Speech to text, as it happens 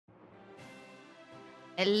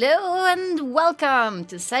Hello and welcome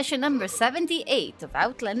to session number 78 of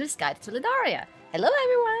Outlander's Guide to Ledaria. Hello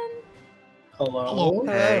everyone! Hello.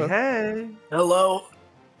 Hey, hey. Hello.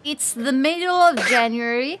 It's the middle of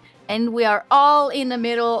January and we are all in the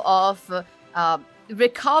middle of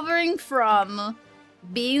recovering from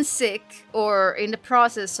being sick or in the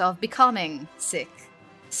process of becoming sick.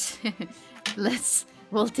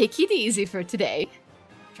 We'll take it easy for today.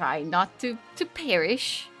 Try not to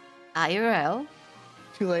perish. IRL.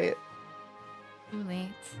 Too late. Too late.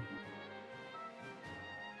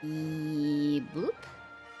 Boop.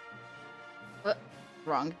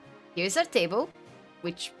 Wrong. Here's our table,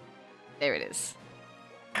 which... there it is.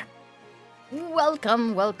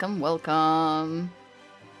 Welcome, welcome, welcome.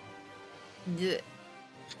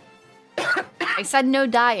 I said no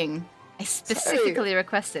dying. I specifically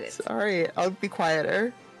requested it. Sorry, I'll be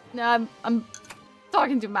quieter. No, I'm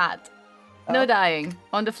talking to Matt. No dying.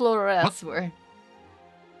 On the floor or elsewhere.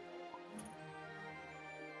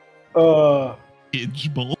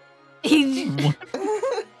 Idgeable.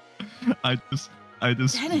 I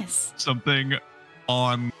just Dennis. something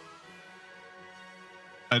on.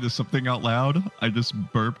 I just something out loud. I just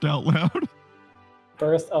burped out loud.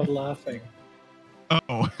 Burst out laughing.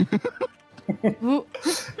 Oh.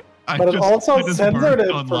 But it also censored it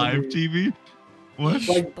on for live me. TV. What?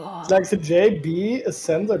 Like the JB is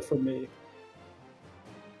censored for me.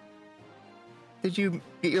 Did you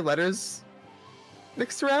get your letters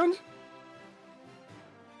mixed around?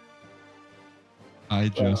 I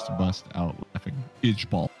just bust out laughing.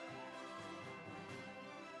 Idgeball.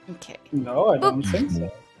 Okay. No, I don't think so.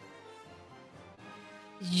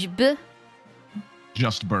 Jb.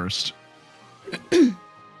 Just burst.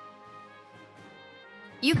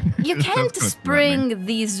 You That's can't good, spring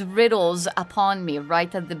these riddles upon me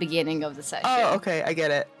right at the beginning of the session. Oh, okay, I get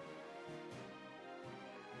it.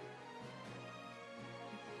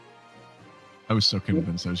 I was so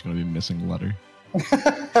convinced I was going to be missing a letter.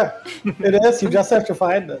 It is. You just have to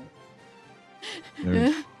find it.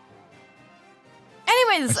 There's-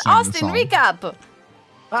 Anyways, I sang the Austin, song. recap.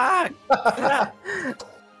 I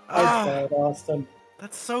Ah, tried, Austin.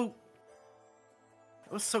 that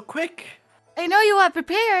was so quick. I know you are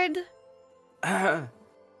prepared.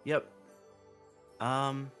 Yep.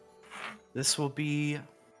 This will be.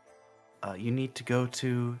 You need to go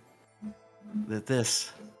to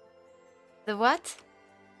this. The what?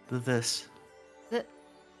 This.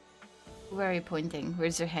 Where are you pointing?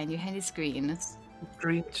 Where's your hand? Your hand is green.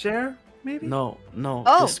 Green share, maybe? No,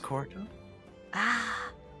 Oh. Discord.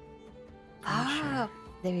 Ah. Ah.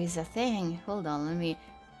 There is a thing. Hold on, let me...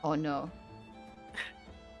 Oh no.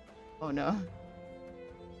 Oh no.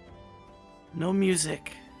 No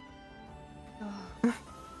music.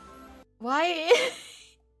 Why?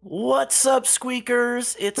 What's up,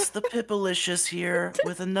 squeakers? It's the Pipalicious here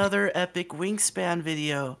with another epic wingspan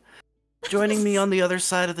video. Joining me on the other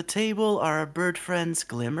side of the table are our bird friends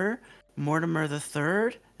Glimmer, Mortimer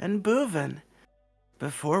III, and Boovin.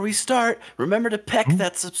 Before we start, remember to peck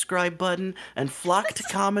that subscribe button and flock to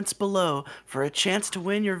comments below for a chance to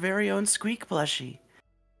win your very own Squeak plushie.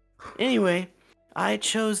 Anyway, I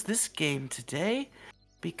chose this game today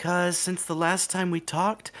because since the last time we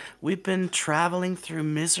talked, we've been traveling through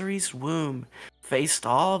Misery's womb, faced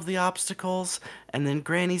all of the obstacles, and then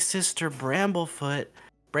Granny's sister Bramblesoot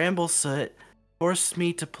forced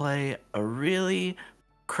me to play a really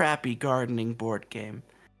crappy gardening board game.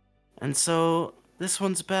 And so, this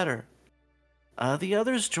one's better. The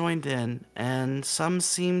others joined in, and some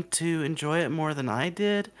seemed to enjoy it more than I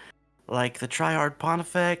did, like the Tryhard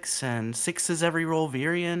Pontifex and Sixes Every Roll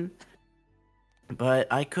Virion, but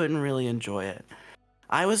I couldn't really enjoy it.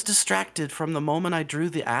 I was distracted from the moment I drew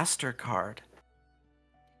the Aster card.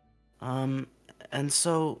 And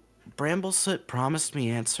so Bramblesoot promised me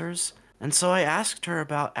answers, and so I asked her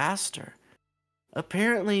about Aster.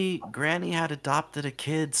 Apparently, Granny had adopted a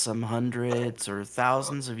kid some hundreds or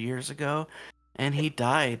thousands of years ago, and he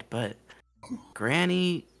died, but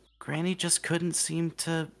Granny just couldn't seem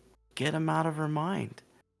to get him out of her mind.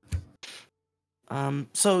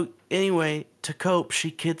 So anyway, to cope,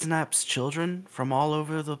 she kidnaps children from all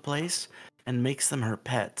over the place and makes them her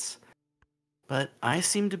pets. But I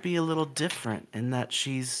seem to be a little different in that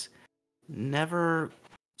she's never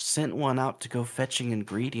sent one out to go fetching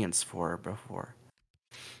ingredients for her before.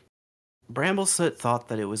 Bramblesoot thought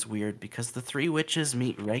that it was weird because the three witches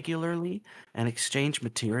meet regularly and exchange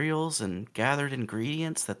materials and gathered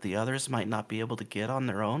ingredients that the others might not be able to get on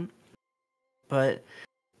their own. But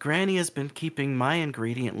Granny has been keeping my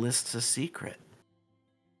ingredient lists a secret.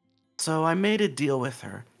 So I made a deal with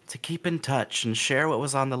her to keep in touch and share what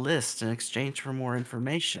was on the list in exchange for more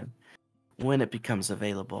information. when it becomes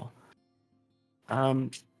available.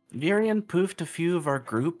 Virion poofed a few of our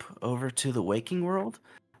group over to the waking world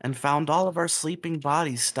and found all of our sleeping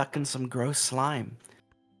bodies stuck in some gross slime.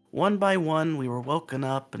 One by one, we were woken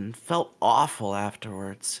up and felt awful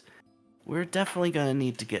afterwards. We're definitely going to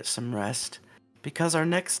need to get some rest, because our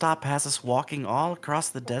next stop has us walking all across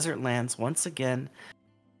the desert lands once again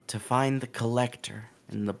to find the Collector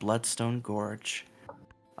in the Bloodstone Gorge.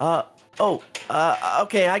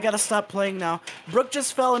 Okay, I gotta stop playing now. Brooke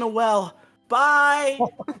just fell in a well. Bye!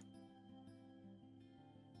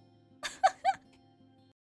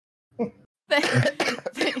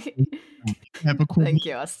 Have a quick Thank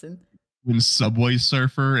you, Austin. when Subway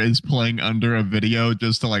Surfer is playing under a video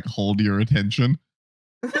just to like hold your attention.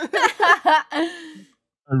 I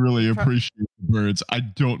really appreciate the birds. I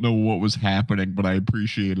don't know what was happening, but I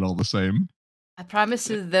appreciate it all the same. I promise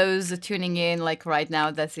to those tuning in, like right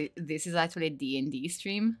now, that this is actually a D&D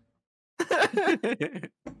stream.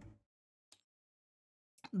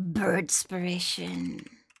 Birdspiration.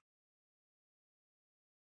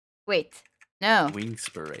 Wait, no.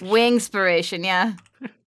 Wingspiration. Wingspiration, yeah.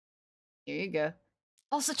 Here you go.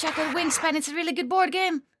 Also check out Wingspan, it's a really good board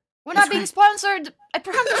game. We're not being sponsored, I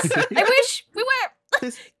promise. I wish we were.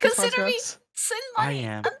 Please Consider sponsor me. us. Send I money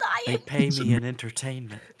am. and They I pay me in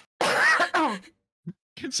entertainment.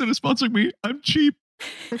 Consider sponsoring me. I'm cheap.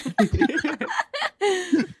 I'm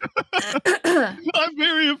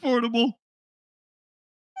very affordable.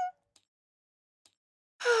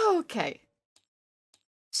 Okay.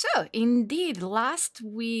 So, indeed, last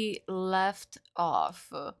we left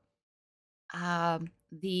off,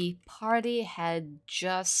 the party had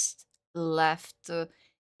just left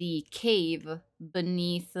the cave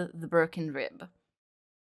beneath the broken rib.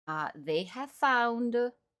 They have found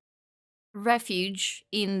refuge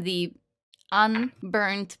in the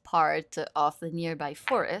unburnt part of the nearby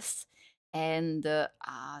forest, and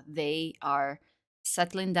they are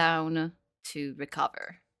settling down to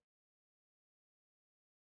recover.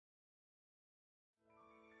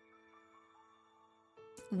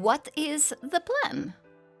 What is the plan?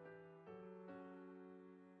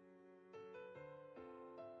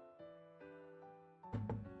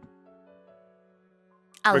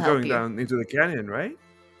 I'll We're help going you. down into the canyon, right?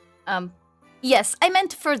 Yes, I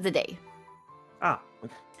meant for the day. Ah,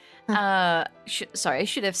 okay. Sorry, I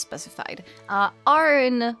should have specified.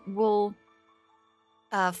 Arn will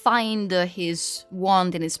find his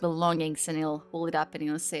wand and his belongings, and he'll hold it up and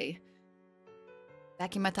he'll say,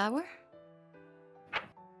 "Back in my tower?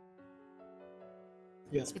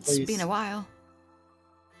 Yes, It's please. been a while."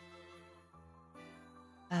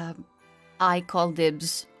 I call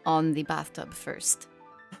dibs on the bathtub first.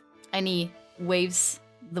 And he waves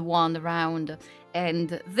the wand around,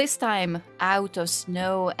 and this time, out of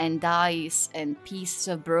snow and ice and pieces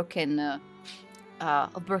of broken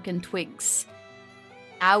twigs,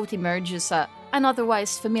 out emerges an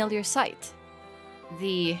otherwise familiar sight.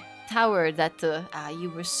 The tower that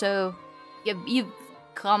you've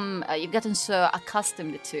gotten so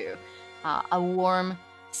accustomed to, a warm,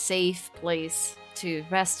 safe place to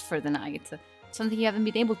rest for the night. Something you haven't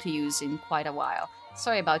been able to use in quite a while.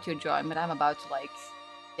 Sorry about your drawing, but I'm about to,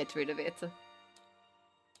 get rid of it. As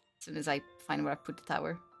soon as I find where I put the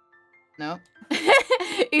tower. No?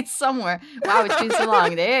 It's somewhere. Wow, it's been so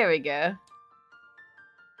long. There we go.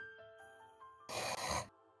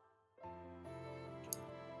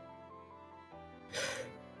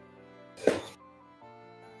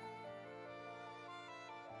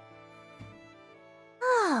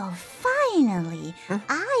 Oh, finally!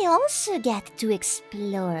 I also get to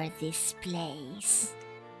explore this place.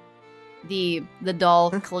 The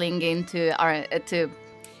doll clinging to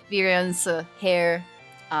Virion's hair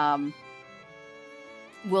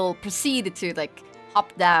will proceed to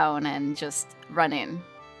hop down and just run in.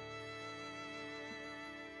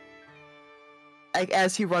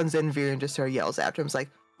 As he runs in, Virion just sort of yells after him. He's like,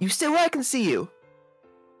 "You stay where I can see you."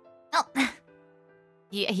 Oh,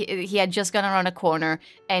 He had just gone around a corner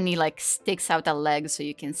and he sticks out a leg so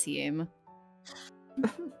you can see him.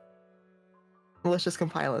 Malicious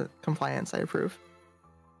compliance, I approve.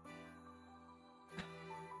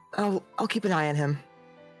 I'll keep an eye on him.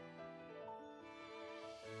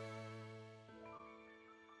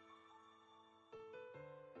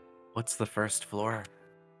 What's the first floor?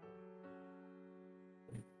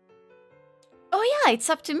 Oh yeah, it's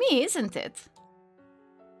up to me, isn't it?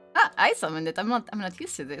 Ah, I summoned it. I'm not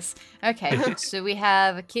used to this. Okay, so we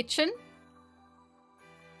have a kitchen,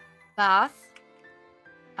 bath,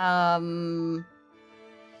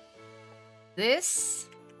 this,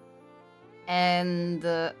 and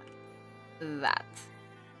that.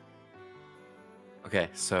 Okay,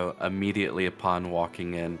 so immediately upon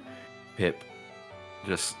walking in, Pip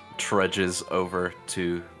just trudges over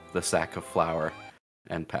to the sack of flour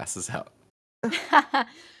and passes out.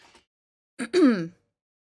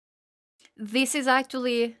 This is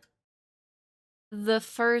actually the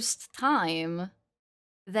first time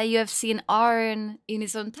that you have seen Arn in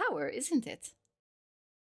his own tower, isn't it?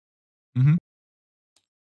 Mhm.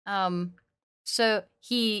 So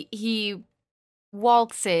he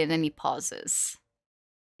walks in and he pauses.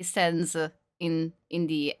 He stands in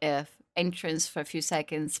the entrance for a few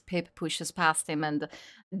seconds. Pip pushes past him and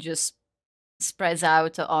just spreads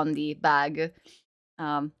out on the bag.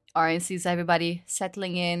 Arn sees everybody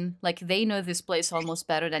settling in, like they know this place almost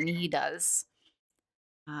better than he does.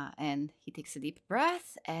 And he takes a deep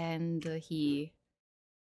breath, and he,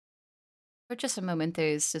 for just a moment, there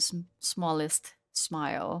is this smallest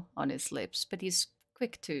smile on his lips, but he's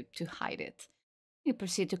quick to hide it. He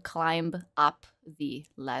proceeds to climb up the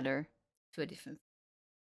ladder to a different.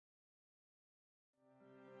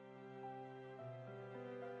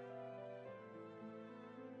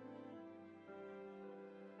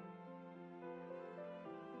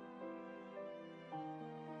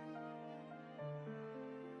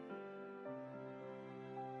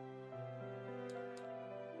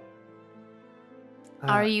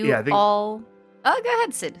 Are you yeah, I think, all? Oh, go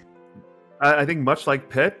ahead, Sid. I think much like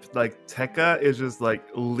Pip, like Tekka is just like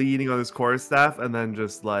leaning on his quarterstaff and then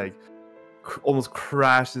just like almost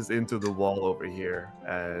crashes into the wall over here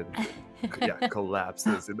and yeah,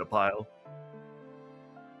 collapses in the pile.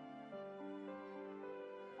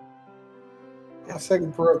 I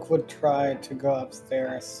think Brooke would try to go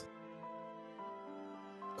upstairs.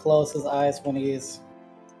 Close his eyes when he's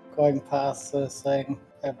going past this thing,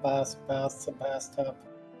 the bathtub.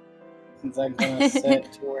 And then gonna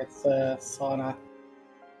sit towards the sauna.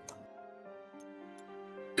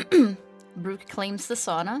 Brooke claims the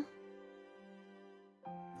sauna.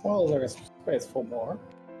 Oh, there's space for more.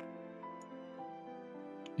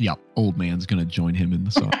 Yeah, old man's gonna join him in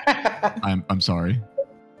the song. I'm sorry.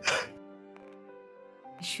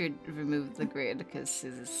 I should remove the grid because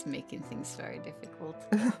this is making things very difficult.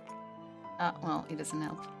 Well, it doesn't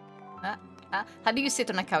help. How do you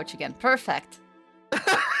sit on a couch again? Perfect.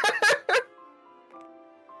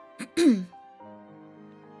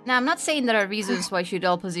 Now, I'm not saying there are reasons why you should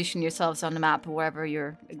all position yourselves on the map wherever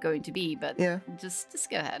you're going to be, but Yeah. just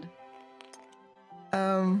go ahead.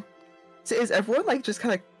 So is everyone like just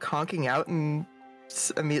kind of conking out and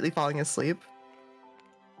immediately falling asleep?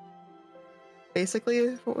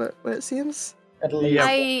 Basically, what it seems. At least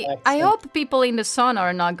I hope people in the sauna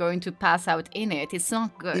are not going to pass out in it. It's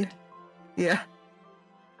not good. Yeah.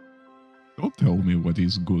 Don't tell me what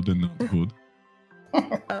is good and not good.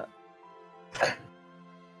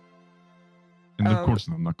 And of course,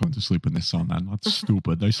 I'm not going to sleep in the sun. I'm not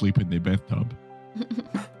stupid. I sleep in the bathtub.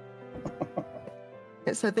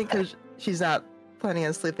 So I think because she's not planning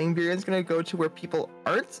on sleeping, Virian's gonna go to where people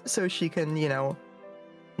aren't, so she can,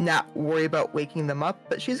 not worry about waking them up.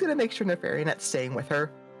 But she's gonna make sure Nefarionet's staying with her,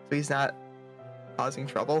 so he's not causing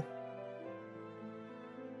trouble.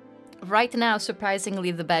 Right now, surprisingly,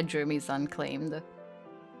 the bedroom is unclaimed.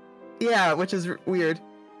 Yeah, which is weird.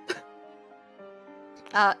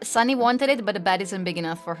 Sunny wanted it, but the bed isn't big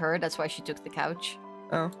enough for her. That's why she took the couch.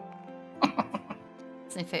 Oh.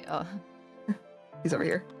 Oh. He's over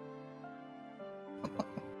here.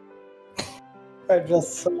 I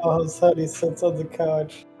just saw how Sunny sits on the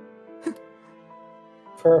couch.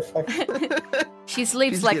 Perfect. She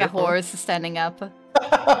sleeps She's like beautiful. a horse standing up.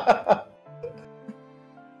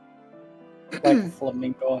 Like a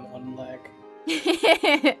flamingo on one leg.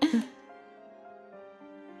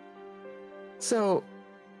 So,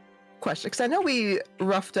 question, because I know we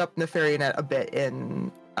roughed up Nefarionet a bit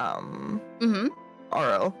in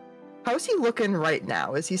RO. How's he looking right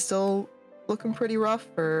now? Is he still looking pretty rough,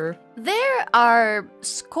 or? There are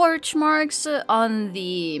scorch marks on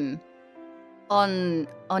the on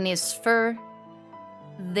his fur,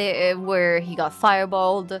 there where he got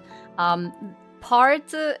fireballed.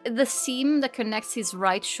 The seam that connects his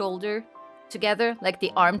right shoulder together, like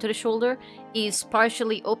the arm to the shoulder, is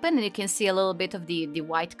partially open, and you can see a little bit of the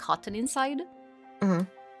white cotton inside.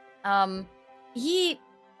 He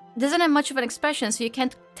doesn't have much of an expression, so you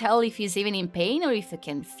can't tell if he's even in pain or if you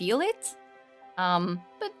can feel it.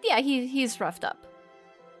 But yeah, he's roughed up.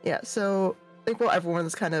 Yeah, so I think while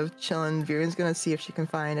everyone's kind of chilling, Virian's gonna see if she can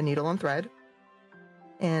find a needle and thread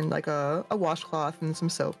and like a washcloth and some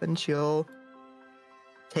soap, and she'll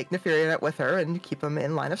take Nefarionet with her and keep him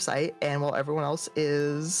in line of sight. And while everyone else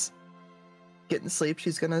is getting sleep,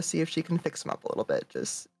 she's gonna see if she can fix him up a little bit.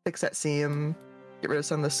 Just fix that seam, get rid of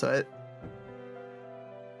some of the soot.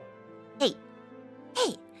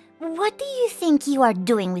 What do you think you are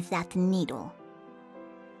doing with that needle?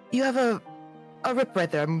 You have a rip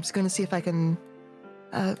right there. I'm just going to see if I can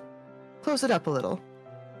close it up a little.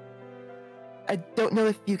 I don't know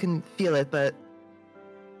if you can feel it, but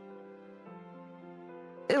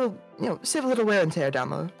it'll, save a little wear and tear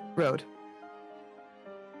down the road.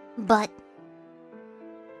 But...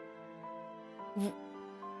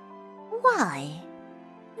 why?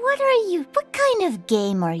 What kind of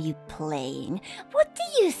game are you playing? What do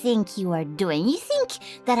you think you are doing? You think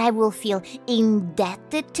that I will feel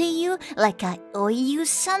indebted to you, like I owe you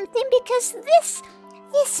something? Because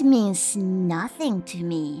this means nothing to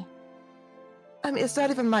me. I mean, it's not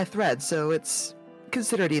even my thread, so it's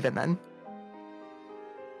considered even then.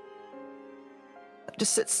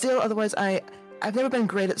 Just sit still, otherwise I've never been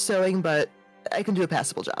great at sewing, but I can do a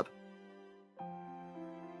passable job.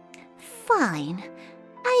 Fine.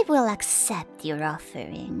 I will accept your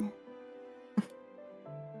offering.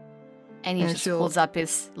 And he just pulls up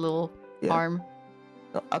his little arm.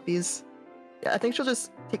 Little uppies. Yeah, I think she'll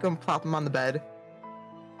just take him and plop him on the bed.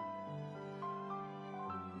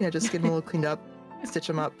 Yeah, just get him a little cleaned up, stitch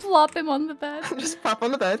him up. Plop him on the bed. Just plop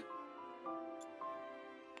on the bed.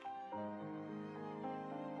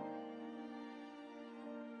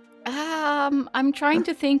 I'm trying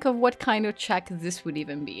to think of what kind of check this would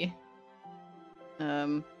even be.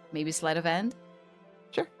 Maybe sleight of hand?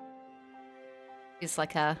 Sure. It's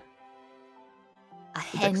like a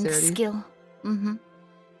hand Dexterity. skill. Mm-hmm.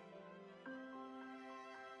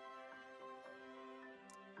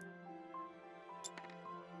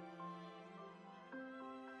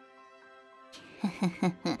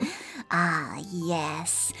 Ah,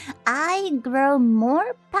 yes. I grow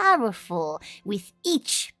more powerful with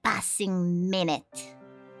each passing minute.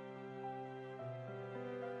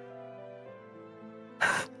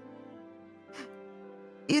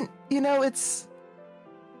 It's...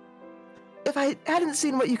 If I hadn't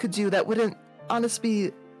seen what you could do, that wouldn't,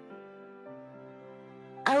 honestly...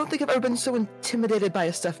 I don't think I've ever been so intimidated by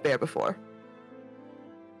a stuffed bear before.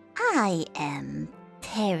 I am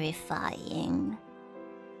terrifying.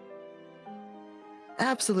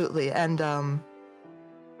 Absolutely, and, I'm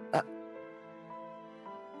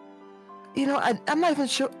not even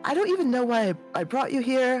sure... I don't even know why I brought you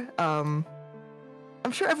here,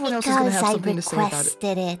 I'm sure everyone else is going to have something to say about it. Because I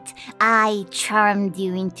requested it. I charmed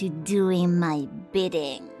you into doing my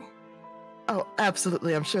bidding. Oh,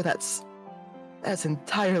 absolutely. I'm sure that's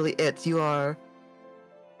entirely it. You are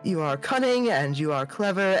cunning and you are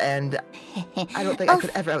clever, and I don't think I could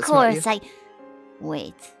ever outsmart you. Of course,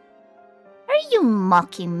 Wait. Are you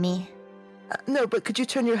mocking me? No, but could you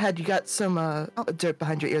turn your head? You got some dirt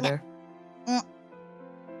behind your ear there.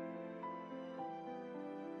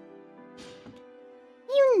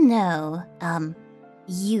 You know,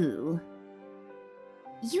 you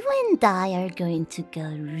and I are going to go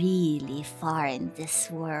really far in this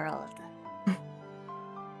world.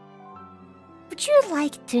 Would you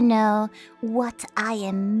like to know what I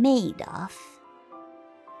am made of?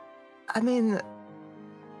 I mean,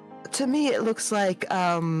 to me it looks like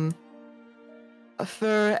a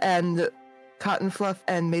fur and cotton fluff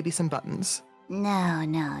and maybe some buttons.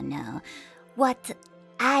 No. What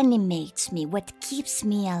animates me, what keeps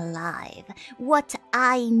me alive, what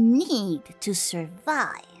I need to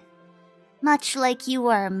survive. Much like you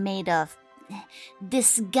are made of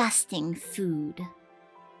disgusting food.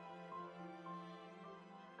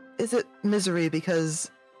 Is it misery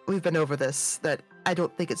because we've been over this, that I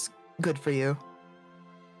don't think it's good for you?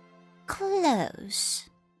 Close.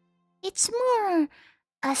 It's more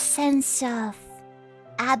a sense of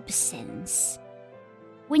absence.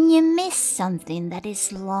 When you miss something that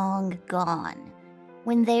is long gone,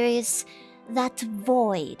 when there is that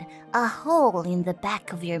void, a hole in the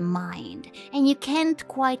back of your mind, and you can't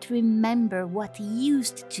quite remember what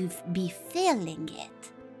used to be filling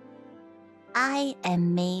it. I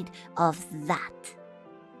am made of that.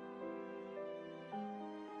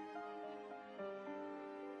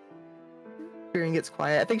 Fearing gets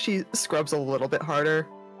quiet. I think she scrubs a little bit harder.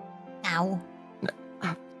 Ow. No,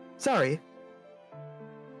 sorry.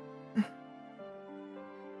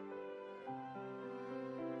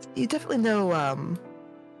 You definitely know,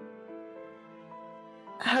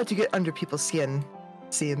 how to get under people's skin,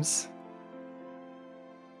 seems.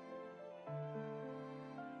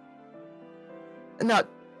 Not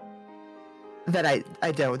that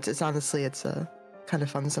I don't. It's honestly, it's kind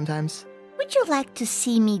of fun sometimes. Would you like to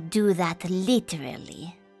see me do that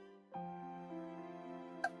literally?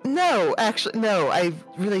 No, actually, no. I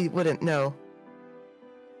really wouldn't, no.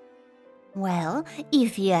 Well,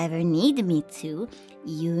 if you ever need me to,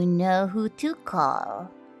 you know who to call.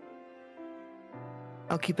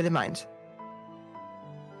 I'll keep it in mind.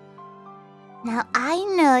 Now, I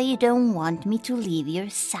know you don't want me to leave your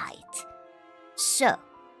sight. So,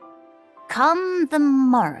 come the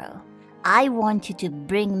morrow, I want you to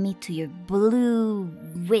bring me to your blue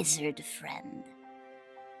wizard friend.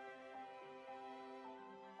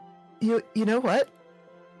 You know what?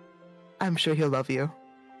 I'm sure he'll love you.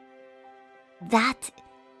 That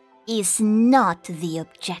is not the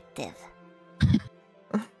objective.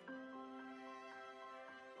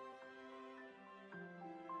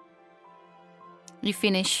 You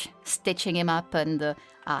finish stitching him up, and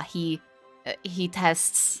he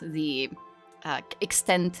tests the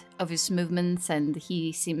extent of his movements, and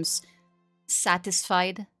he seems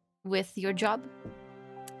satisfied with your job.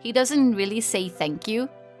 He doesn't really say thank you.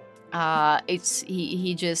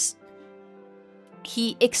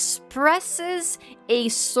 He expresses a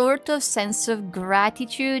sort of sense of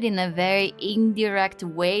gratitude in a very indirect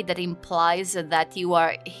way that implies that you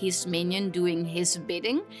are his minion doing his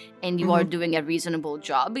bidding, and you are doing a reasonable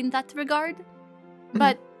job in that regard.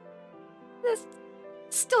 But this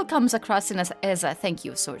still comes across as a thank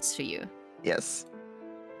you of sorts to you. Yes.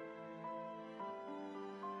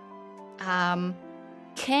 Can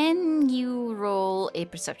you roll a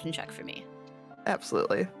perception check for me?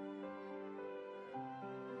 Absolutely.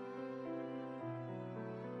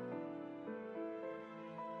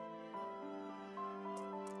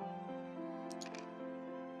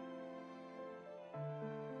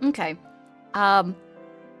 Okay.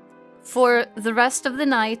 For the rest of the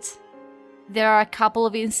night, there are a couple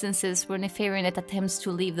of instances where Nefarian attempts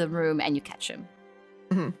to leave the room and you catch him.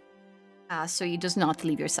 So he does not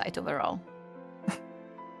leave your sight overall.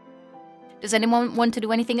 Does anyone want to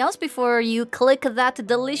do anything else before you click that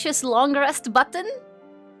delicious long rest button?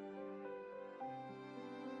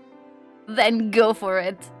 Then go for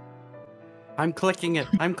it. I'm clicking it.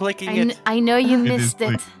 I'm clicking it. I know you It is missed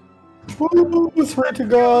it. Woo, it's ready to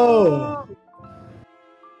go.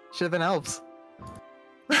 Should have been elves.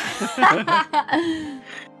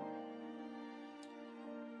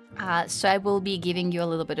 So I will be giving you a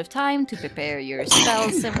little bit of time to prepare your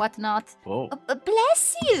spells and whatnot. Whoa.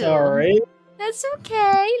 Bless you. Sorry. That's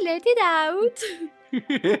okay. Let it out.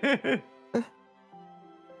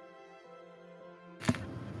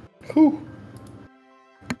 Whew.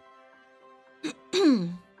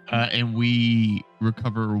 And we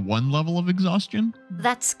recover 1 level of exhaustion?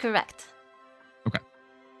 That's correct. Okay.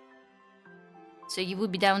 So you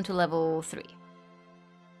would be down to level 3.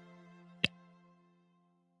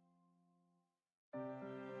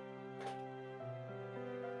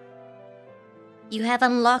 You have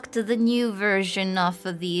unlocked the new version of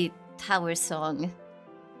the tower song.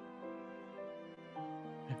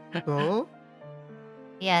 Oh?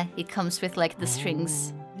 Yeah, it comes with like the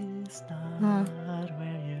strings. It's not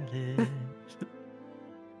where you live.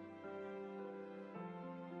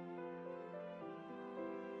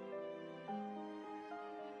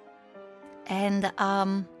 And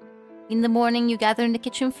in the morning you gather in the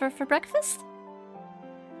kitchen for breakfast?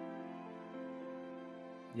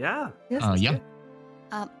 Yeah. Yes. Yeah.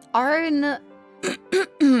 Arn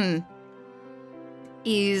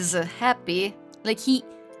is happy. Like he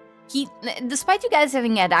despite you guys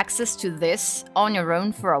having had access to this on your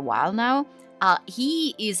own for a while now,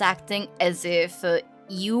 he is acting as if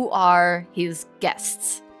you are his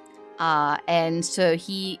guests. And so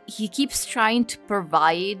he keeps trying to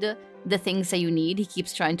provide the things that you need. He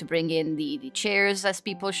keeps trying to bring in the chairs as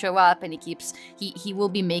people show up, and he will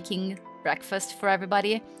be making breakfast for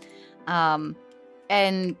everybody.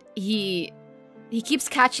 And he keeps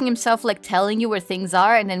catching himself like telling you where things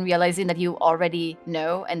are and then realizing that you already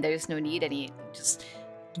know and there's no need, and he just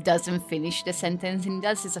doesn't finish the sentence. And he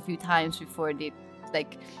does this a few times before the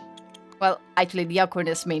actually the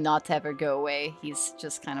awkwardness may not ever go away. He's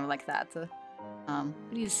just kind of like that. But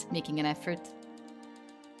he's making an effort.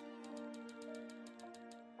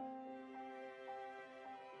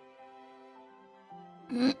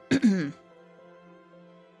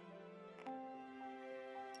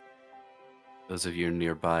 Those of you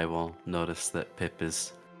nearby will notice that Pip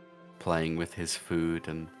is playing with his food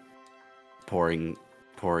and pouring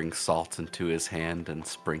salt into his hand and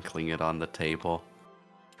sprinkling it on the table.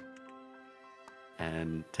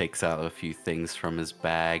 And takes out a few things from his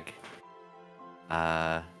bag,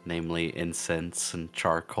 namely incense and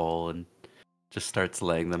charcoal, and just starts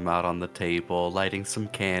laying them out on the table, lighting some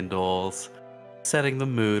candles, setting the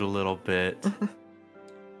mood a little bit.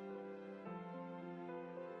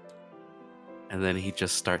 And then he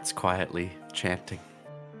just starts quietly chanting.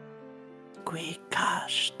 Squeak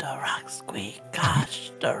gosh the rock, squeak gosh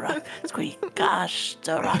the rock, squeak gosh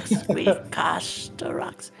the rock, squeak gosh the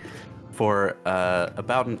rocks. for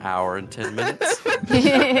about an hour and 10 minutes.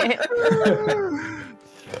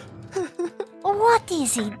 What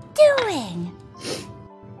is he doing?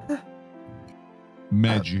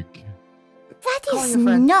 Magic. That Call is your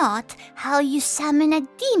friend. not how you summon a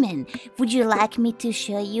demon. Would you like me to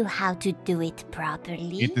show you how to do it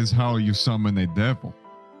properly? It is how you summon a devil.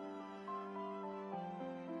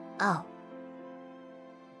 Oh.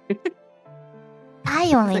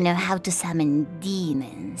 I only know how to summon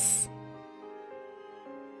demons.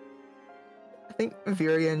 I think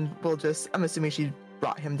Virian will just, I'm assuming she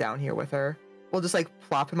brought him down here with her. We'll just like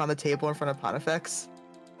plop him on the table in front of Pontifex.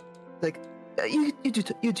 Like, you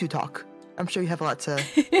two talk. I'm sure you have a lot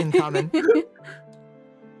in common.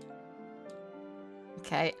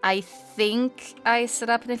 Okay, I think I set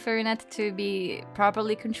up Neferinet to be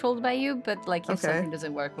properly controlled by you, but like if Okay. something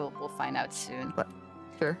doesn't work, we'll find out soon.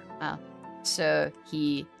 Sure. So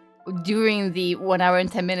he, during the 1 hour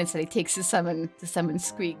and 10 minutes that it takes to summon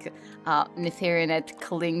Squeak, Neferinet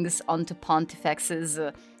clings onto Pontifex's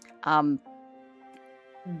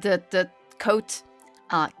the coat,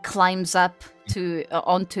 climbs up to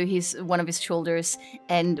onto one of his shoulders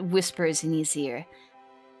and whispers in his ear.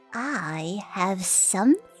 I have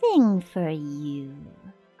something for you.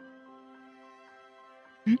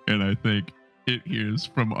 And I think it hears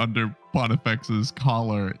from under Pontifex's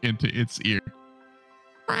collar into its ear.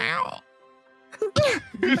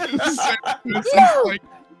 It's like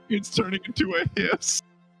it's turning into a hiss.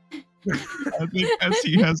 I think as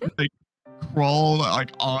he has to like crawl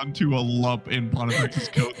like onto a lump in Pontifex's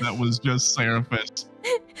coat that was just Seraphis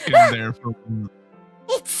in there for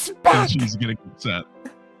It's and back! she's getting upset.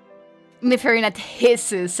 Neferinet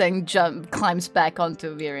hisses and climbs back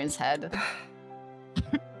onto Virian's head.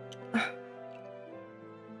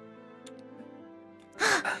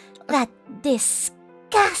 That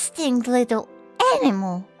disgusting little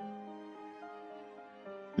animal.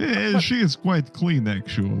 She is quite clean,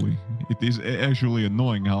 actually. It is actually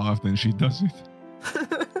annoying how often she does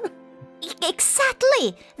it.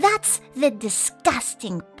 Exactly! That's the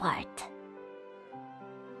disgusting part.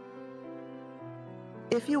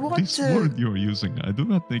 If you want This to, word you're using, I do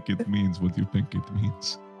not think it means what you think it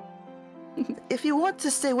means. if you want to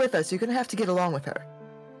stay with us, you're gonna have to get along with her.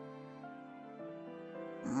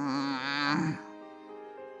 Mm.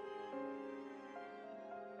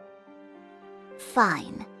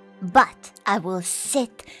 Fine, but I will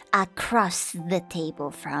sit across the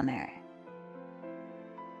table from her.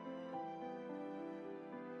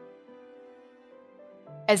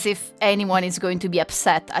 As if anyone is going to be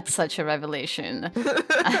upset at such a revelation.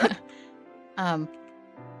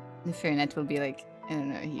 Neferinet will be like, I don't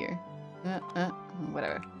know, here.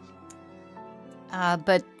 Whatever.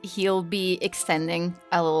 But he'll be extending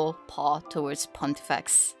a little paw towards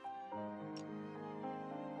Pontifex.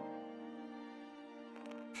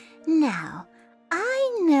 Now,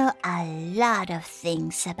 I know a lot of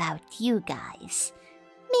things about you guys.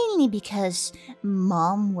 Mainly because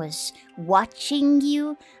Mom was watching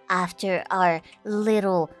you after our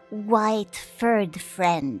little white-furred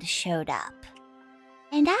friend showed up.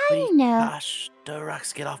 And I Squeak, know... Gosh,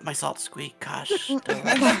 Durox, get off my salt, Squeak. Gosh,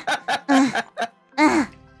 Durox. And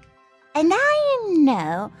I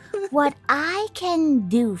know what I can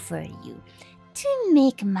do for you to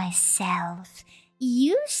make myself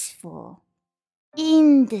useful,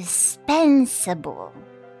 indispensable.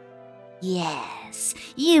 Yes,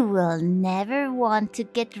 you will never want to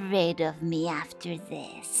get rid of me after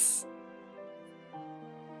this.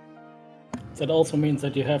 That also means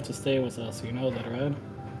that you have to stay with us, you know that, right?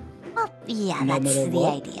 Well, yeah, No that's matter the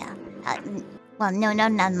what? idea. Well, no,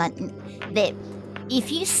 not much.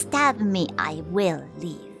 If you stab me, I will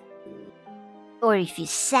leave. Or if you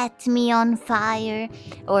set me on fire,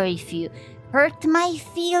 or if you hurt my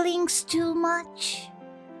feelings too much.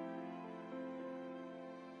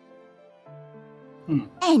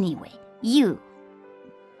 Anyway, you,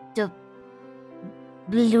 the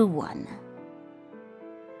blue one,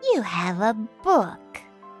 you have a book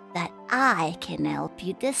that I can help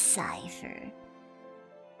you decipher.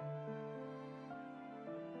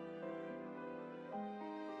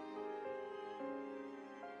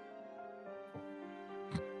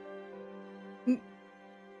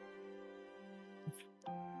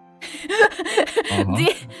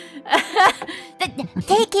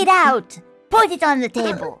 Take it out! Put it on the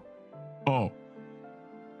table! Oh,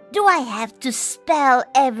 Do I have to spell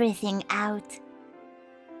everything out?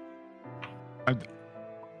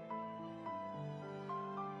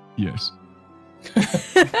 yes.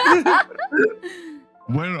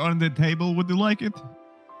 Where on the table would you like it?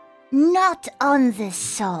 Not on the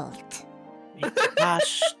salt.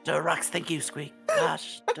 Gosh, Durox, thank you, Squeak.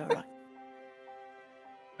 Gosh, Durox.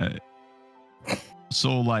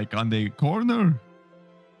 So, like, on the corner?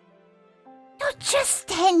 To just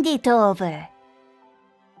hand it over.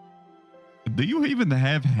 Do you even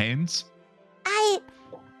have hands? I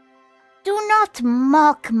do not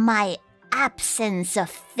mock my absence of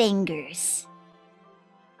fingers.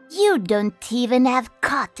 You don't even have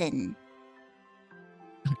cotton.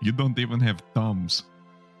 You don't even have thumbs.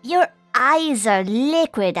 Your eyes are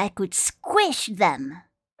liquid. I could squish them.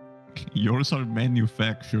 Yours are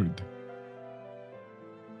manufactured.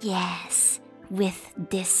 Yes, with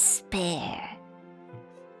despair.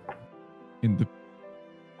 In the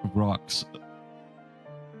rocks.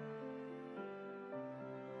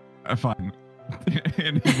 Fine.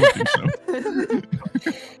 And he will think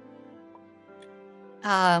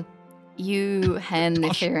so. You hand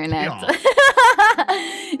Tosh- Neferinet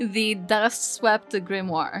the dust-swept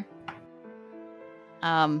grimoire.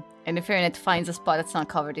 And Neferinet finds a spot that's not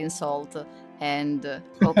covered in salt and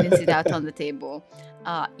opens it out on the table.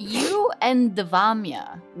 You and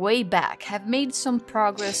Devamia, way back, have made some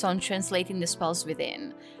progress on translating the spells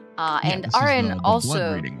within. And this is Aren the also...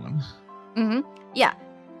 blood reading one. Yeah,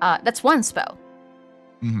 that's one spell.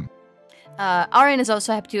 Mhm. Aren has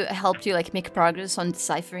also helped you like make progress on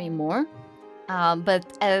deciphering more.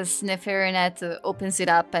 But as Neferinet opens it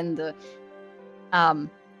up and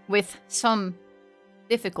with some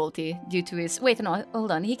difficulty due to his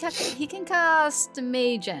hold on, he can cast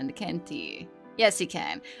Mage Hand, can't he? Yes, he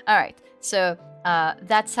can. All right, so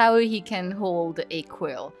that's how he can hold a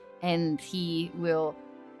quill, and he will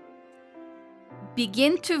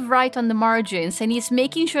begin to write on the margins, and he's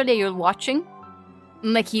making sure that you're watching.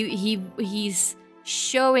 Like he's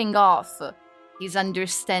showing off his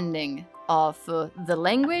understanding of the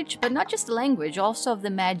language, but not just the language, also of the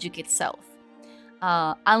magic itself.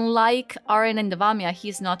 Unlike Aren and Devamia,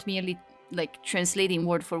 he's not merely like translating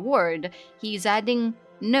word for word. He's adding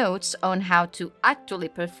notes on how to actually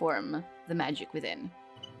perform the magic within.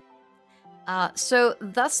 So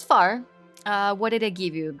thus far, what did I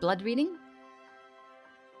give you? Blood reading?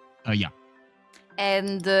 Yeah.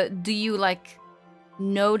 And do you like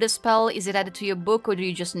know the spell? Is it added to your book, or do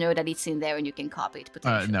you just know that it's in there and you can copy it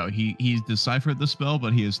potentially? No, he's deciphered the spell,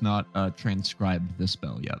 but he has not transcribed the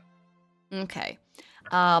spell yet. Okay.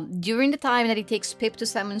 During the time that it takes Pip to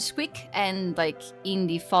summon Squeak, and like in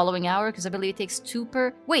the following hour, because I believe it takes 2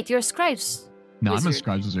 per... Wait, you're a scribe's No, wizard. I'm a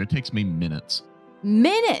scribe's wizard. It takes me minutes.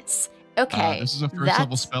 Minutes? Okay. This is a first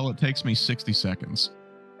level spell. It takes me 60 seconds.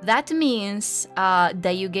 That means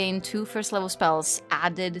that you gain 2 first level spells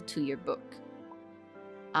added to your book.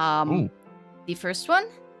 The first one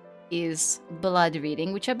is blood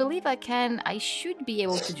reading, which I believe I should be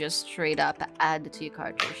able to just straight up add to your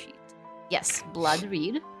character sheet. Yes, blood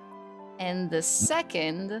read. And the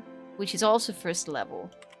second, which is also first level,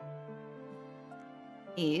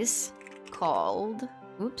 is called...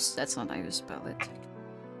 Oops, that's not how you spell it.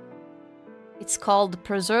 It's called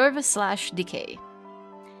Preserve/Decay,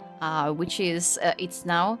 which is, it's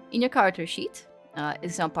now in your character sheet.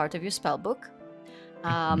 It's now part of your spell book.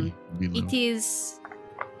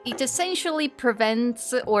 It essentially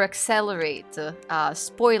prevents or accelerates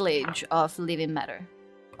spoilage of living matter.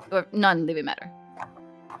 Or non-living matter.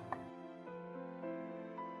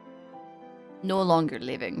 No longer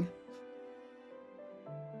living.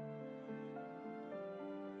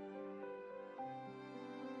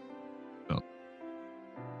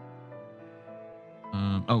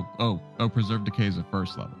 Preserve Decay is at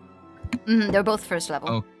first level. They're both first level.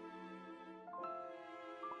 Oh.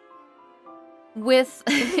 With...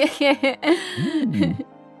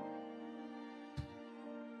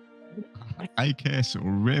 I cast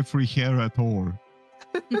Refrigerator.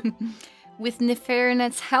 With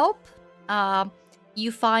Neferinet's help,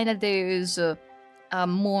 you find that there's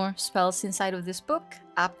more spells inside of this book,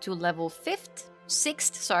 up to level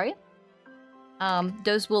 6th,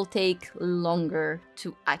 those will take longer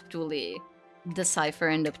to actually decipher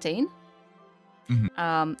and obtain.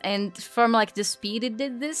 And from like the speed it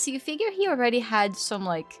did this, you figure he already had some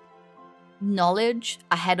like knowledge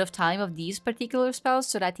ahead of time of these particular spells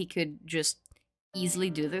so that he could just easily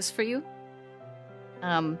do this for you.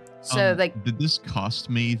 Did this cost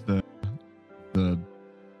me the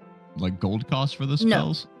like gold cost for the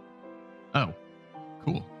spells? No. Oh,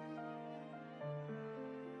 cool.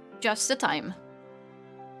 Just the time,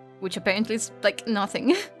 which apparently is like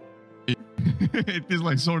nothing. It is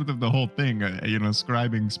like sort of the whole thing,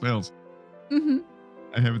 scribing spells.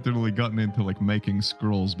 I haven't really gotten into like making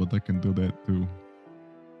scrolls, but I can do that too.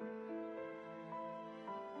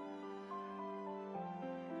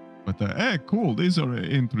 But cool. These are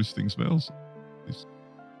interesting spells. This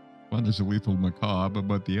one is a little macabre,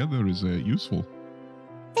 but the other is useful.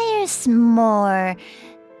 there's more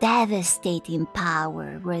devastating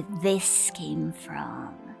power where this came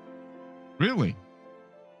from. Really?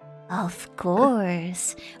 Of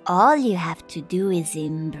course. All you have to do is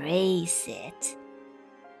embrace it.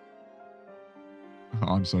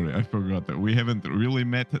 Oh, I'm sorry, I forgot that we haven't really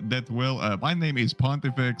met that well. My name is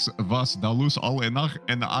Pontifex Vas Dalus Al Enach,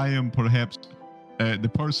 and I am perhaps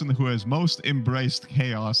the person who has most embraced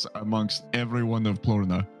chaos amongst everyone of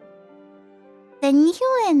Plurna. Then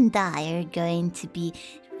you and I are going to be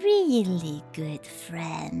really good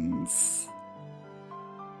friends.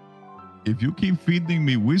 If you keep feeding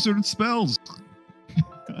me wizard spells,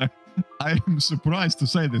 I am surprised to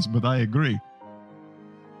say this, but I agree.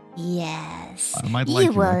 Yes, I might like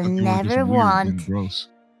you you. I will thought you were just never weird and want. gross.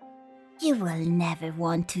 You will never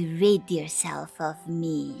want to rid yourself of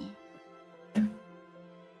me.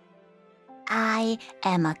 I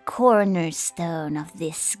am a cornerstone of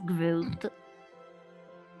this group.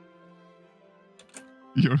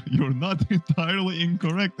 You're not entirely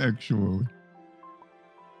incorrect, actually.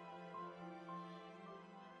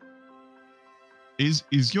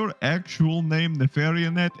 Is your actual name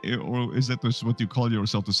Nefarianet, or is that just what you call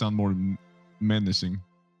yourself to sound more menacing?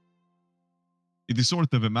 It is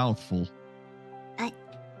sort of a mouthful.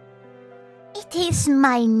 It is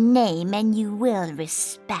my name, and you will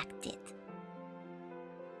respect it.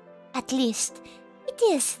 At least, it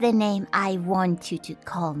is the name I want you to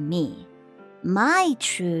call me. My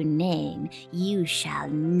true name you shall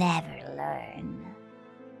never learn.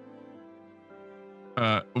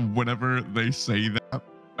 Whenever they say that,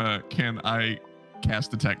 can I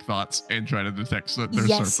cast detect thoughts and try to detect their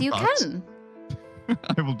Yes, you thoughts? can.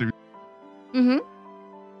 I will do. Mm-hmm.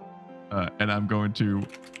 And I'm going to,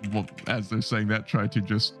 well, as they're saying that, try to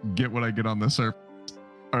just get what I get on the surface.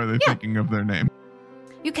 Are they thinking of their name?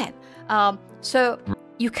 You can. So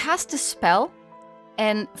you cast a spell,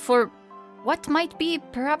 and for what might be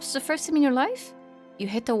perhaps the first time in your life, you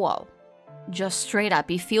hit a wall. Just straight up.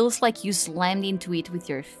 It feels like you slammed into it with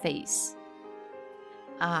your face.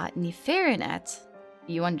 Nefarianet,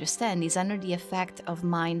 you understand, is under the effect of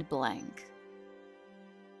mind blank.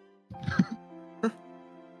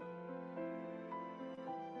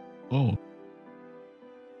 Oh.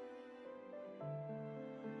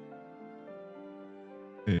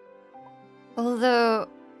 Although,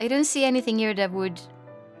 I don't see anything here that would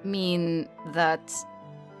mean that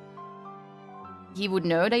he would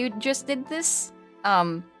know that you just did this.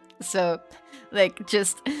 So, like,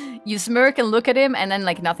 just, you smirk and look at him, and then,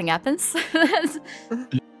 like, nothing happens. That's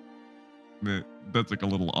like a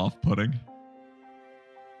little off-putting.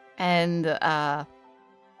 And,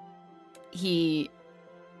 he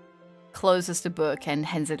closes the book and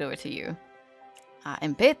hands it over to you.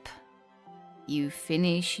 And Pip, you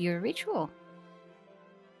finish your ritual.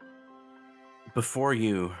 Before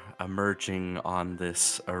you, emerging on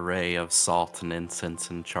this array of salt and incense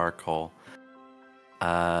and charcoal,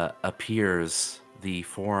 appears the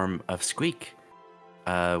form of Squeak,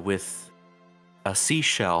 with a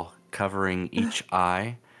seashell covering each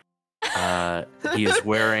eye. He is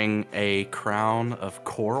wearing a crown of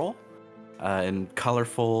coral in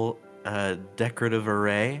colorful, decorative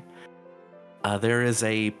array. There is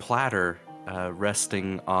a platter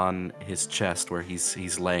resting on his chest where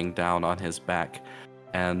he's laying down on his back,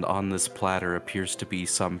 and on this platter appears to be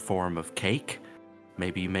some form of cake,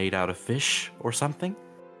 maybe made out of fish or something.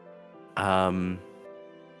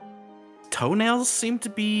 Toenails seem to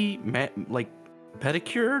be like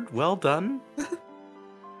pedicured, well done.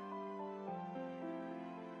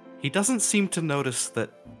 He doesn't seem to notice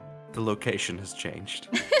that the location has changed.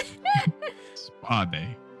 Spa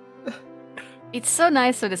day. It's so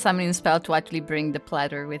nice for the summoning spell to actually bring the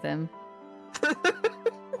platter with him.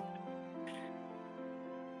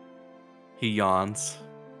 He yawns,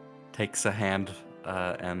 takes a hand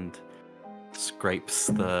and scrapes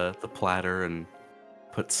the platter and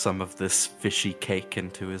puts some of this fishy cake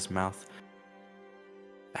into his mouth.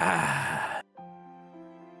 Ah.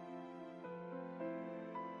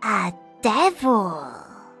 A devil!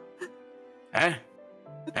 Eh?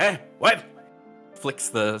 Eh? What? Flicks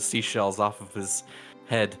the seashells off of his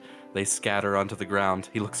head. They scatter onto the ground.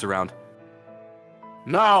 He looks around.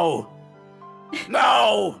 No!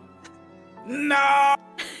 No! No!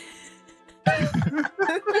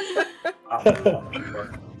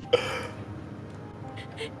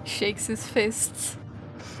 Shakes his fists.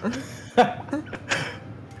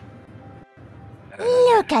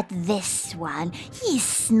 Look at this one. He's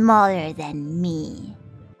smaller than me.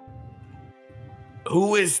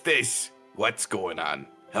 Who is this? What's going on?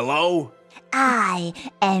 Hello? I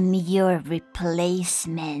am your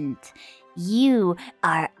replacement. You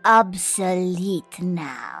are obsolete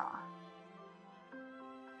now.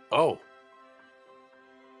 Oh.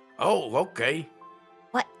 Oh, okay.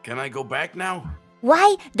 What? Can I go back now?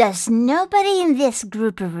 Why does nobody in this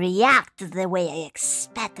group react the way I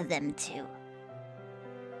expect them to?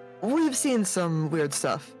 We've seen some weird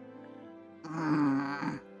stuff. It's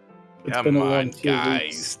Come been a on, long few guys.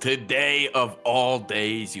 weeks. Today of all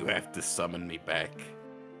days, you have to summon me back.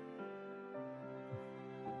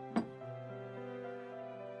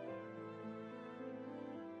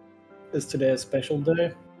 Is today a special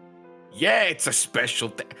day? Yeah, it's a special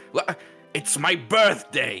day. It's my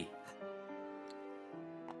birthday.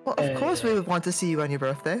 Well, of course we would want to see you on your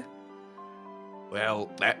birthday.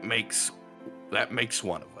 Well, that makes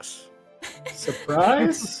one of us.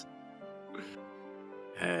 Surprise?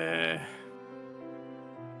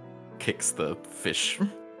 Kicks the fish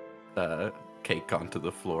cake onto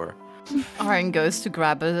the floor. Aaron goes to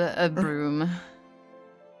grab a broom.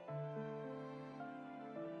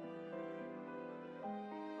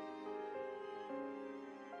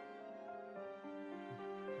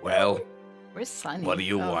 Well, Where's Sunny? What do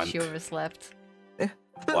you want? She overslept.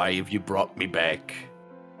 why have you brought me back?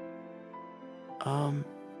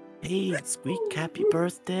 Hey, Squeak, happy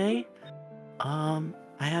birthday. I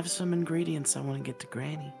have some ingredients I want to get to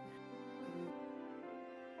Granny.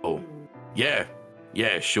 Oh, yeah,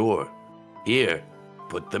 sure. Here,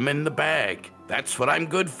 put them in the bag. That's what I'm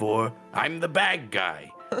good for. I'm the bag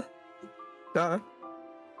guy. Duh.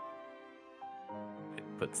 It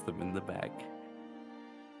puts them in the bag.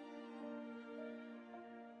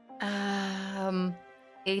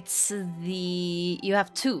 It's the... You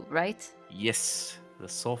have two, right? Yes, the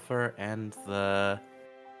sulfur and the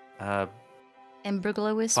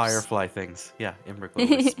Emberglow wisps? firefly things. Yeah, Emberglow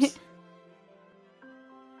wisps.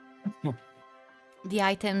 The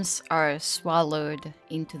items are swallowed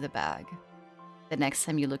into the bag. The next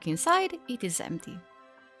time you look inside, it is empty.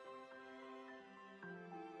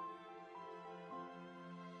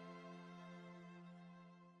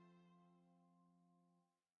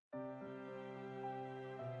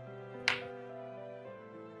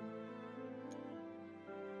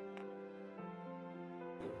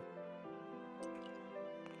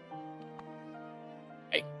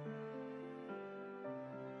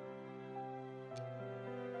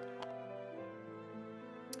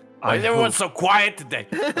 Why is everyone so quiet today?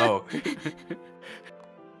 Oh,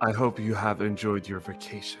 I hope you have enjoyed your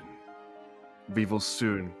vacation. We will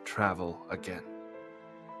soon travel again.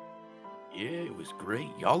 yeah, it was great.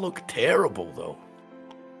 Y'all look terrible, though.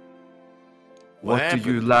 What do you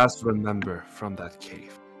happened? last remember from that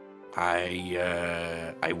cave?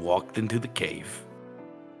 I walked into the cave.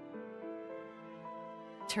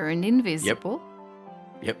 Turned invisible.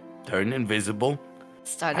 Yep, turned invisible.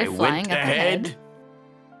 Started I flying went up ahead. ahead.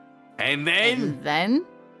 And then... And then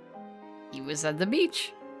he was at the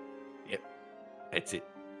beach. That's it.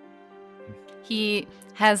 He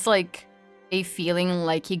has like a feeling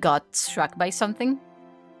like he got struck by something,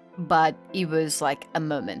 but it was like a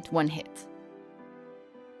moment, one hit.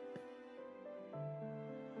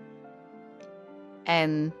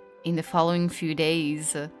 And in the following few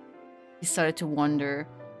days, he started to wonder.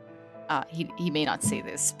 He may not say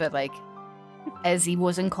this, but like, as he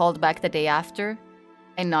wasn't called back the day after,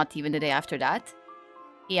 and not even the day after that,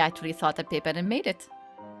 he actually thought that Pip hadn't made it.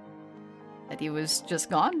 That he was just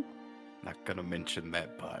gone. Not gonna mention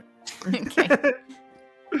that part. Okay.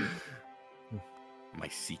 My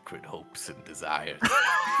secret hopes and desires.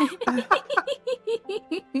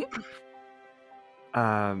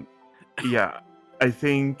 Yeah, I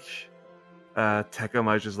think Tekka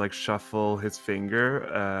might just like shuffle his finger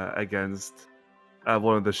against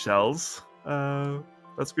one of the shells that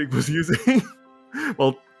Squeak was using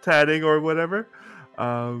while tatting or whatever.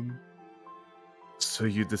 So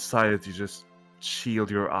you decided to just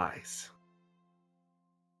shield your eyes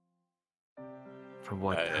from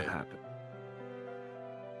what had happened.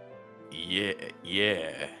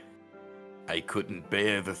 Yeah. I couldn't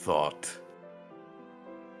bear the thought.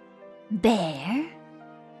 Bear?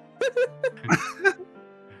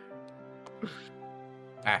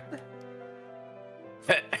 Ah.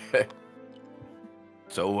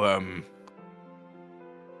 So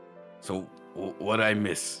what I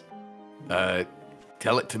miss?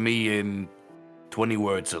 Tell it to me in 20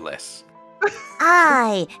 words or less.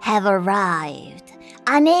 I have arrived,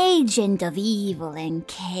 an agent of evil and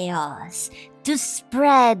chaos, to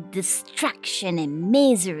spread destruction and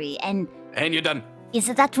misery and... And you're done. Is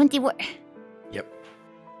it that 20 word? Yep.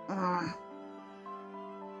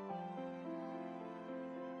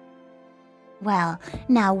 Well,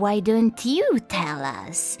 now why don't you tell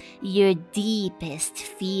us your deepest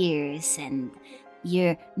fears and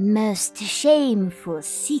your most shameful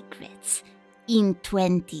secrets? in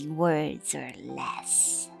 20 words or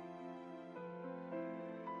less?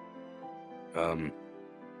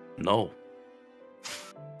 No.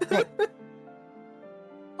 But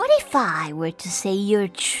what if I were to say your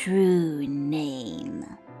true name?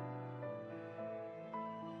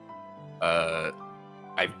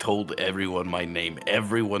 I've told everyone my name.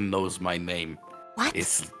 Everyone knows my name. What?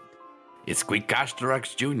 It's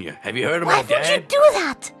Squeakasterax Jr. Have you heard of Why my dad? would you do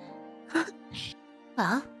that?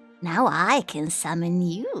 Well, now I can summon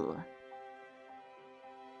you.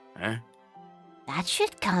 Huh? That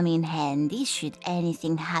should come in handy should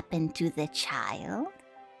anything happen to the child.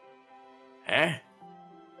 Huh?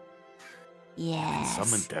 Yes.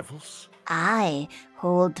 Summon devils? I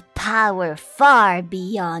hold power far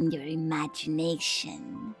beyond your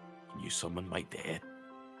imagination. Can you summon my dad?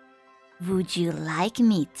 Would you like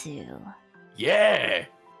me to? Yeah!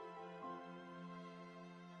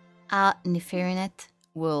 Neferinet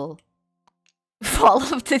will fall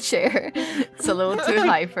off the chair. It's a little too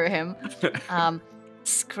high for him.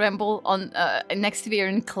 Scramble on next to her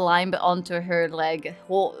and climb onto her leg,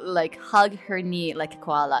 hug her knee like a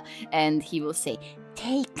koala, and he will say,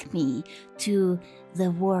 "Take me to the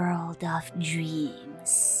world of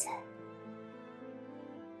dreams."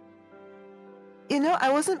 You know,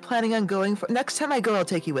 I wasn't planning on going for. Next time I go, I'll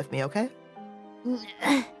take you with me, okay?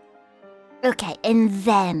 Okay, and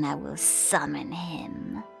then I will summon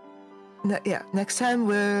him. Yeah, next time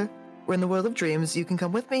we're in the world of dreams, you can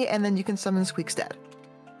come with me, and then you can summon Squeak's dad.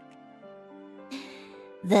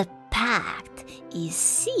 The pact is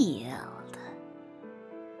sealed.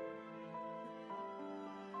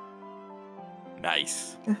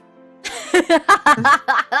 Nice.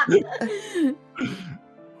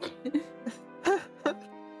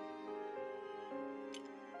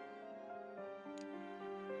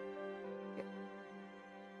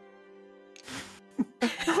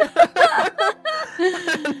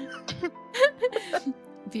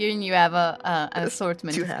 Viren, you have an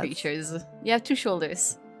assortment Two of hats. creatures. You have 2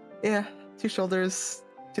 shoulders. Yeah, 2 shoulders,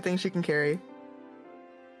 2 things she can carry.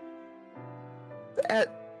 At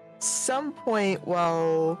some point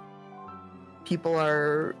while people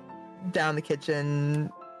are down the kitchen,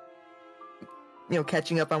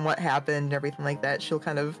 catching up on what happened and everything like that, she'll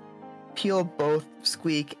kind of peel both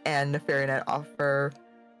Squeak and Neferinet off her,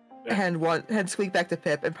 hand Squeak back to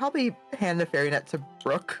Pip, and probably hand Neferinet to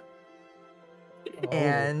Brooke.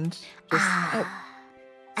 And just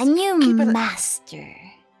A new keep an- master.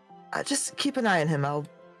 just keep an eye on him. I'll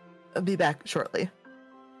be back shortly.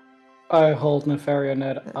 I hold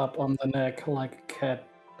Nefarionet up on the neck like a cat.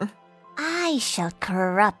 I shall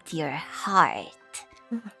corrupt your heart.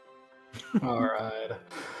 Alright.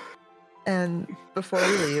 And before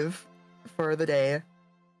we leave for the day,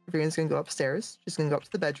 Viren's gonna go upstairs. She's gonna go up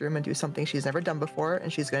to the bedroom and do something she's never done before,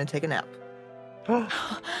 and she's gonna take a nap.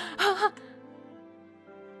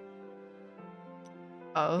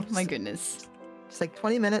 Oh my goodness. It's like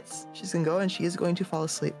 20 minutes. She's gonna go and she is going to fall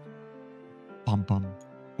asleep. Bum bum.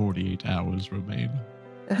 48 hours remain.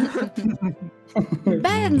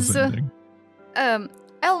 Beds. Ending.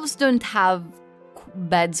 Elves don't have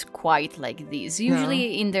beds quite like these.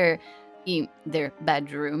 Usually in their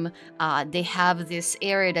bedroom, they have this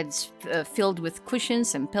area that's filled with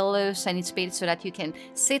cushions and pillows, and it's made so that you can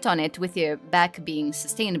sit on it with your back being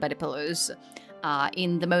sustained by the pillows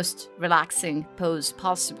in the most relaxing pose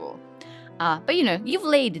possible. But you've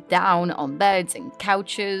laid down on beds and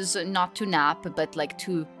couches, not to nap, but like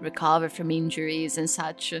to recover from injuries and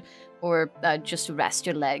such, or just to rest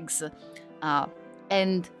your legs.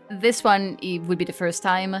 And this one, it would be the first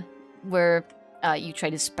time where you try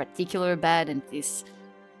this particular bed and it's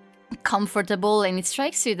comfortable, and it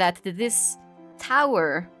strikes you that this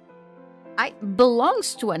tower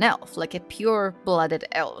belongs to an elf, like a pure-blooded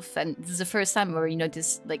elf. And this is the first time where you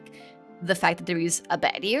notice, like, the fact that there is a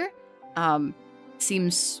bed here.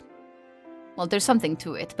 Seems, well, there's something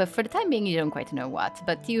to it, but for the time being you don't quite know what.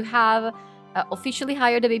 But you have officially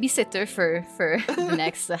hired a babysitter for the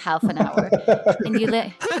next half an hour, and you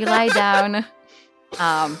lie down.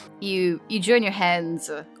 You join your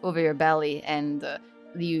hands over your belly, and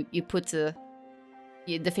you put the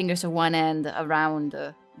fingers of one end around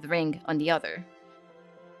the ring on the other,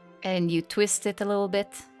 and you twist it a little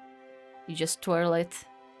bit. You just twirl it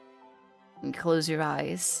and close your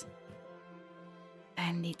eyes.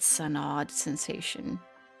 And it's an odd sensation.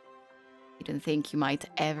 You don't think you might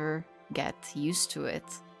ever get used to it.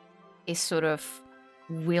 A sort of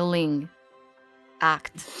willing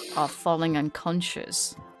act of falling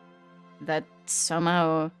unconscious that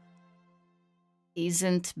somehow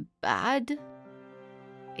isn't bad.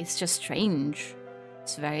 It's just strange.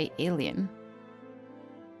 It's very alien.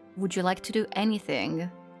 would you like to do anything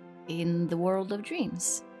in the world of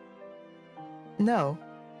dreams? No.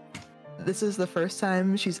 This is the first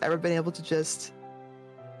time she's ever been able to just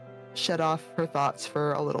shut off her thoughts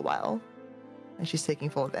for a little while. And she's taking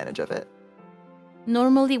full advantage of it.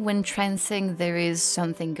 Normally, when trancing, there is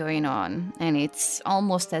something going on, and it's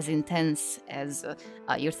almost as intense as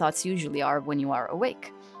your thoughts usually are when you are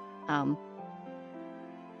awake.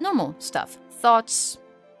 Normal stuff. Thoughts,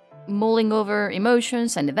 mulling over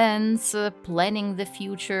emotions and events, planning the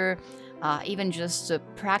future, even just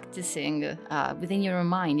practicing within your own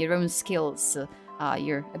mind, your own skills,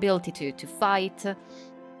 your ability to fight.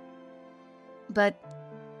 But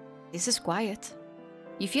this is quiet.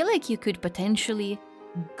 You feel like you could potentially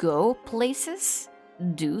go places,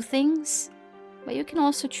 do things, but you can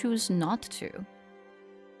also choose not to.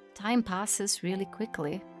 Time passes really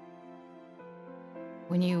quickly.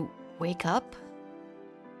 When you wake up,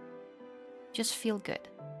 just feel good.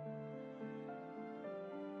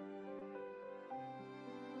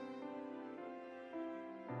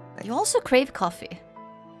 You also crave coffee.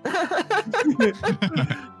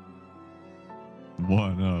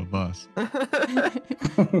 One of us.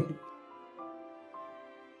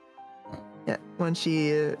 Yeah, when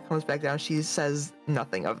she comes back down, she says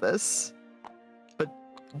nothing of this, but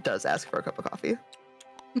does ask for a cup of coffee.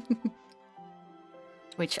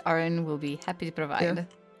 Which Aaron will be happy to provide.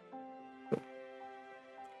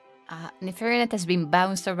 Nefarianet has been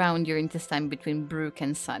bounced around during this time between Brooke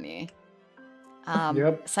and Sunny.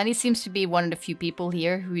 Yep. Sunny seems to be one of the few people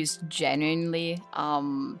here who is genuinely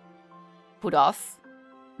put off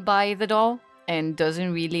by the doll and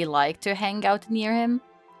doesn't really like to hang out near him.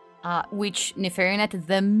 Which Nefarianet,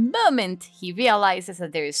 the moment he realizes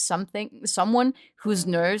that there is someone whose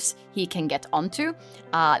nerves he can get onto,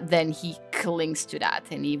 then he clings to that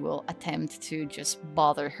and he will attempt to just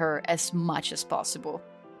bother her as much as possible.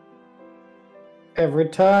 Every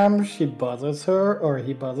time she bothers her or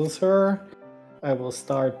he bothers her, I will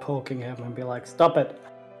start poking him and be like, "Stop it!"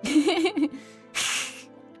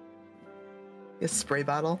 A spray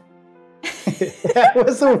bottle. That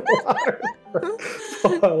was a water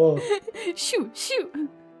bottle. Shoot.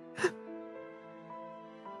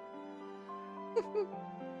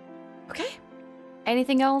 Okay.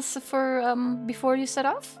 Anything else for before you set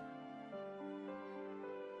off?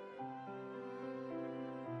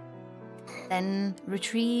 Then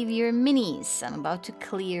retrieve your minis. I'm about to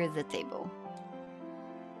clear the table.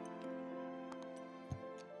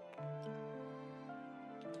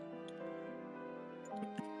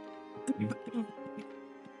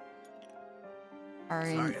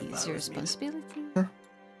 Aaron is your responsibility. Huh?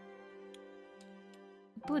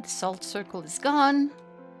 Good, salt circle is gone.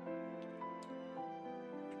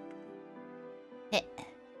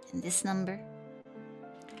 And this number.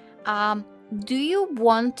 Do you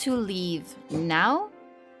want to leave now?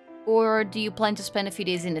 Or do you plan to spend a few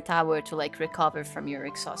days in the tower to like recover from your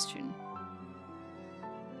exhaustion?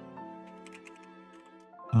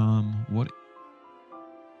 What?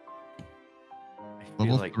 I feel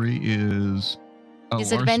Level like 3 is. Oh,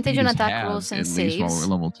 Disadvantage our on speed is attack halved rolls and at least while saves.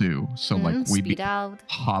 we're level 2. So like we'd Speed be out.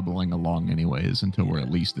 hobbling along anyways until we're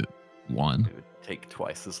at least at 1. it would take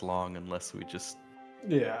twice as long unless we just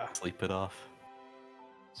Yeah. sleep it off.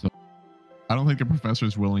 I don't think the professor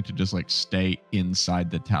is willing to just like stay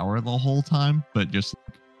inside the tower the whole time, but just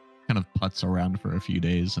like, kind of putz around for a few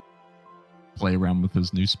days, and play around with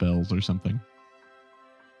his new spells or something.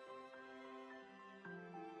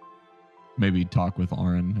 Maybe talk with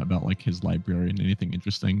Aaron about like his library and anything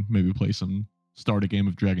interesting. Maybe start a game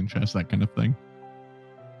of Dragon Chess, that kind of thing.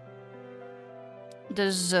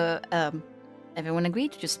 Does everyone agree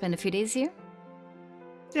to just spend a few days here?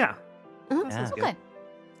 Yeah. Yeah. Okay.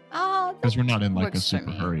 Because we're not in like a works for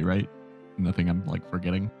super me. hurry, right? Nothing I'm like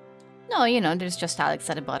forgetting. No, there's just Alex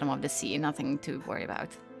at the bottom of the sea. Nothing to worry about.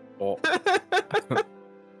 Oh,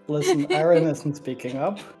 Listen, Aaron isn't speaking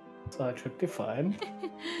up, so it should be fine.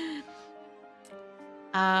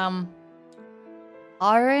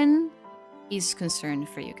 Aaron is concerned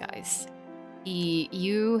for you guys.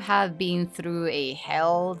 You have been through a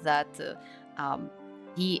hell that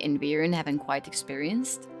he and Viren haven't quite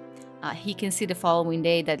experienced. He can see the following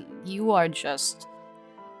day that you are just...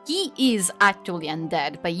 He is actually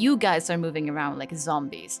undead, but you guys are moving around like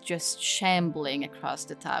zombies, just shambling across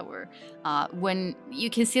the tower. When you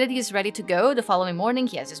can see that he's ready to go, the following morning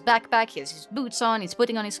he has his backpack, he has his boots on, he's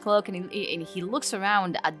putting on his cloak, and he looks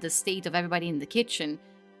around at the state of everybody in the kitchen,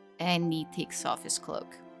 and he takes off his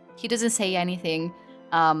cloak. He doesn't say anything,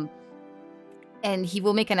 and he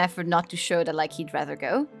will make an effort not to show that like he'd rather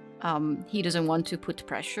go. He doesn't want to put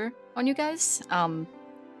pressure on you guys.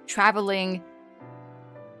 Traveling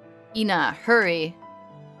in a hurry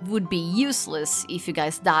would be useless if you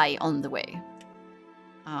guys die on the way.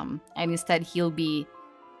 And instead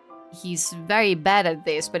he's very bad at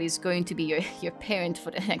this, but he's going to be your parent for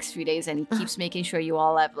the next few days, and he keeps making sure you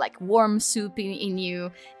all have like warm soup in you,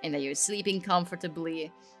 and that you're sleeping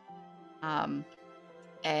comfortably, and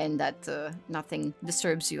that nothing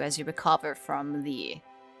disturbs you as you recover from the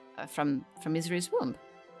from Misery's womb.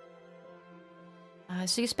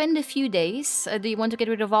 So you spend a few days. Do you want to get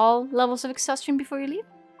rid of all levels of exhaustion before you leave?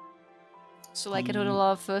 So like a total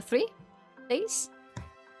of 3 days?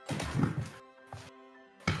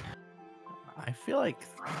 I feel like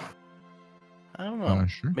I don't know.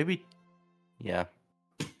 Sure. Maybe, yeah.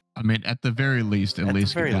 I mean, at the very least, at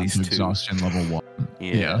least get down to 2. exhaustion level 1.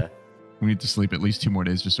 Yeah. We need to sleep at least 2 more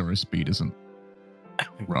days just so our speed isn't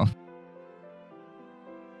rough.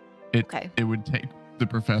 It would take the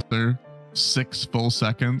professor 6 full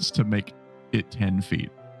seconds to make it 10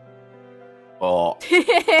 feet. Oh.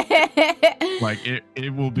 Like,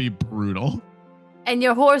 it will be brutal. And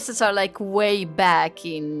your horses are like way back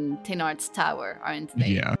in Thénard's tower, aren't they?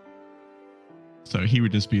 Yeah. So he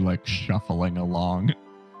would just be like shuffling along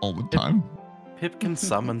all the time. Pip can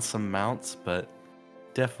summon some mounts, but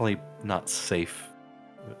definitely not safe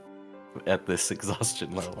at this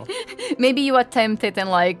exhaustion level. Maybe you attempt it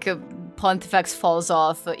and like Pontifex falls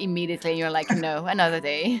off immediately and you're like, no, another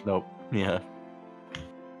day. Nope. Yeah.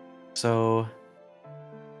 So,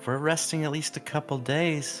 for resting at least a couple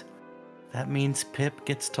days, that means Pip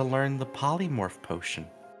gets to learn the polymorph potion.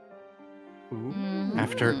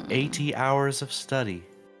 After 80 hours of study.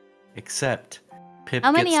 Except, Pip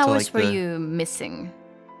How many gets hours to, like, were you missing?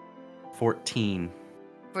 14.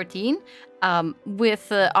 14?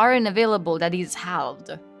 With Aaron available, that is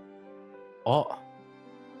halved. Oh.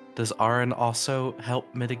 Does Aaron also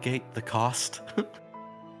help mitigate the cost?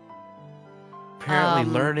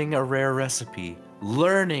 Apparently learning a rare recipe,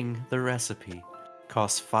 learning the recipe,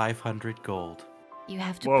 costs 500 gold. You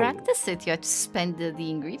have to practice it, you have to spend the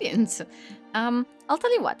ingredients. I'll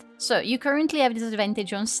tell you what. So, you currently have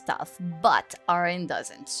disadvantage on stuff, but Aaron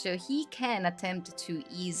doesn't. So, he can attempt to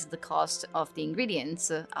ease the cost of the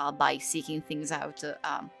ingredients by seeking things out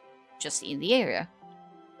just in the area.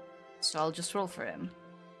 So, I'll just roll for him.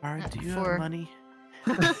 Aaron, do you have money?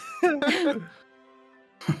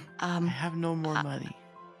 I have no more money.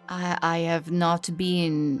 I have not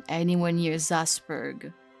been anywhere near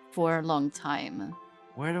Zasperg for a long time.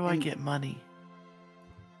 Where do I get money?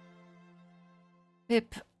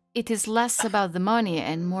 Pip, it is less about the money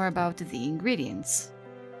and more about the ingredients.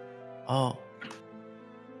 Oh.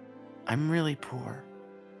 I'm really poor.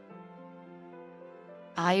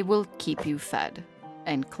 I will keep you fed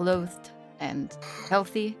and clothed and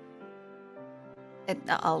healthy. And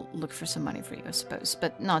I'll look for some money for you, I suppose,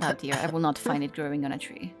 but not out here. I will not find it growing on a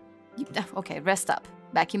tree. Okay, rest up.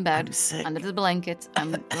 Back in bed, under the blanket.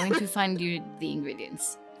 I'm going to find you the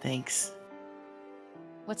ingredients. Thanks.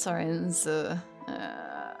 What's Aaron's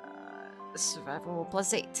survival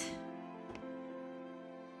 +8?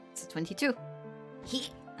 It's a 22.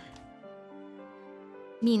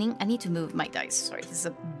 Meaning, I need to move my dice. Sorry, this is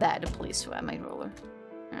a bad place to have my roller.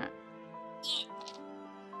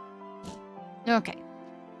 Okay.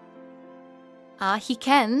 He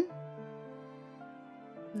can.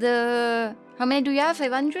 How many do you have?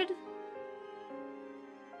 500?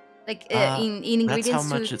 Like, in ingredients that's how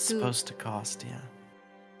much it's supposed to cost, yeah.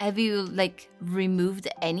 Have you, like, removed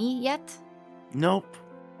any yet? Nope.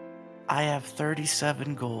 I have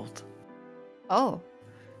 37 gold. Oh.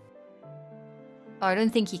 I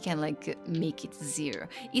don't think he can, like, make it 0.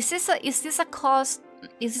 Is this a cost...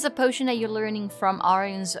 Is this a potion that you're learning from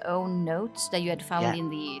Aaron's own notes that you had found in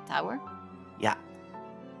the tower? Yeah.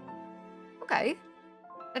 Okay.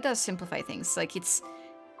 That does simplify things. Like, it's...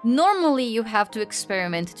 Normally, you have to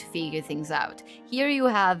experiment to figure things out. Here you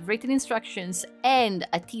have written instructions and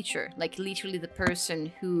a teacher, like literally the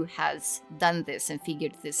person who has done this and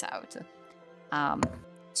figured this out.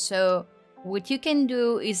 So what you can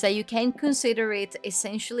do is that you can consider it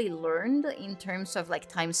essentially learned in terms of like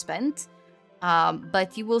time spent,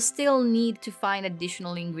 but you will still need to find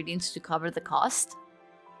additional ingredients to cover the cost,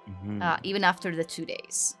 even after the 2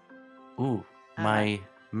 days. Ooh, my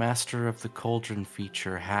Master of the Cauldron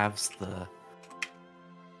feature halves the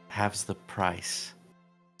price.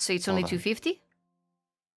 So it's only 250?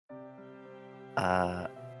 I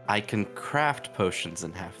can craft potions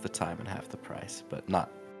in half the time and half the price, but not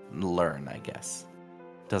learn, I guess.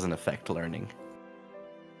 Doesn't affect learning.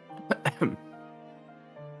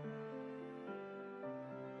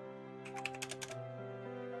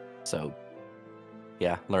 So,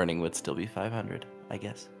 yeah, learning would still be 500, I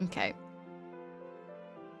guess. Okay.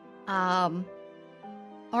 Arin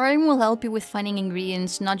will help you with finding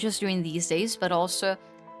ingredients not just during these days, but also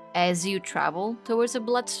as you travel towards the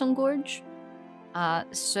Bloodstone Gorge.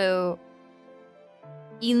 So,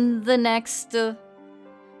 in the next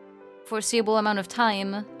foreseeable amount of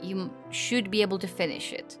time, you should be able to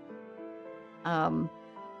finish it. And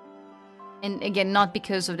again, not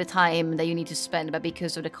because of the time that you need to spend, but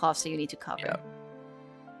because of the cost that you need to cover.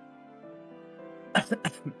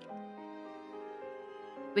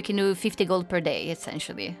 We can do 50 gold per day,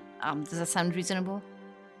 essentially. Does that sound reasonable?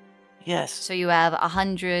 Yes. So you have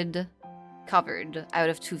 100 covered out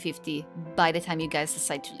of 250 by the time you guys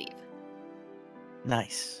decide to leave.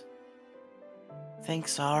 Nice.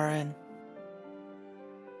 Thanks, Aaron.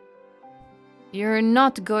 You're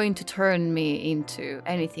not going to turn me into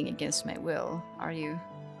anything against my will, are you?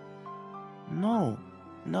 No.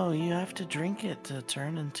 No, you have to drink it to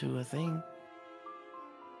turn into a thing.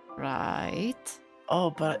 Right. Oh,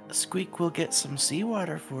 but Squeak will get some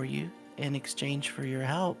seawater for you in exchange for your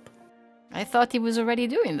help. I thought he was already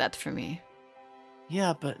doing that for me.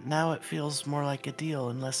 Yeah, but now it feels more like a deal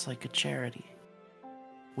and less like a charity.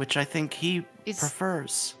 Which I think he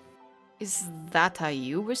prefers. Is that how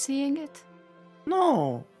you were seeing it?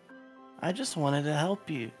 No. I just wanted to help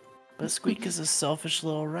you. But Squeak is a selfish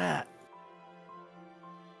little rat.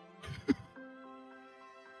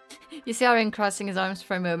 You see Aaron crossing his arms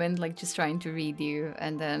for a moment, like just trying to read you,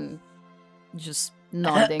 and then just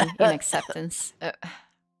nodding in acceptance.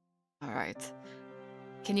 Alright.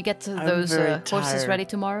 Can you get to those horses ready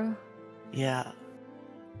tomorrow? Yeah.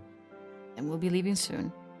 And we'll be leaving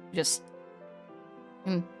soon. Just...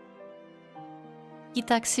 He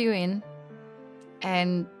tucks you in,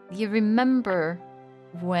 and you remember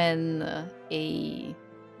when a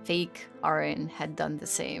fake Aaron had done the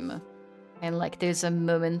same. And like there's a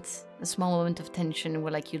moment, a small moment of tension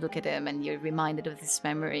where like you look at him and you're reminded of this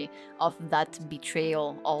memory of that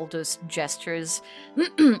betrayal, all those gestures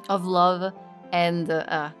of love and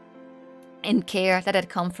care that had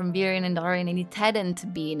come from Viren and Aaron, and it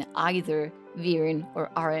hadn't been either Viren or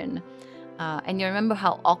Aaron. And you remember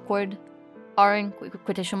how awkward Aaron,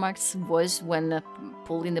 quotation marks, was when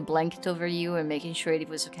pulling the blanket over you and making sure it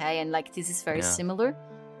was okay, and like this is very similar,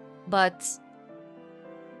 but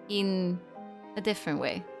in a different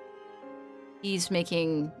way. He's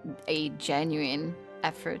making a genuine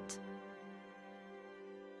effort.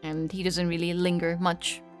 And he doesn't really linger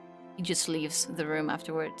much. He just leaves the room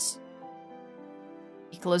afterwards.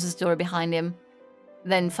 He closes the door behind him,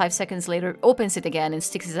 then 5 seconds later opens it again and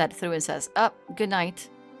sticks his head through and says, good night,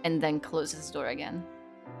 and then closes the door again.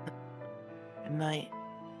 Good night.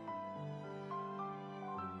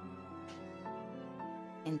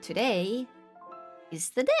 And today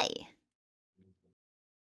is the day.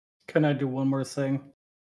 Can I do one more thing?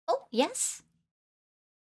 Oh, yes.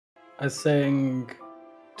 I sang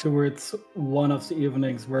towards one of the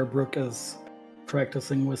evenings where Brooke is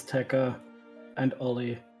practicing with Tekka and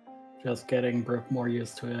Ollie, just getting Brooke more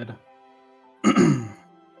used to it.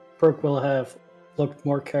 Brooke will have looked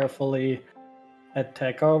more carefully at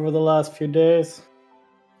Tekka over the last few days,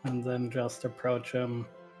 and then just approach him.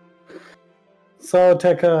 So,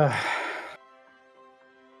 Tekka,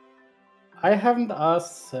 I haven't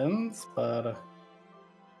asked since, but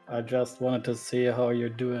I just wanted to see how you're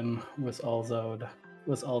doing with all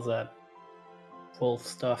that wolf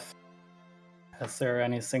stuff. Has there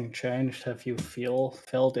anything changed? Have you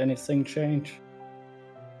felt anything change?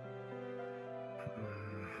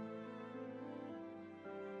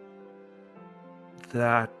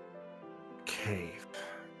 That cave.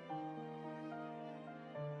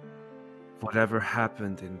 Whatever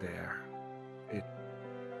happened in there,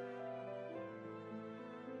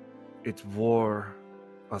 it wore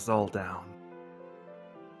us all down.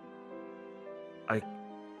 I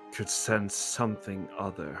could sense something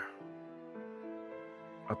other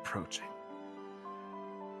approaching.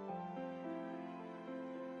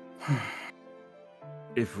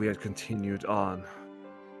 If we had continued on,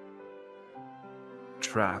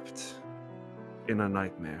 trapped in a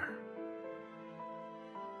nightmare,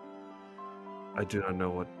 I do not know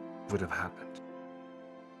what would have happened.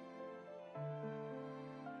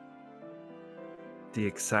 The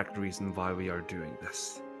exact reason why we are doing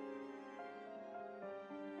this.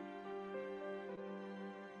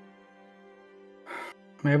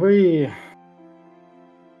 Maybe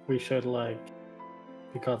we should,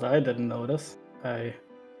 because I didn't notice. I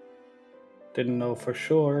didn't know for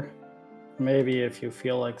sure. Maybe if you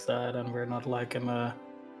feel like that and we're not in a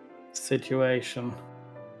situation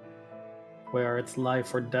where it's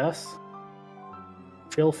life or death,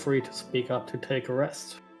 feel free to speak up to take a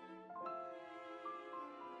rest.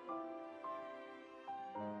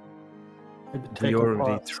 Maybe We take a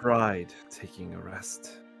already pause. tried taking a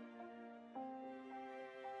rest.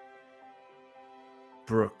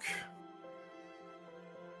 Brooke,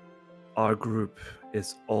 our group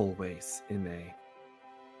is always in a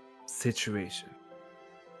situation.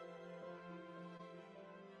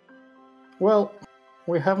 Well,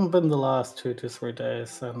 we haven't been the last 2 to 3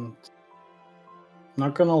 days, and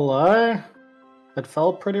not gonna lie, it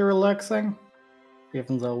felt pretty relaxing,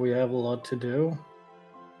 even though we have a lot to do.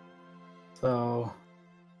 So,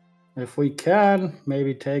 if we can,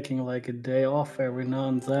 maybe taking like a day off every now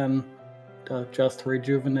and then to just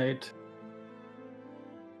rejuvenate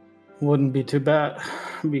wouldn't be too bad,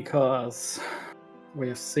 because we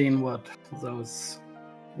have seen what those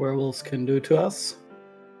werewolves can do to us.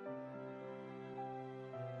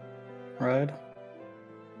 Right?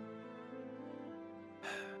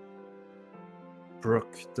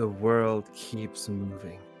 Brooke, the world keeps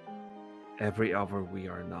moving. Every hour we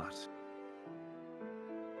are not.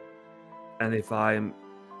 And if I am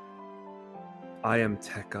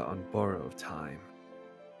Tekka on borrowed time,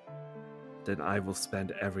 then I will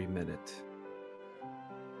spend every minute.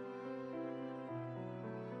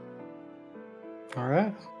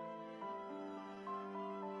 Alright.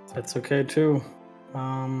 That's okay too.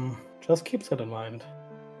 Just keep that in mind.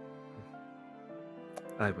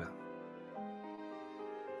 I will.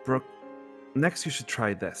 Brooke, next you should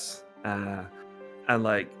try this. And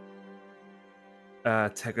like,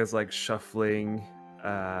 Tekka's like shuffling,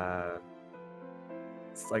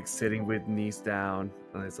 it's like sitting with knees down,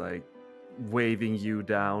 and it's like waving you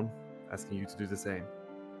down, asking you to do the same.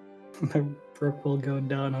 Brooke will go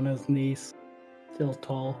down on his knees, still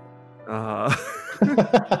tall.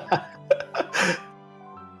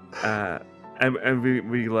 And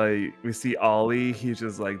we see Ollie. He's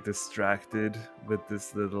just like distracted with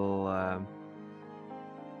this little.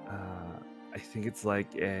 I think it's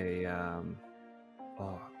like a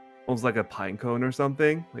almost like a pine cone or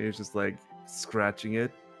something. Like he's just like scratching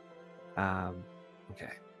it.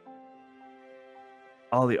 Okay.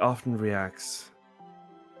 Ollie often reacts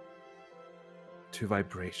to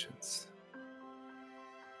vibrations.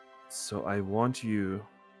 So I want you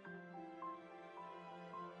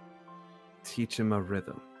teach him a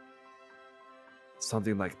rhythm.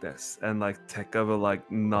 Something like this. And like Tekka will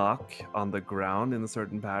like knock on the ground in a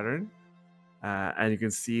certain pattern. And you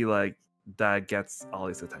can see like that gets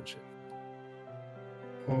Ollie's attention.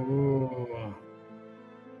 Ooh.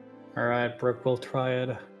 Alright, Brooke will try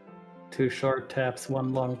it. 2 short taps,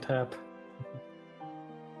 1 long tap.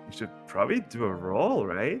 You should probably do a roll,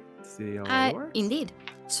 right? See how it works. Indeed.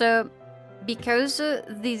 So, because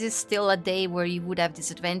this is still a day where you would have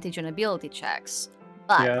disadvantage on ability checks,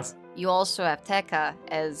 but Yeah. you also have Tekka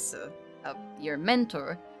as your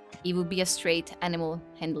mentor, it would be a straight animal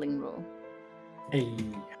handling roll. Hey.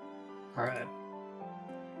 Alright.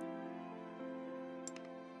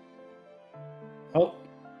 Oh.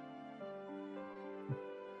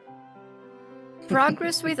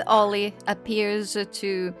 Progress with Ollie appears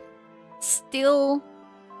to still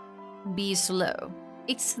be slow.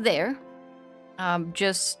 It's there.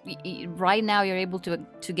 Right now you're able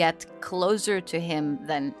to get closer to him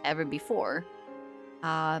than ever before.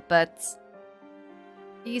 But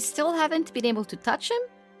you still haven't been able to touch him.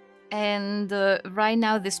 And right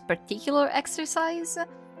now this particular exercise,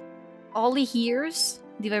 Ollie hears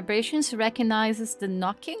the vibrations, recognizes the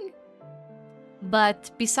knocking.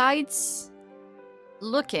 But besides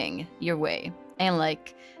looking your way, and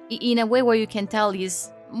like in a way where you can tell he's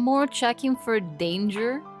more checking for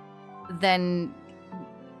danger than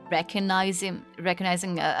recognizing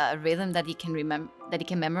a rhythm that he can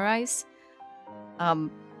memorize. I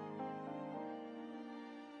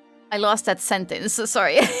lost that sentence,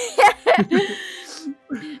 sorry.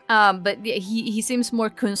 But he seems more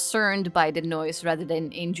concerned by the noise rather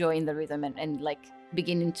than enjoying the rhythm and like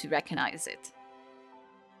beginning to recognize it.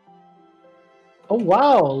 Oh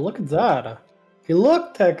wow, look at that. He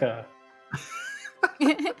looked, Tekka.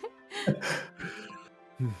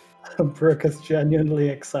 Brooke is genuinely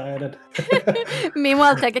excited.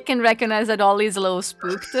 Meanwhile, Tekka can recognize that Ollie's a little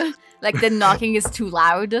spooked. Like the knocking is too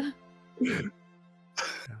loud.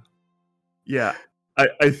 Yeah,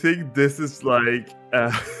 I think this is like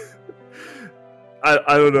I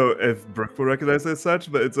don't know if Brooke will recognize it as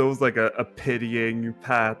such, but it's almost like a pitying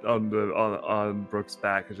pat on Brooke's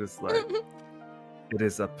back. It's just like it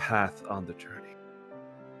is a path on the journey.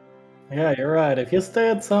 Yeah, you're right. If you stay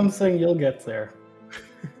at something, you'll get there.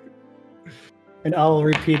 And Owl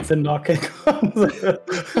repeats the knocking.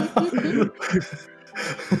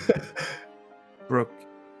 Brooke,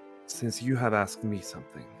 since you have asked me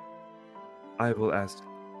something, I will ask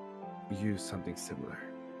you something similar.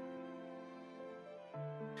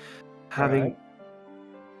 Having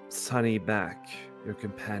Sunny back, your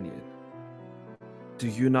companion, do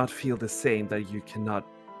you not feel the same, that you cannot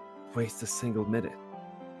waste a single minute?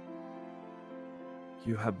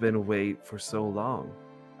 You have been away for so long.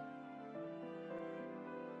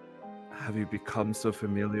 Have you become so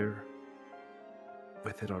familiar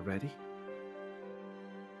with it already?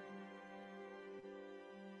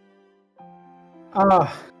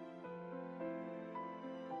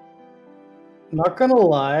 Not gonna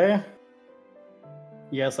lie.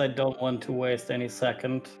 Yes, I don't want to waste any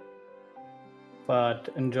second, but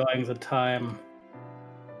enjoying the time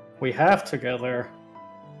we have together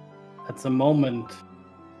at the moment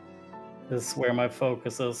is where my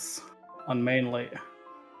focus is on mainly.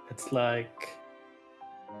 It's like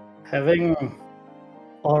having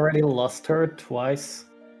already lost her twice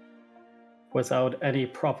without any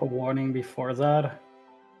proper warning before that.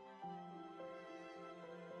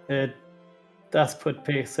 It does put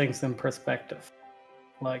things in perspective.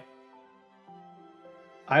 Like,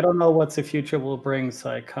 I don't know what the future will bring,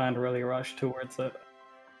 so I can't really rush towards it.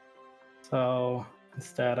 So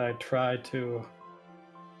instead, I try to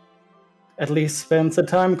at least spend the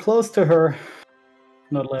time close to her,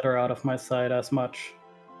 not let her out of my sight as much.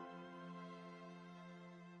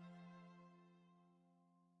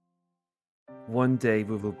 One day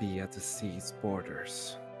we will be at the sea's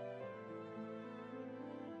borders,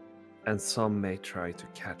 and some may try to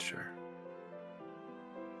catch her.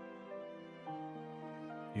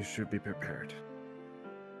 You should be prepared.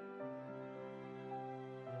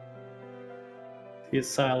 He's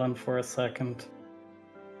silent for a second.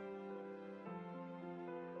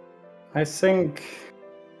 I think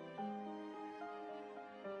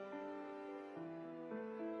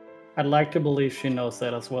I'd like to believe she knows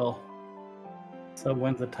that as well. So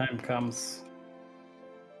when the time comes,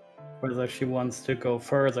 whether she wants to go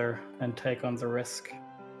further and take on the risk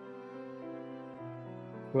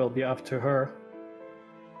will be up to her.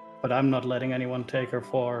 But I'm not letting anyone take her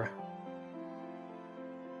for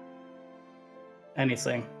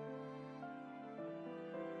anything.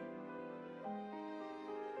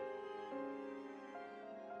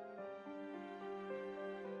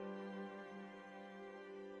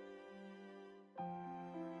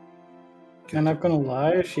 I'm not gonna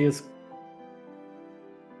lie, she is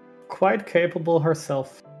quite capable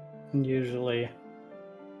herself, and usually,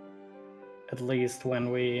 at least when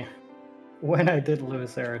I did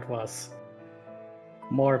lose her, it was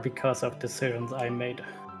more because of decisions I made.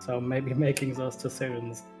 So maybe making those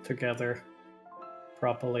decisions together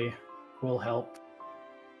properly will help.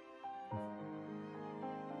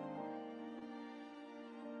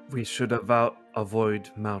 We should avoid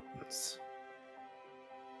mountains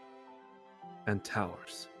and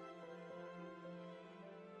towers.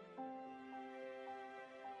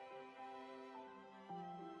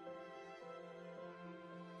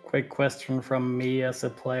 Quick question from me as a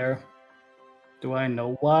player. Do I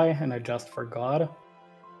know why and I just forgot?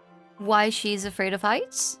 Why she's afraid of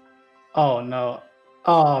heights? Oh, no.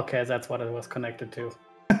 Oh, okay, that's what it was connected to.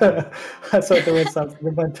 I thought there was something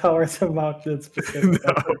about towers and mountains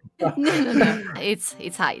specifically. No.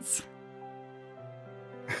 It's heights.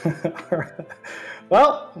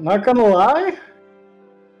 Well, not gonna lie,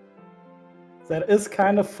 that is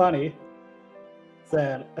kind of funny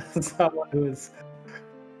that someone who is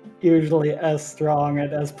usually as strong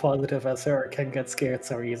and as positive as her can get scared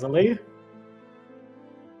so easily.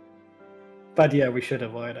 But yeah, we should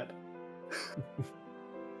avoid it.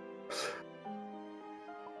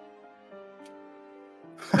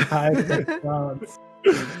 High clouds.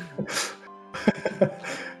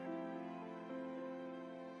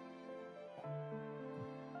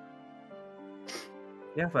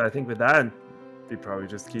 Yeah, but I think with that, we probably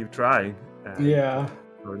just keep trying. Yeah.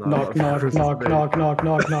 Knock, knock, knock, knock, knock,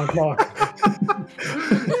 knock, knock, knock.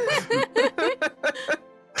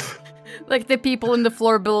 Like the people on the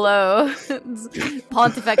floor below.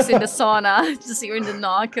 Pontifex in the sauna, just hearing the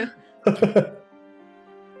knock. It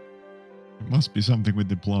must be something with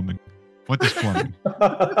the plumbing. What is plumbing?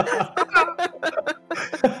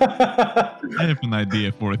 I have an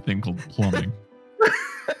idea for a thing called plumbing.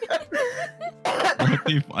 What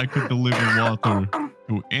if I could deliver water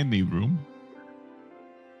to any room?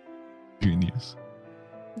 Genius.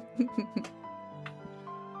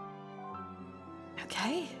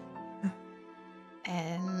 Okay.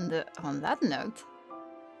 And on that note,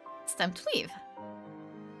 it's time to leave.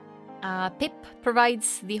 Pip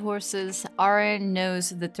provides the horses, Aaron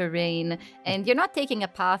knows the terrain, and you're not taking a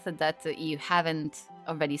path that you haven't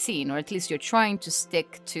already seen, or at least you're trying to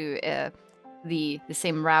stick to the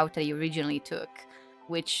same route that you originally took,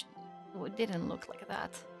 which didn't look like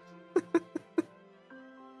that.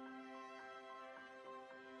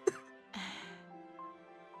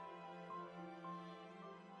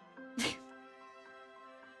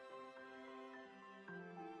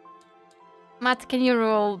 Matt, can you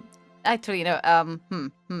roll? Actually, no.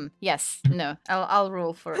 Yes, no. I'll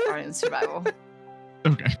roll for Aryan's survival.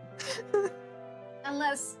 Okay.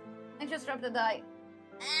 Unless I just dropped the die.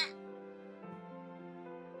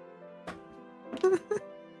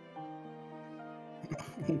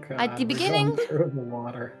 At the beginning- through the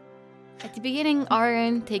water. At the beginning,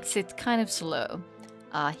 Aryan takes it kind of slow.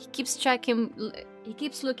 He keeps checking. He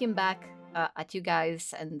keeps looking back at you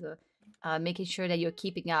guys and making sure that you're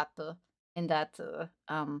keeping up and that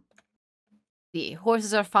the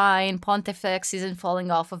horses are fine. Pontifex isn't falling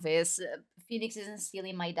off of his. Phoenix isn't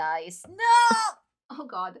stealing my dice. No! Oh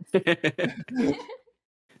God.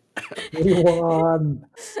 We won.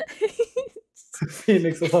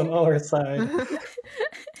 Phoenix is on our side.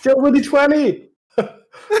 Still with the 20. I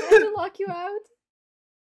had to lock you out.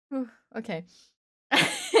 Whew, okay.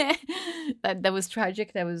 that was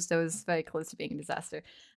tragic. That was very close to being a disaster.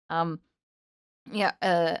 Arn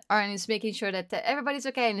is making sure that everybody's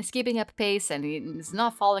okay and is keeping up pace and is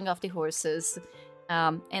not falling off the horses.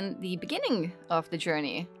 And the beginning of the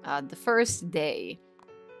journey, the first day,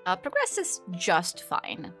 progresses just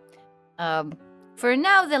fine. For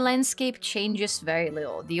now, the landscape changes very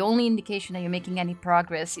little. The only indication that you're making any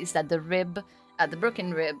progress is that the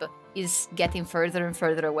broken rib, is getting further and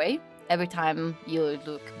further away every time you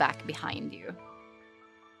look back behind you.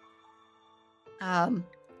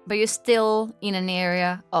 But you're still in an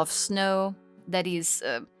area of snow that is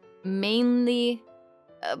mainly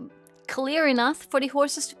clear enough for the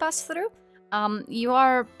horses to pass through. You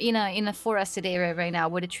are in a forested area right now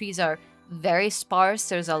where the trees are very sparse.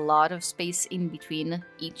 There's a lot of space in between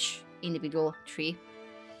each individual tree.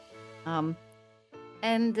 And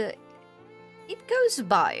it goes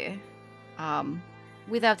by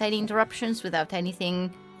without any interruptions, without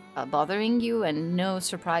anything bothering you, and no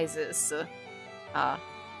surprises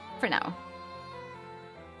for now.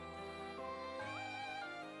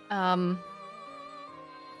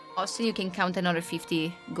 Austin, you can count another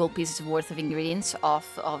 50 gold pieces worth of ingredients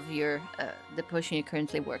off of your the potion you're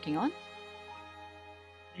currently working on.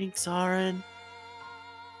 Thanks, Aaron.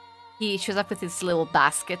 He shows up with his little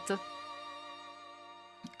basket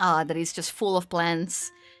that is just full of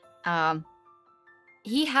plants.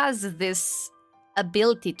 He has this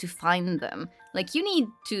ability to find them. Like, you need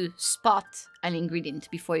to spot an ingredient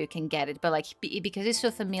before you can get it, but like because he's so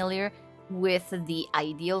familiar with the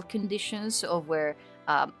ideal conditions of where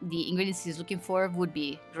the ingredients he's looking for would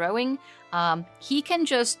be growing, he can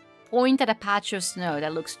just point at a patch of snow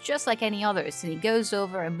that looks just like any others, and he goes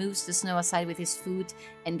over and moves the snow aside with his foot,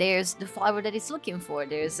 and there's the flower that he's looking for.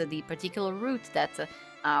 There's the particular root that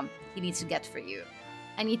he needs to get for you.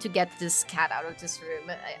 I need to get this cat out of this room.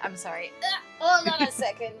 I'm sorry. Hold on a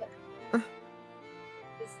second.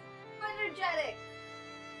 It's energetic.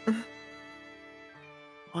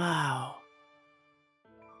 Wow.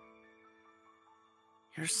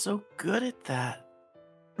 You're so good at that.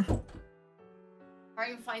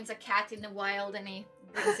 Aryan finds a cat in the wild and he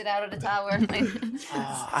brings it out of the tower.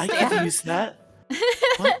 Oh, I could use that.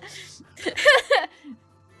 What?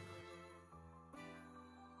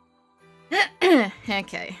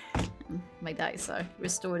 Okay. My dice are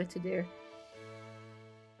restored to their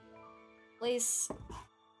place.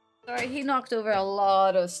 Sorry, he knocked over a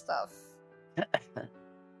lot of stuff.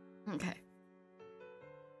 Okay.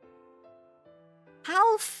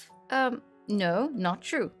 Half, no, not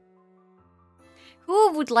true.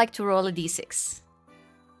 Who would like to roll a d6?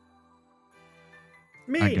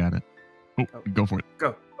 Me. I got it. Oh, go for it.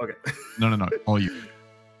 Go. Okay. No. All you.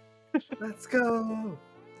 Let's go.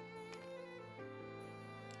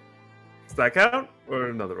 Does that count or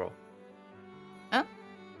another roll?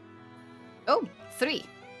 Oh, 3.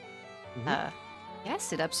 Mhm.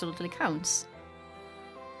 Yes, it absolutely counts.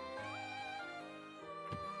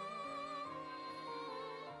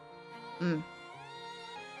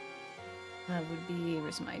 That would be,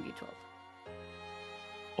 where's my d12?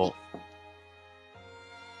 Well,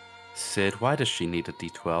 Sid, why does she need a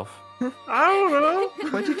D12? I don't know.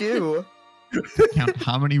 What'd you do? Count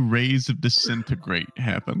how many rays of disintegrate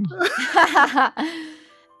happened.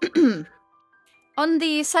 On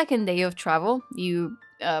the second day of travel, you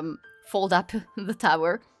fold up the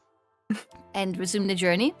tower and resume the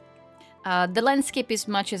journey. The landscape is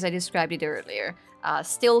much as I described it earlier.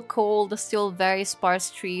 Still cold, still very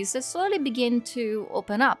sparse trees that slowly begin to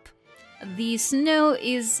open up. The snow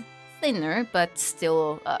is thinner, but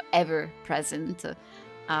still ever present.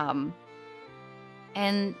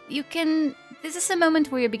 And you can... This is a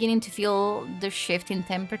moment where you're beginning to feel the shift in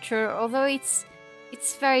temperature, although it's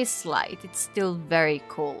very slight. It's still very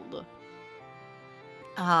cold.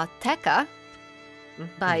 Tekka,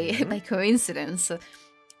 by coincidence,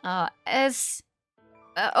 And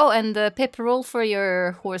Pip, roll for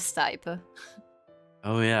your horse type.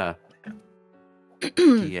 Oh yeah.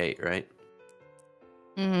 D8, right?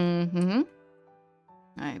 Mm-hmm.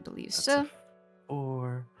 I believe That's so. a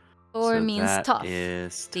 4. 4 So means that tough.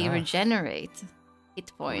 is They tough. regenerate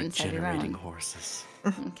hit points every Regenerating round. horses.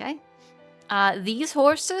 Okay. These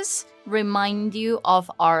horses remind you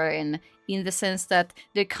of Arin in the sense that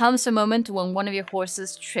there comes a moment when one of your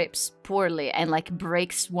horses trips poorly and like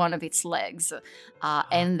breaks one of its legs, and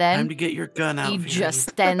Time then to get your gun out. he Fairy. just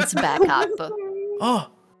stands back up.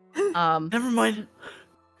 Oh, Um, never mind.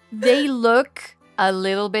 they look a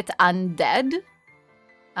little bit undead,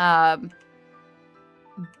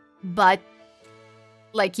 but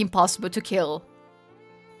like impossible to kill.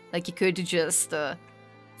 Like you could just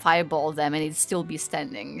fireball them and it'd still be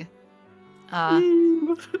standing.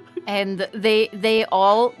 And they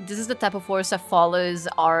all, this is the type of horse that follows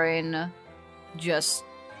Arin just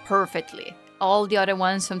perfectly. All the other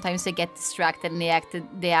ones, sometimes they get distracted and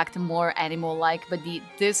they act more animal-like, but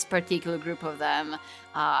this particular group of them,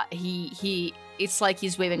 it's like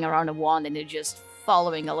he's waving around a wand and they're just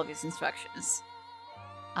following all of his instructions.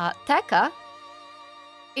 Tekka,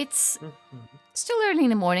 it's still early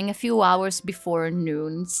in the morning, a few hours before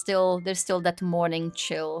noon. There's still that morning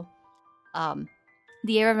chill.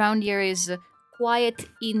 The air around here is quiet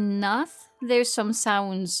enough. There's some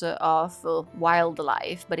sounds of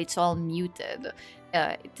wildlife, but it's all muted.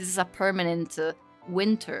 This is a permanent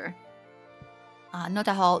winter. Not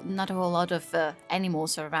a whole lot of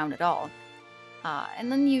animals are around at all.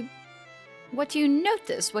 And then what you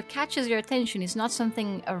notice, what catches your attention, is not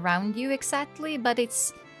something around you exactly, but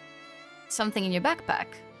it's something in your backpack.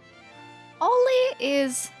 Ollie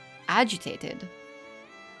is agitated.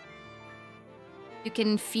 You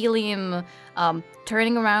can feel him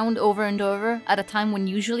turning around over and over at a time when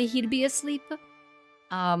usually he'd be asleep.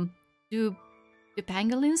 Do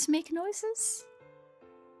pangolins make noises?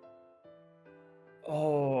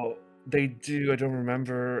 Oh, they do. I don't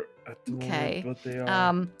remember at the moment what they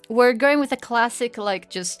are. We're going with a classic, like,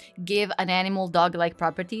 just give an animal dog-like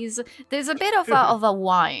properties. There's a bit of a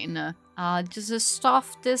whine. Just the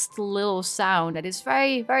softest little sound that is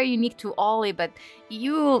very, very unique to Ollie, but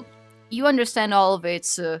you understand all of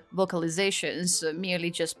its vocalizations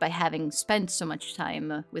merely just by having spent so much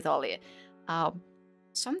time with Ollie.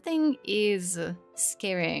 Something is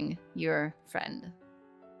scaring your friend.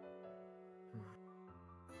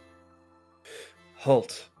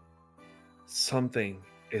 Halt. Something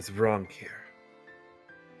is wrong here.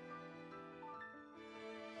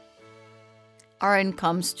 Arin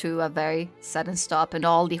comes to a very sudden stop, and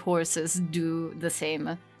all the horses do the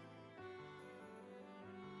same.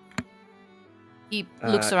 He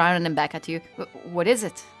looks around and then back at you. What is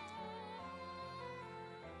it?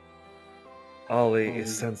 Ollie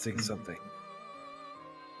is sensing something.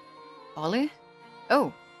 Ollie?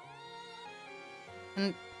 Oh.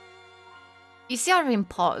 And you see Arin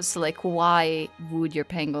pause, like, why would your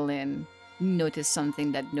pangolin notice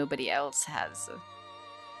something that nobody else has?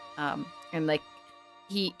 And like,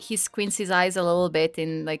 he squints his eyes a little bit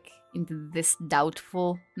into this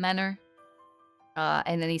doubtful manner.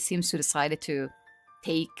 And then he seems to decide to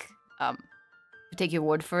take your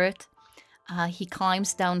word for it. He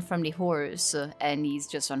climbs down from the horse and he's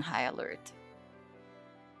just on high alert.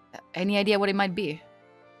 Any idea what it might be?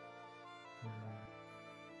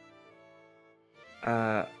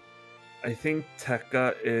 I think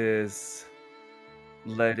Tekka is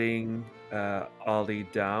letting Ollie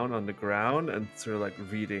down on the ground and sort of like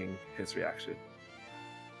reading his reaction.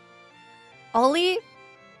 Ollie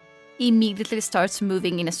immediately starts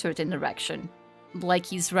moving in a certain direction, like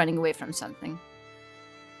he's running away from something.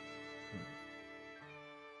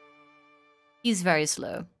 He's very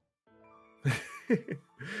slow.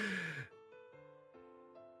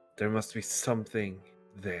 There must be something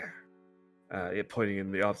there. Pointing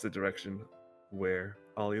in the opposite direction where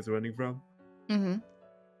Ollie is running from. Mm-hmm.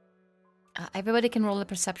 Everybody can roll a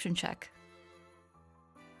perception check.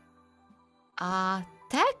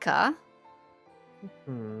 Tekka?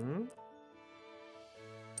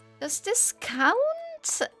 Does this count?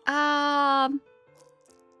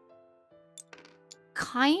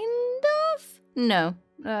 Kind of? No,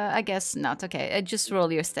 I guess not. Okay, just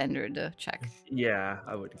roll your standard check. Yeah,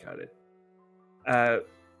 I wouldn't count it.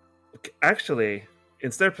 Actually,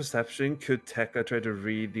 instead of perception, could Tekka try to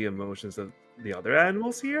read the emotions of the other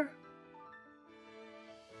animals here?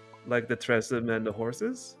 Like the Tresem and the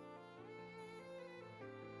horses?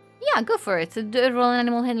 Yeah, go for it. Roll an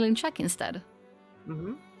animal handling check instead.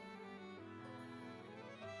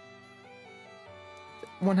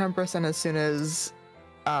 100% as soon as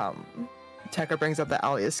Tekka brings up that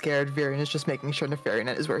Ollie is scared, Virion is just making sure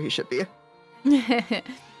Nefarianet is where he should be.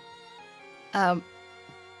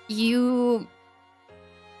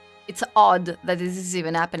 It's odd that this is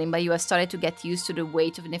even happening, but you have started to get used to the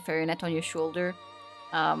weight of Nefarianet on your shoulder.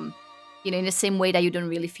 In the same way that you don't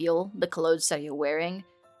really feel the clothes that you're wearing.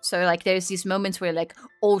 So, like, there's these moments where you're like,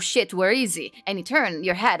 oh shit, where is he? And you turn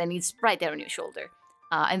your head and he's right there on your shoulder.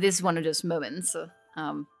 And this is one of those moments.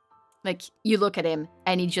 Like, you look at him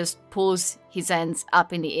and he just pulls his hands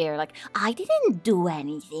up in the air like, I didn't do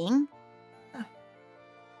anything.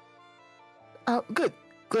 Oh, good.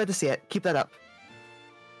 Glad to see it. Keep that up.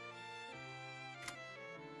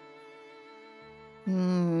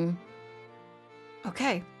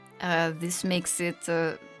 Okay. This makes it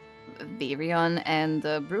Virion and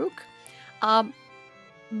Brooke.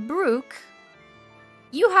 Brooke,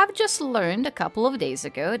 you have just learned a couple of days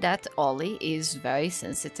ago that Ollie is very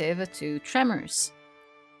sensitive to tremors.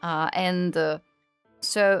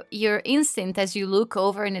 So your instinct as you look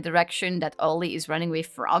over in the direction that Ollie is running away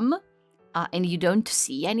from, and you don't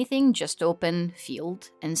see anything, just open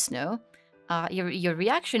field and snow, your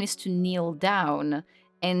reaction is to kneel down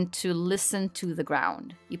and to listen to the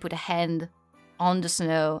ground. You put a hand on the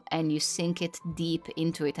snow and you sink it deep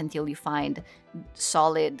into it until you find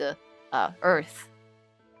solid earth.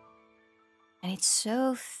 And it's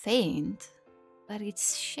so faint, but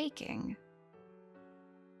it's shaking.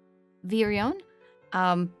 Virion,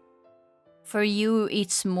 for you,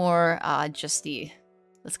 it's more just the...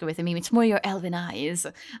 Let's go with the meme. It's more your elven eyes.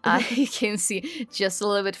 You can see just a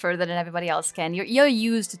little bit further than everybody else can. You're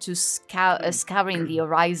used to scouring the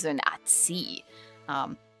horizon at sea,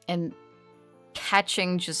 and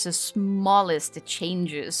catching just the smallest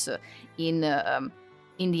changes in the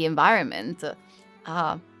environment.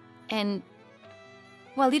 And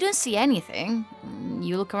well, you don't see anything.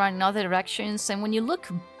 You look around in other directions, and when you look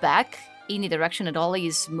back in the direction that Ollie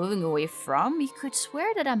is moving away from, you could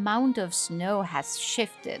swear that amount of snow has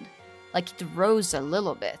shifted, like it rose a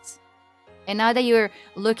little bit. And now that you're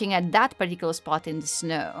looking at that particular spot in the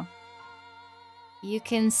snow, you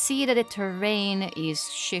can see that the terrain is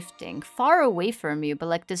shifting far away from you, but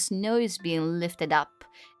like the snow is being lifted up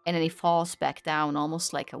and then it falls back down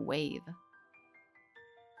almost like a wave.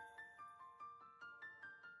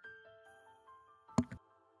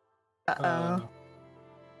 Uh-oh.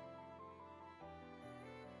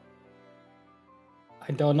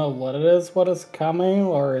 I don't know what is coming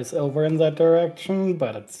or is over in that direction,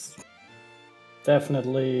 but it's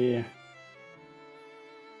definitely...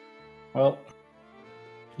 Well,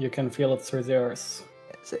 you can feel it through the earth.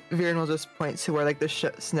 So Viren will just point to where like the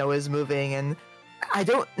snow is moving, and I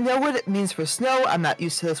don't know what it means for snow. I'm not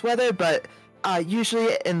used to this weather, but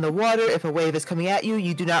usually in the water, if a wave is coming at you,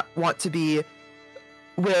 you do not want to be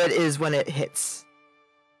where it is when it hits.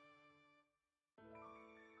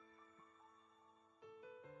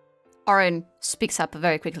 Oren speaks up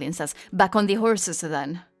very quickly and says, "Back on the horses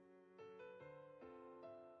then."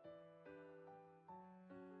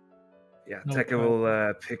 Yeah, Okay. Tekka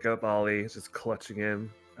will pick up Ollie, just clutching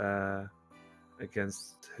him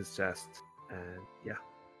against his chest, and yeah,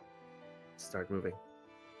 start moving.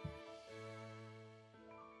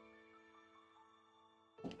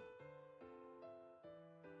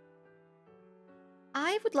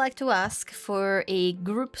 I would like to ask for a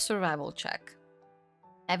group survival check.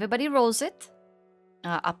 Everybody rolls it.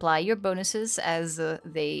 Apply your bonuses as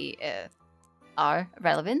they are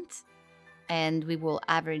relevant, and we will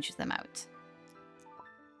average them out.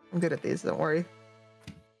 I'm good at these, don't worry.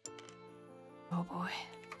 Oh boy.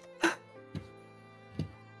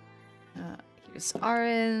 Here's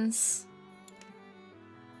Arin's.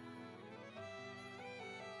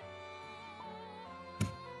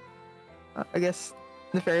 I guess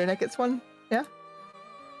Nefarianet gets one? Yeah?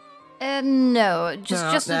 No,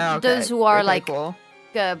 just okay. those who are Okay, like cool.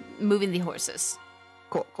 moving the horses.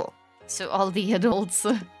 Cool. So all the adults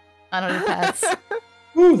on the paths.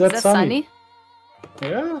 Ooh, Is that's that sunny.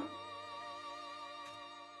 sunny? Yeah.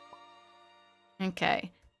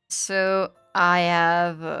 Okay, so I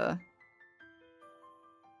have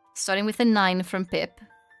starting with a 9 from Pip.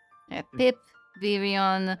 Pip,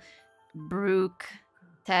 Virion, Brooke,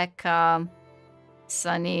 Tekka,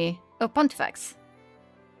 Sunny. Oh, Pontifex.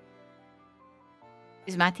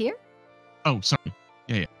 Is Matt here? Oh, sorry.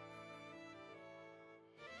 Yeah.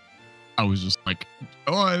 I was just like,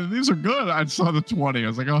 oh, these are good. I saw the 20. I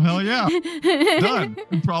was like, oh, hell yeah. Done.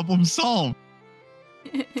 Problem solved.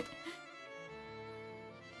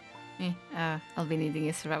 I'll be needing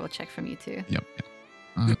a survival check from you too. Yep.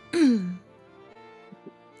 And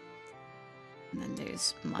then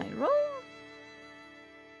there's my roll.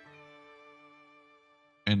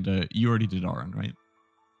 And and you already did Aran, right?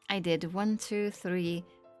 I did 1, 2, 3,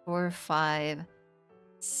 4, 5,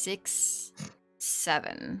 6,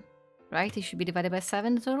 7. Right? It should be divided by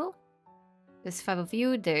 7 total. There's 5 of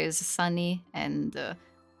you. There's Sunny and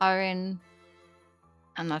Aaron.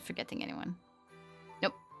 I'm not forgetting anyone.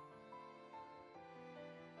 Nope.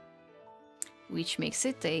 Which makes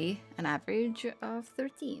it an average of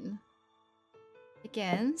 13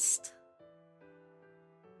 against.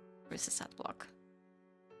 Where's the stat block?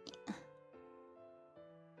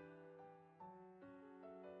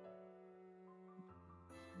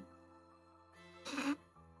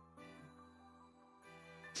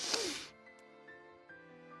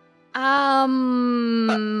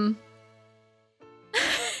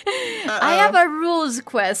 I have a rules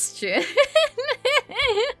question.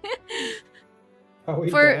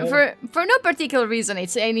 For no particular reason,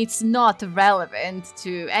 it's not relevant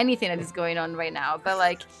to anything that is going on right now. But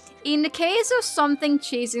like, in the case of something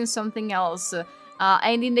chasing something else,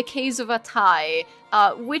 and in the case of a tie,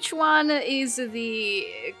 which one is the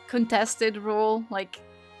contested rule? Like,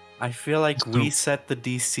 I feel like we set the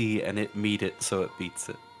DC and it meet it, so it beats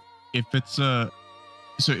it. If it's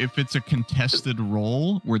a contested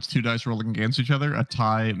roll where it's 2 dice rolling against each other, a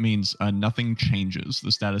tie means nothing changes. The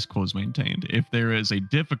status quo is maintained. If there is a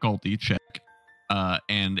difficulty check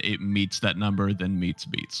and it meets that number, then meets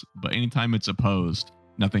beats. But anytime it's opposed,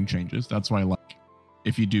 nothing changes. That's why, like,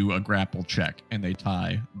 if you do a grapple check and they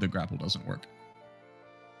tie, the grapple doesn't work.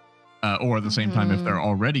 Or at the same time, if they're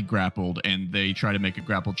already grappled and they try to make a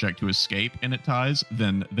grapple check to escape and it ties,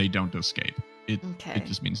 then they don't escape. It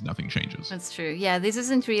just means nothing changes. That's true. Yeah, this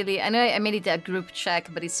isn't really... I know I made it a group check,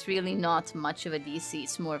 but it's really not much of a DC.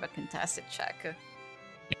 It's more of a contested check.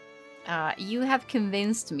 Yeah. You have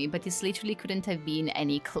convinced me, but this literally couldn't have been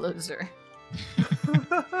any closer.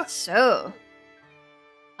 So...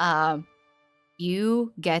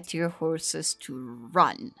 you get your horses to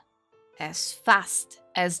run as fast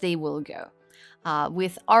as they will go.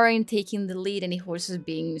 With Arin taking the lead and the horses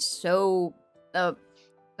being so...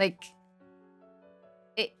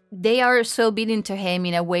 they are so beaten to him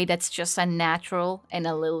in a way that's just unnatural and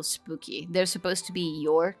a little spooky. They're supposed to be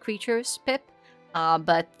your creatures, Pip,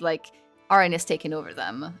 but like Arin has taken over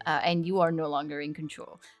them, and you are no longer in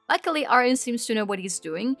control. Luckily, Arin seems to know what he's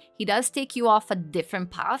doing. He does take you off a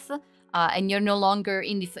different path, and you're no longer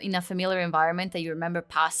in a familiar environment that you remember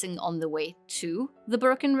passing on the way to the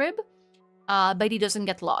broken rib, but he doesn't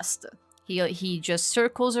get lost. He just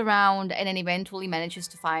circles around and then eventually manages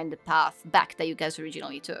to find the path back that you guys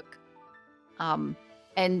originally took.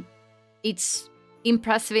 And it's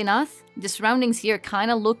impressive enough. The surroundings here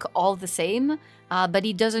kind of look all the same, but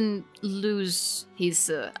he doesn't lose his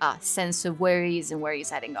sense of where he is and where he's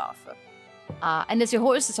heading off. And as your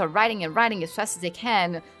horses are riding and riding as fast as they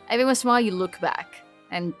can, every once in a while you look back,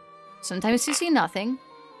 and sometimes you see nothing.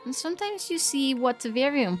 And sometimes you see what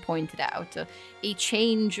Varian pointed out, a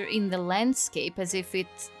change in the landscape, as if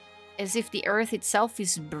the earth itself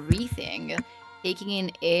is breathing, taking in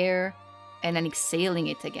air and then exhaling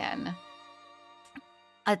it again.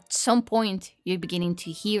 At some point, you're beginning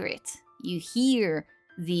to hear it. You hear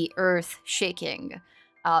the earth shaking.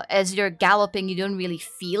 As you're galloping, you don't really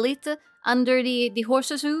feel it under the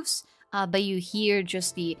horse's hooves, but you hear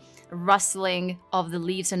just the rustling of the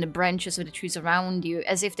leaves and the branches of the trees around you,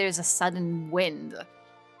 as if there's a sudden wind.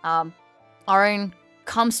 Arin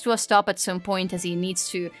comes to a stop at some point as he needs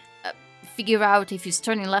to figure out if he's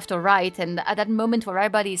turning left or right, and at that moment where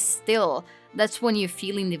everybody is still, that's when you're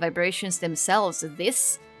feeling the vibrations themselves.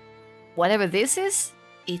 Whatever this is,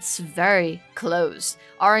 it's very close.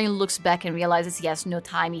 Arin looks back and realizes he has no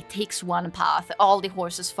time. He takes one path, all the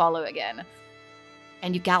horses follow again.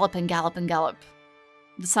 And you gallop and gallop and gallop.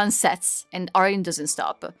 The sun sets, and Arin doesn't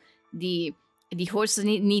stop. The horses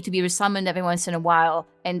need to be resummoned every once in a while,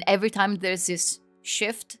 and every time there's this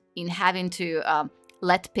shift in having to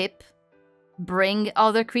let Pip bring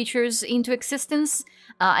other creatures into existence,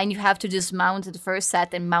 and you have to dismount the first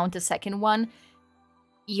set and mount the second one,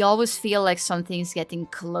 you always feel like something's getting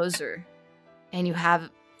closer, and you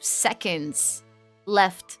have seconds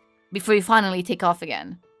left before you finally take off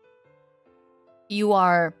again. You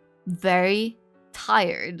are very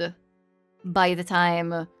tired by the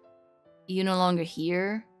time you no longer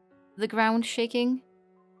hear the ground shaking.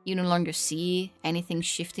 You no longer see anything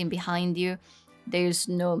shifting behind you. There's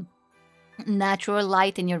no natural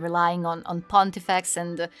light, and you're relying on pontifex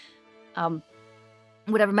and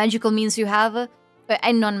whatever magical means you have,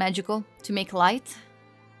 and non-magical, to make light.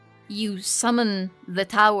 You summon the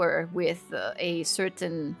tower with a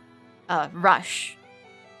certain rush,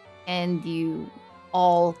 and you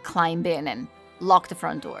all climb in and lock the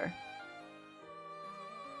front door.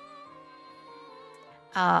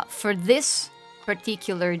 For this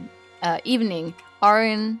particular evening,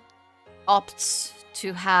 Arin opts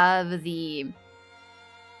to have the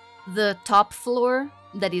top floor,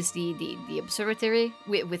 that is the observatory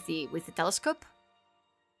with the telescope,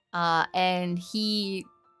 and he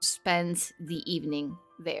spends the evening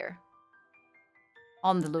there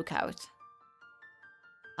on the lookout.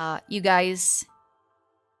 You guys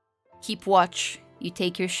keep watch, you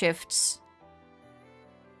take your shifts,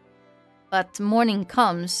 but morning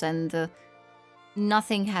comes and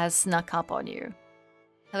nothing has snuck up on you.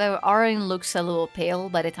 However, Arin looks a little pale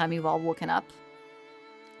by the time you've all woken up.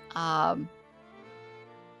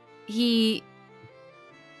 He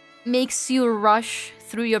makes you rush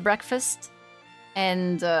through your breakfast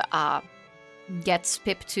and gets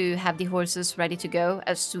Pip to have the horses ready to go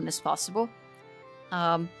as soon as possible.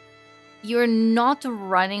 You're not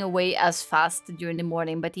running away as fast during the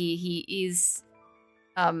morning, but he is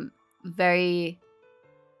very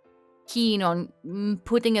keen on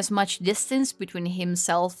putting as much distance between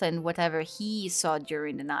himself and whatever he saw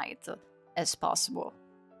during the night as possible.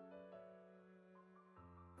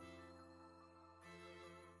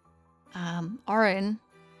 Arin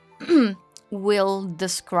will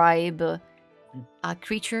describe a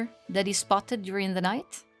creature that he spotted during the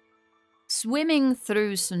night, swimming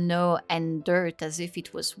through snow and dirt as if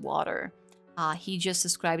it was water. He just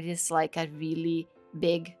described it as like a really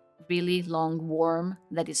big, really long worm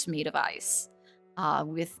that is made of ice,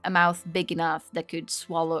 with a mouth big enough that could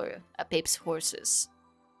swallow a Pip's horses.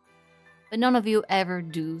 But none of you ever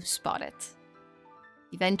do spot it.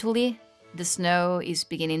 Eventually, the snow is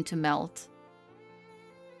beginning to melt.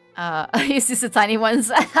 Is this the tiny ones?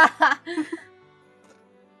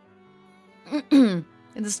 The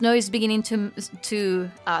snow is beginning to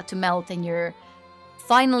melt, and you're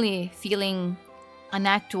finally feeling an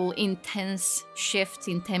actual intense shift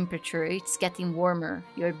in temperature. It's getting warmer.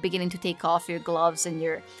 You're beginning to take off your gloves and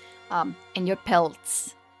your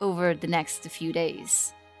pelts over the next few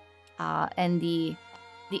days, and the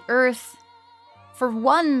earth, for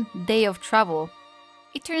one day of travel,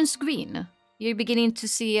 it turns green. You're beginning to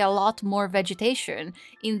see a lot more vegetation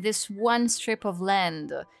in this one strip of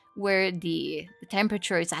land where the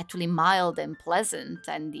temperature is actually mild and pleasant,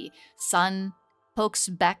 and the sun pokes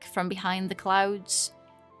back from behind the clouds.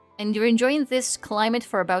 And you're enjoying this climate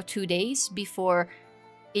for about 2 days before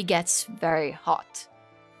it gets very hot.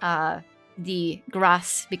 The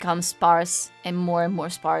grass becomes sparse and more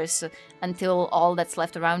sparse until all that's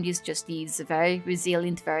left around you is just these very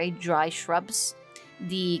resilient, very dry shrubs.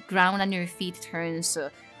 The ground under your feet turns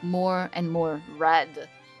more and more red.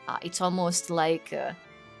 It's almost like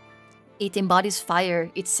it embodies fire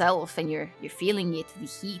itself, and you're feeling it, the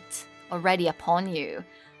heat already upon you.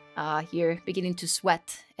 You're beginning to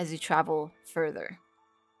sweat as you travel further.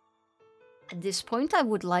 At this point, I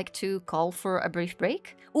would like to call for a brief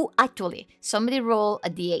break. Oh, actually, somebody roll a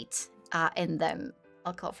d8, and then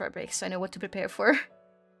I'll call for a break so I know what to prepare for.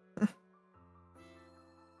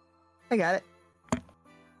 I got it.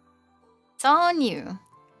 It's on you.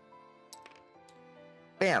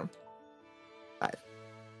 Bam.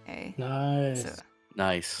 Okay. Nice. So,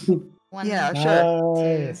 Nice. 1, Yeah, sure.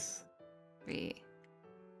 Nice. 3,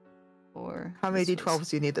 4. How many this was- d12s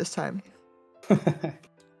do you need this time?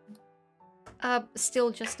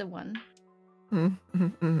 Still just a 1.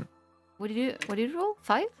 Mm-hmm. What did you roll?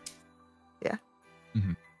 5?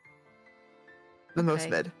 The most Okay.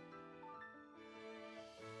 mid.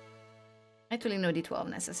 Actually, no d12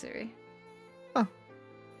 necessary.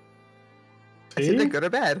 Is See? it good or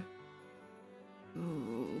bad?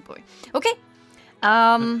 Ooh, boy. Okay.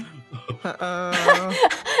 Uh-oh.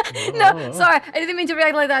 No, sorry. I didn't mean to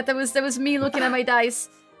react like that. That was me looking at my dice.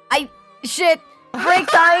 Shit. Break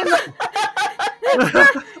time.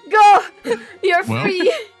 Go. You're Well.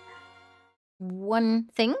 free. One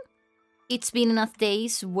thing. It's been enough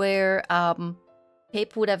days where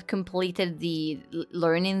Pip would have completed the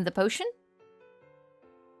learning the potion.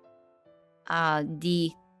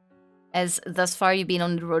 As thus far you've been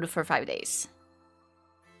on the road for 5 days.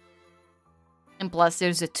 And plus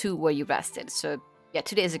there's a 2 where you rested. So yeah,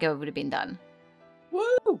 2 days ago it would have been done.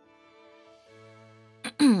 Woo!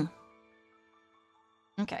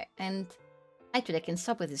 Okay, and actually I can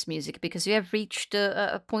stop with this music because you have reached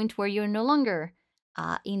a point where you're no longer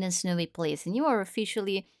in a snowy place, and you are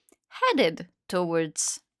officially headed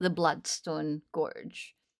towards the Bloodstone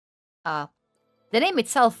Gorge. The name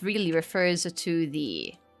itself really refers to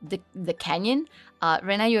the canyon.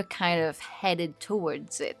 Right now you're kind of headed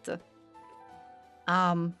towards it.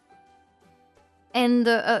 And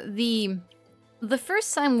the The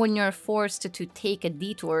first time when you're forced to take a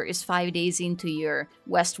detour is 5 days into your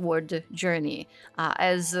westward journey,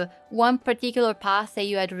 as one particular path that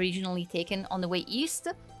you had originally taken on the way east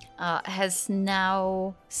has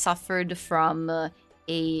now suffered from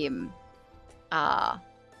a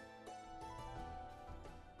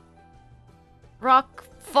rock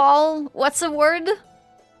fall. What's the word?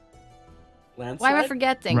 Landslide? Why am I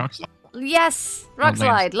forgetting? Rock slide. Yes, rock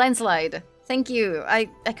slide, landslide. Thank you. I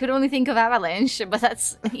could only think of avalanche, but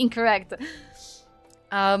that's incorrect.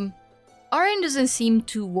 Arin doesn't seem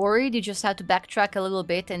too worried. You just have to backtrack a little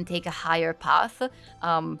bit and take a higher path.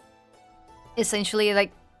 Essentially,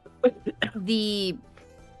 like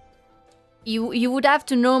you would have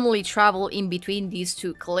to normally travel in between these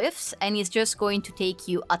two cliffs, and it's just going to take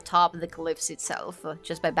you atop the cliffs itself,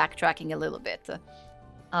 just by backtracking a little bit.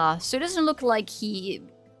 So it doesn't look like he,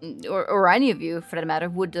 or any of you for that matter,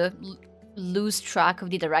 would lose track of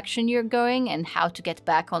the direction you're going and how to get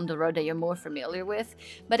back on the road that you're more familiar with.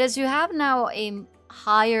 But as you have now a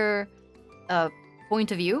higher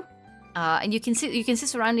point of view, and you can see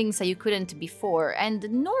surroundings that you couldn't before, and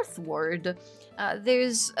northward,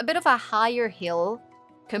 there's a bit of a higher hill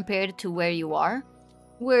compared to where you are,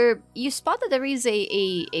 where you spot that there is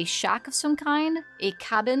a shack of some kind, a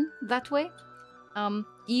cabin that way.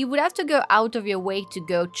 You would have to go out of your way to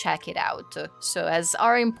go check it out. So as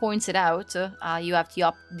Arin points it out, you have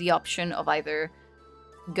the option of either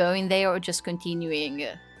going there or just continuing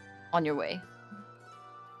on your way.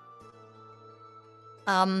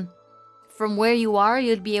 From where you are,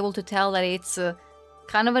 you'd be able to tell that it's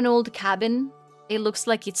kind of an old cabin. It looks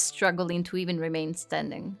like it's struggling to even remain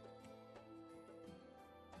standing.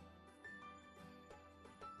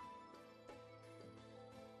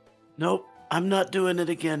 Nope, I'm not doing it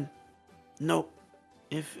again. Nope.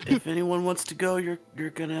 If anyone wants to go, you're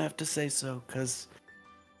gonna have to say so, cause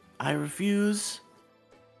I refuse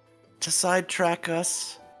to sidetrack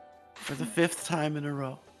us for the 5th time in a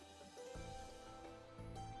row.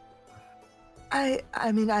 I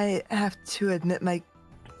mean, I have to admit my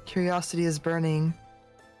curiosity is burning.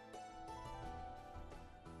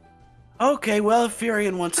 Okay, well, if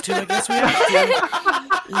Furion wants to, I guess we have to.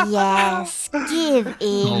 Yes, give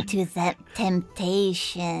in to that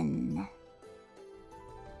temptation.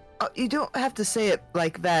 Oh, you don't have to say it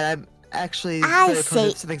like that. I'm actually I very prone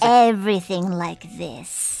say to things everything like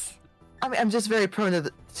this. I mean, I'm just very prone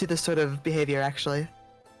to this sort of behavior, actually.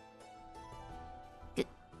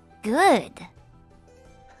 Good.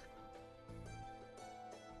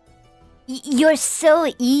 You're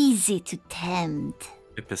so easy to tempt.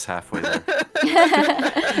 Pip is halfway there.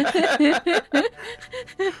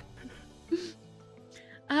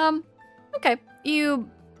 Okay. You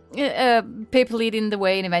Pip leading the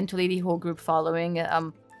way, and eventually the whole group following.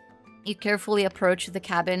 You carefully approach the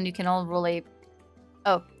cabin. You can all roll a.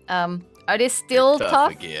 Oh, are they still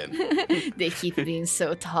tough? again. They keep being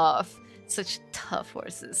so tough. Such tough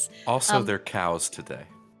horses. Also, they're cows today.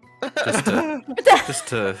 Just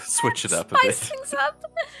to switch it up a Spice bit. things up.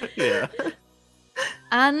 Yeah.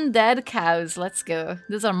 Undead cows, let's go.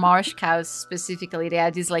 Those are marsh cows specifically. They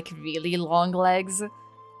have these like really long legs.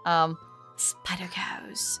 Spider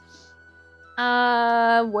cows.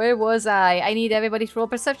 Where was I? I need everybody to roll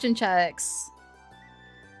perception checks.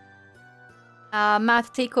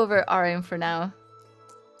 Matt, take over RM for now.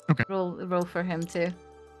 Okay. Roll for him too.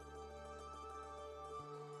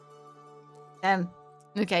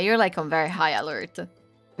 Okay, you're like on very high alert.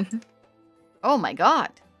 Oh my god.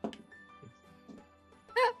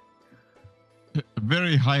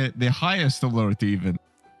 Very high, the highest alert even.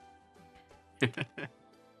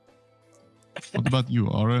 What about you,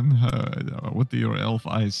 Aaron? What do your elf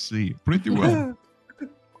eyes see? Pretty well.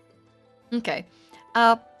 Okay.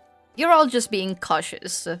 You're all just being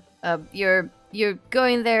cautious. You're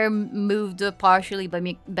going there moved partially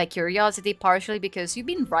by curiosity, partially because you've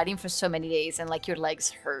been riding for so many days and like your legs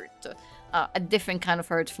hurt. A different kind of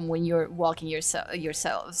hurt from when you're walking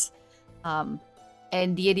yourselves.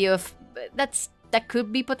 And the idea of that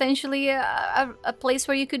could be potentially a place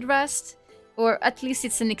where you could rest, or at least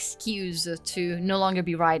it's an excuse to no longer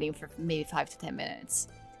be riding for maybe 5 to 10 minutes.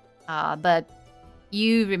 But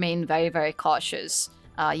you remain very, very cautious.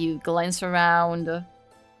 You glance around.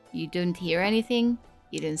 You don't hear anything.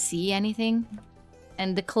 You don't see anything.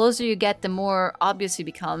 And the closer you get, the more obvious it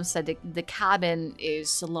becomes that the cabin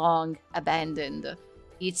is long abandoned.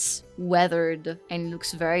 It's weathered and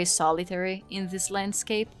looks very solitary in this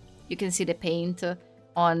landscape. You can see the paint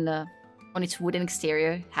on its wooden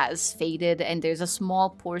exterior has faded, and there's a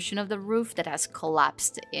small portion of the roof that has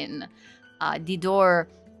collapsed in. The door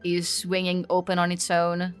is swinging open on its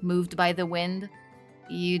own, moved by the wind.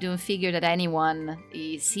 You don't figure that anyone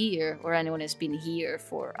is here or anyone has been here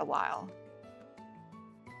for a while.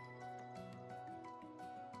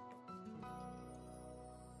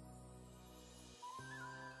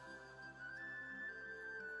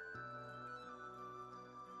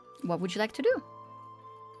 What would you like to do?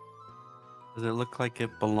 Does it look like it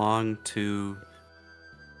belonged to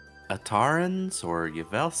Atarans or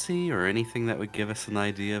Yavelsi or anything that would give us an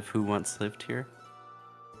idea of who once lived here?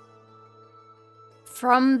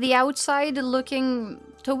 From the outside looking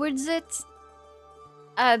towards it,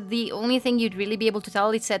 the only thing you'd really be able to tell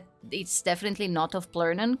is that it's definitely not of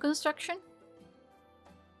Plurnan construction.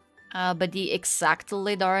 But the exact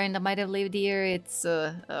Ledarian that might have lived here, it's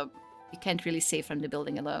you can't really say from the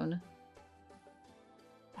building alone.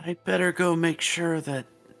 I'd better go make sure that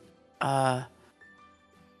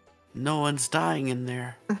no one's dying in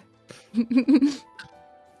there. I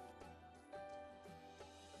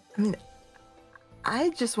mean, I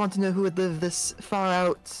just want to know who would live this far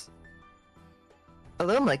out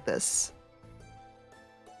alone like this.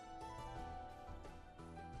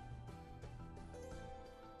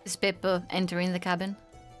 Is Pip entering the cabin?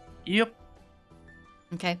 Yep.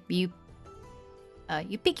 Okay, you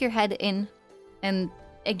peek your head in, and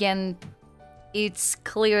again, it's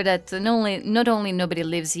clear that not only nobody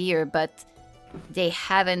lives here, but they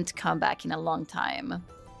haven't come back in a long time.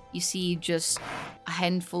 You see just a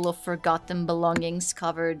handful of forgotten belongings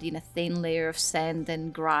covered in a thin layer of sand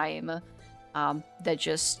and grime that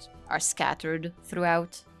just are scattered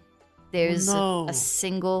throughout. There's a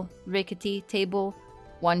single rickety table,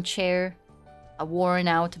 one chair, a worn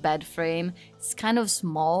out bed frame. It's kind of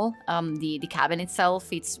small. The cabin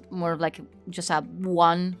itself, it's more of like just a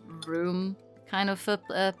one room kind of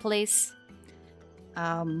a place.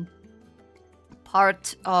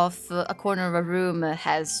 Part of a corner of a room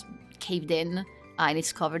has caved in and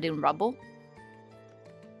it's covered in rubble.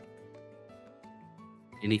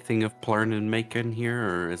 Anything of Plurnan make in here,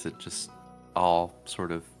 or is it just all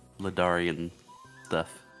sort of Ledarian stuff?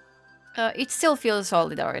 It still feels all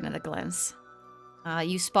Ledarian at a glance.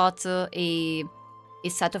 You spot a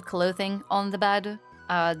set of clothing on the bed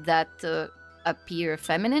that appear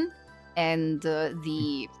feminine, and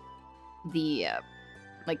the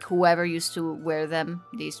like whoever used to wear them,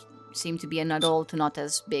 these seem to be an adult, not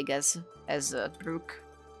as big as Brooke,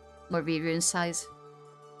 more Vivian size.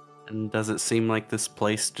 And does it seem like this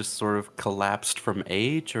place just sort of collapsed from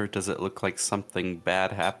age, or does it look like something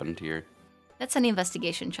bad happened here? That's an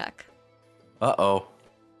investigation check. Uh-oh.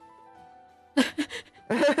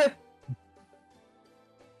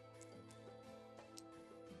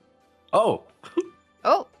 Oh!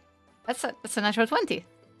 Oh, that's a natural 20.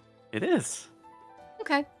 It is.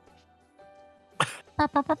 Okay.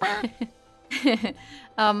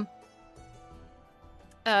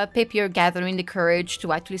 Pip, you're gathering the courage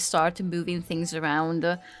to actually start moving things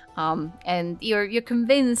around, and you're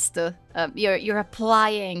convinced. You're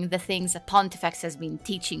applying the things that Pontifex has been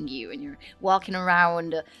teaching you, and you're walking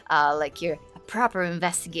around like you're a proper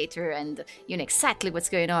investigator, and you know exactly what's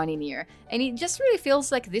going on in here. And it just really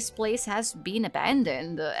feels like this place has been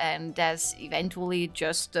abandoned and has eventually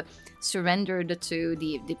just surrendered to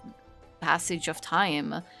the passage of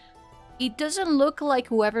time. It doesn't look like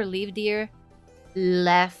whoever lived here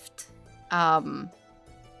left,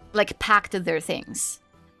 like packed their things.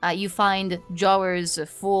 You find drawers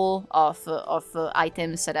full of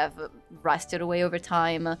items that have rusted away over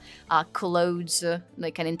time, clothes,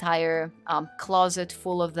 like an entire closet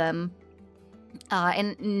full of them.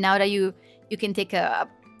 And now that you can take a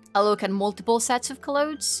look at multiple sets of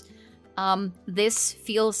clothes, this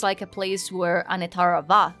feels like a place where an Etara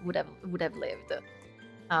Va would have lived.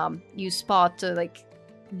 You spot like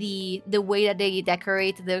the way that they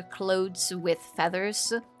decorate their clothes with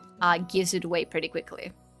feathers gives it away pretty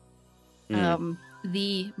quickly.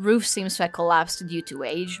 The roof seems to have collapsed due to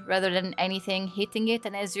age rather than anything hitting it,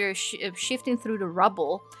 and as you're shifting through the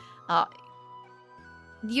rubble,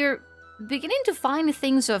 you're beginning to find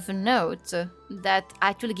things of note that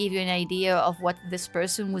actually give you an idea of what this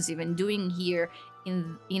person was even doing here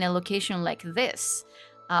in a location like this.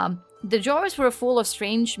 The drawers were full of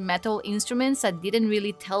strange metal instruments that didn't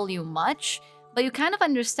really tell you much, but you kind of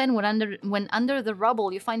understand when under the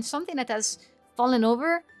rubble you find something that has fallen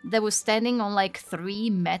over that was standing on like 3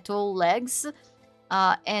 metal legs.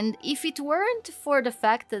 And if it weren't for the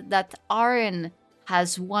fact that Aren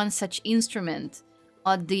has one such instrument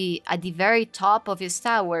at the very top of his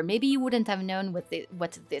tower, maybe you wouldn't have known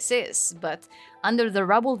what this is. But under the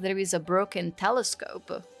rubble there is a broken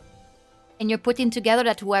telescope. And you're putting together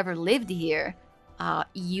that whoever lived here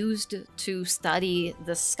used to study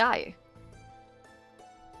the sky.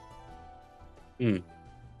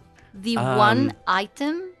 The one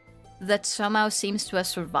item that somehow seems to have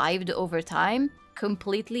survived over time,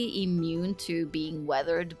 completely immune to being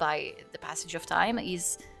weathered by the passage of time,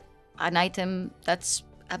 is an item that's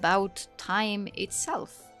about time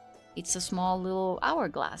itself. It's a small little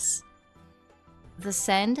hourglass. The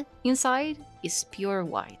sand inside is pure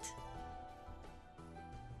white.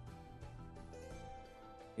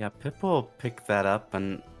 Yeah, Pip will pick that up,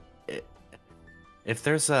 and if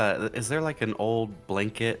there's is there like an old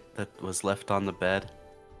blanket that was left on the bed?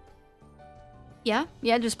 Yeah,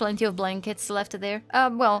 there's plenty of blankets left there.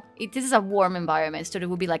 Well, it is a warm environment, so there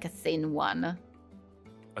will be like a thin one.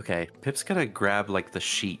 Okay, Pip's gonna grab like the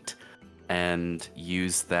sheet and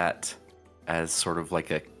use that as sort of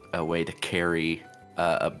like a way to carry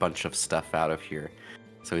a bunch of stuff out of here.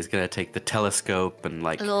 So he's gonna take the telescope and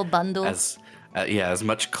like A little bundle. as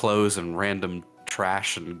much clothes and random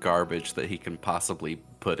trash and garbage that he can possibly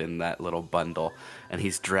put in that little bundle, and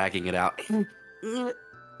he's dragging it out.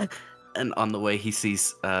 And on the way, he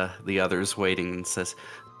sees the others waiting and says,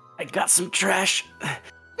 "I got some trash.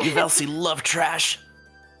 You Elsie love trash."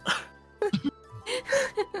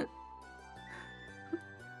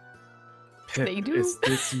 Pip, They do. is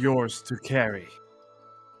this yours to carry?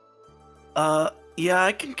 Yeah,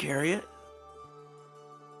 I can carry it.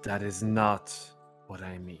 That is not what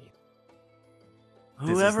I mean. This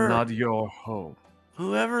Whoever is not your home.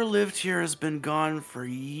 Whoever lived here has been gone for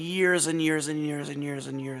years and years and years and years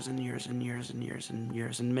and years and years and years and years and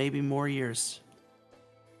years and maybe more years.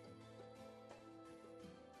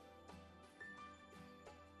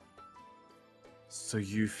 So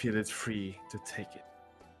you feel it free to take it.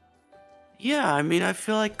 Yeah, I mean, I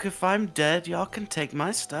feel like if I'm dead, y'all can take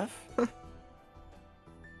my stuff.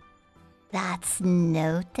 That's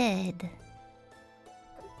noted.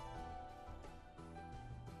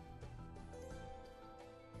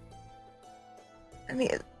 I mean,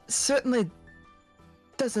 it certainly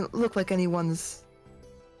doesn't look like anyone's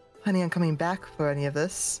planning on coming back for any of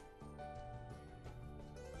this.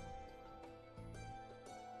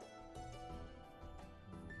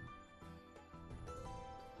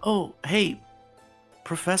 Oh, hey,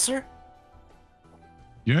 Professor?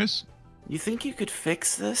 Yes? You think you could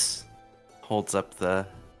fix this? Holds up the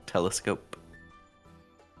telescope.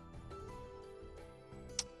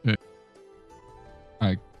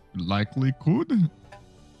 I likely could.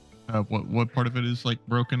 What part of it is like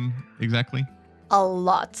broken exactly? A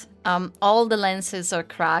lot. All the lenses are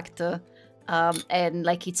cracked, and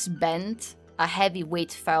like it's bent. A heavy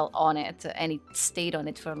weight fell on it, and it stayed on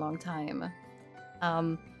it for a long time.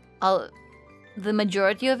 The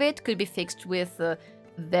majority of it could be fixed with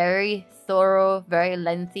very thorough, very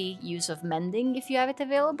lengthy use of mending if you have it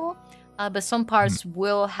available. But some parts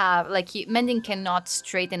will have, mending cannot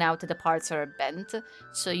straighten out the parts that are bent,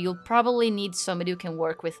 so you'll probably need somebody who can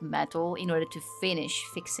work with metal in order to finish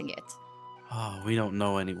fixing it. Oh, we don't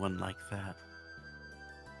know anyone like that.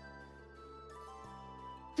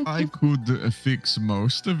 I could fix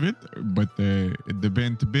most of it, but the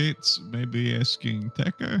bent bits, maybe asking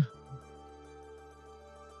Tekka.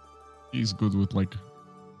 He's good with like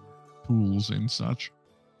tools and such.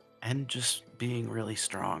 And just being really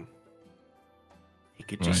strong. He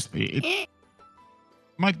could Right. just... It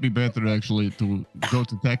might be better actually to go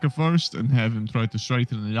to Tekka first and have him try to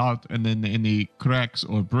straighten it out, and then any cracks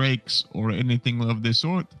or breaks or anything of this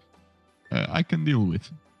sort, I can deal with.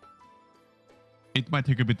 It might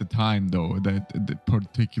take a bit of time though, that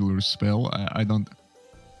particular spell. I don't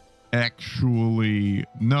actually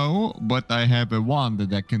know, but I have a wand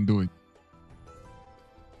that can do it.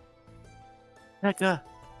 Tekka,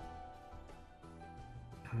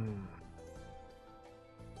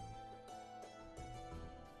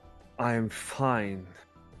 I am fine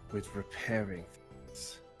with repairing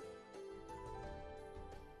things.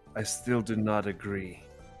 I still do not agree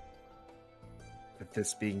with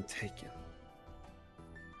this being taken.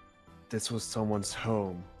 This was someone's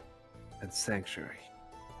home and sanctuary.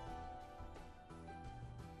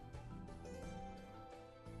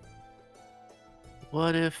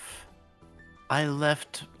 what if I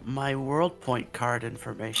left my world point card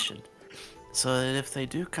information so that if they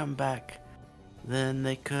do come back, then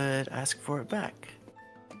they could ask for it back?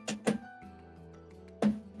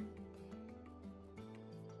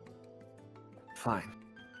 Fine.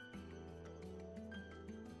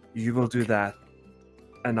 You will do that,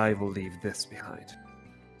 and I will leave this behind.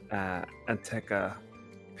 And Tekka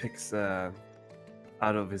picks out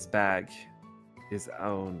of his bag his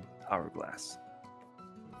own hourglass.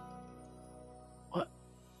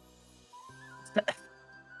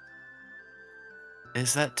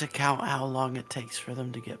 Is that to count how long it takes for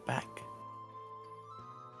them to get back?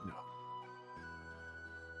 No.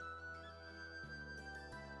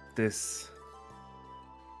 This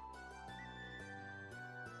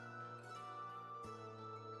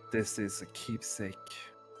is a keepsake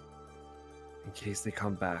in case they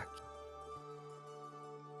come back.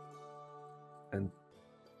 And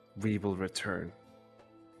we will return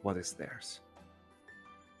what is theirs.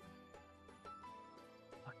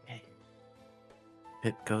 Okay.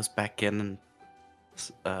 It goes back in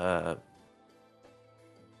and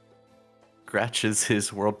scratches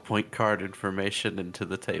his world point card information into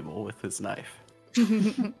the table with his knife.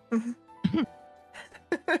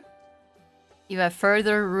 You have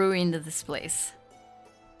further ruined this place.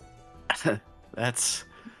 That's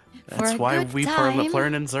For a why good we time.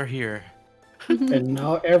 Plurnans are here. And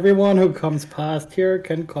now everyone who comes past here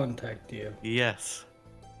can contact you. Yes.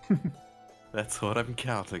 That's what I'm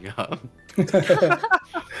counting on.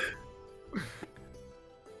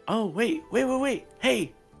 Oh, wait.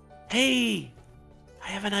 Hey! I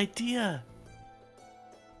have an idea.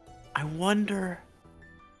 I wonder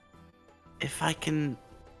if I can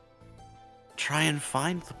try and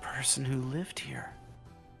find the person who lived here.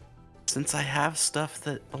 Since I have stuff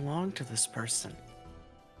that belonged to this person.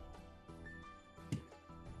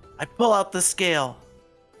 I pull out the scale.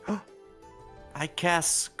 I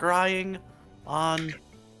cast scrying on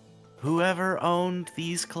whoever owned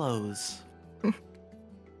these clothes.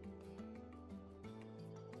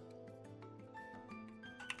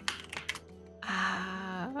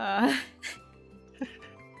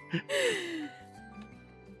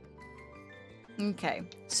 Okay,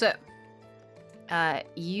 so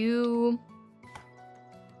you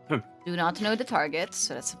do not know the target,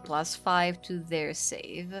 so that's a +5 to their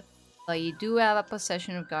save. But you do have a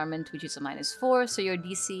possession of garment, which is a -4, so your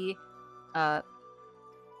DC,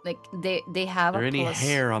 like they have Are there a any +1.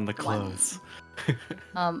 hair on the clothes?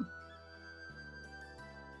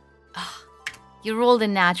 You rolled a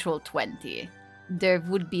natural 20. There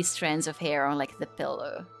would be strands of hair on like the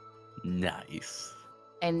pillow. Nice.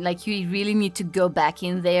 And like you really need to go back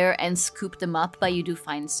in there and scoop them up, but you do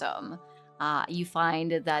find some. You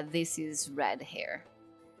find that this is red hair.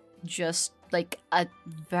 Just like a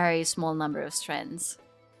very small number of strands.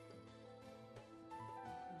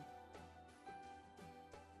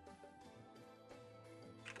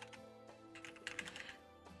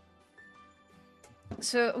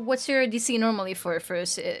 So what's your DC normally for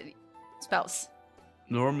spells?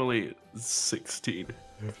 Normally 16.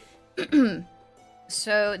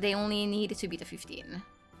 So they only need to beat a 15.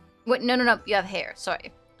 Wait, no, you have hair,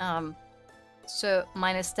 sorry. So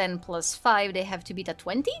 -10 plus 5, they have to beat a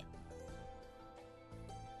 20?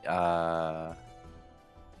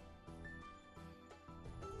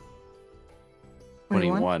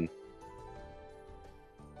 21.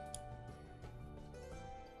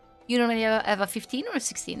 You normally have a 15 or a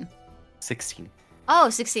 16? 16. Oh,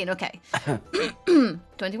 16, okay.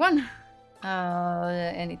 21.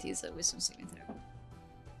 And it is a wisdom saving throw.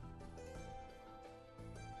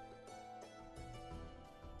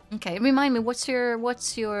 Okay, remind me, what's your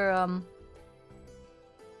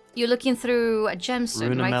you're looking through a gemstone,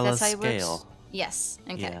 right? Runamela That's how it works? scale. Yes,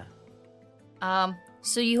 okay. Yeah.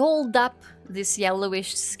 So you hold up this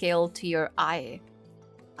yellowish scale to your eye,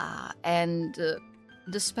 and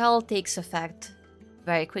the spell takes effect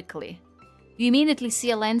very quickly. You immediately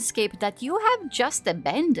see a landscape that you have just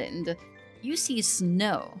abandoned. You see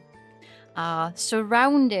snow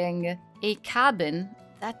surrounding a cabin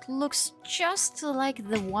that looks just like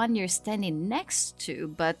the one you're standing next to,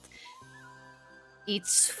 but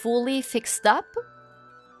it's fully fixed up.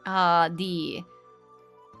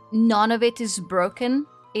 None of it is broken.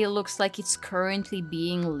 It looks like it's currently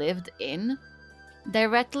being lived in.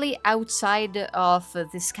 Directly outside of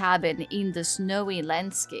this cabin in the snowy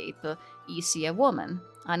landscape, you see a woman,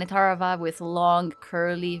 Anitarava, with long,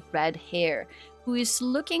 curly red hair, who is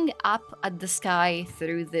looking up at the sky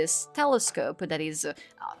through this telescope that is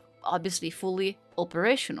obviously fully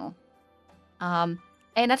operational. And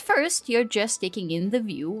at first, you're just taking in the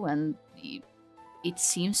view, and it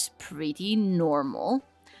seems pretty normal.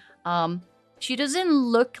 She doesn't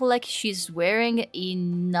look like she's wearing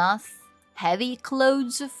enough heavy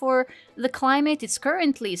clothes for the climate. It's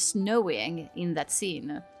currently snowing in that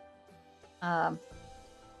scene.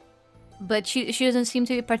 But she doesn't seem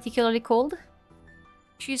to be particularly cold.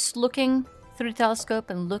 She's looking through the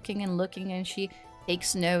telescope and looking, and she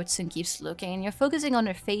takes notes and keeps looking. And you're focusing on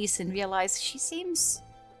her face and realize she seems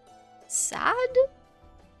sad.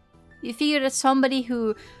 You figure that somebody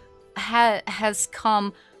who has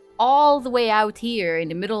come all the way out here in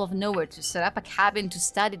the middle of nowhere to set up a cabin to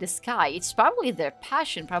study the sky, it's probably their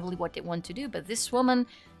passion, probably what they want to do, but this woman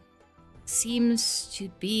seems to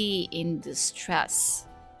be in distress.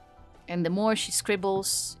 And the more she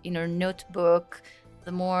scribbles in her notebook,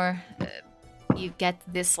 the more you get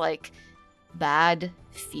this like bad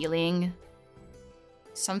feeling.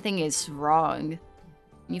 Something is wrong.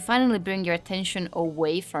 You finally bring your attention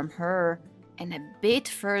away from her and a bit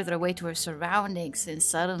further away to her surroundings, and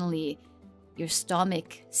suddenly your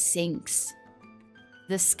stomach sinks.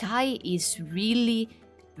 The sky is really,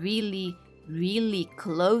 really, really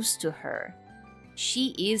close to her.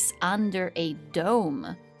 She is under a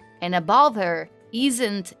dome, and above her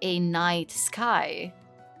isn't a night sky.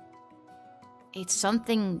 It's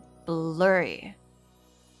something blurry.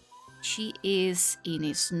 She is in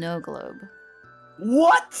a snow globe.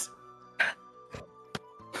 What?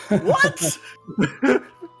 What?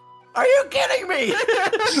 Are you kidding me?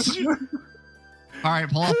 All right,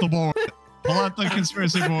 pull out the board. Pull out the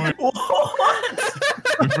conspiracy board. What?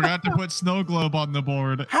 We forgot to put snow globe on the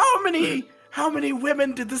board. How many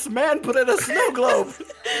women did this man put in a snow globe?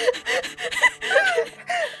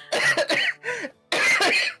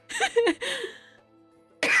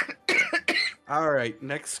 All right,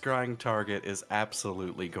 next scrying target is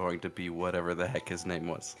absolutely going to be whatever the heck his name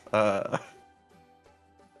was. I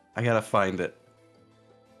gotta find it.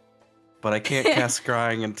 But I can't cast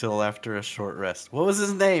scrying until after a short rest. What was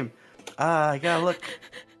his name? I gotta look.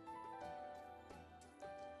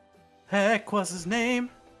 Heck was his name?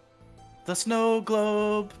 The snow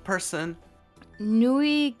globe person.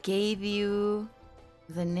 Nui gave you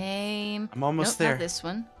the name. I'm almost Nope, there. Not this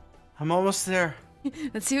one. I'm almost there.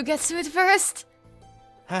 Let's see who gets to it first.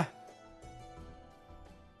 Huh.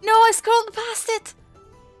 No, I scrolled past it.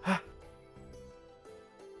 Huh.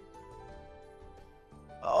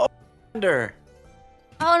 Oh, Outlander.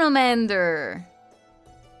 Outlander.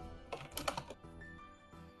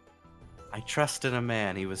 I trusted a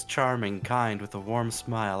man. He was charming, kind, with a warm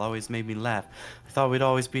smile, always made me laugh. I thought we'd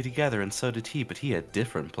always be together, and so did he, but he had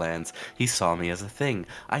different plans. He saw me as a thing.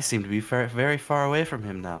 I seem to be very far away from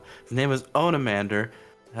him now. His name was Outlander.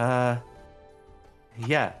 Yeah.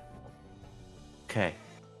 Okay.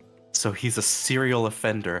 So he's a serial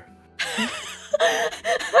offender.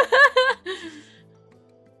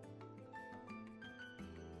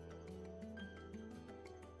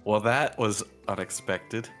 Well, that was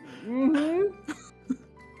unexpected.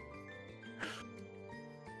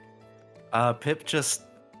 Pip just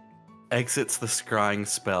exits the scrying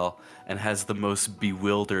spell and has the most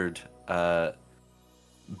bewildered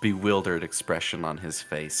expression on his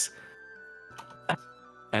face.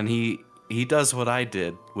 And he does what I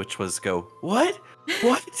did, which was go, "What?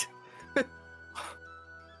 What?"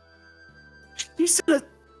 She said a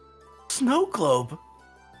snow globe.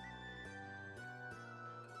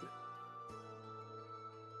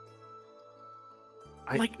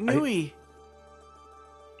 Like Nui.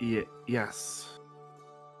 Yes.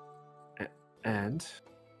 And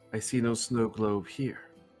I see no snow globe here.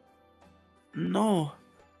 No.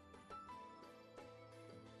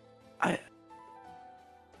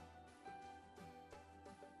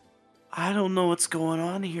 I don't know what's going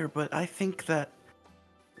on here, but I think that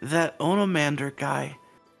Outlander guy,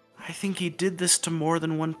 I think he did this to more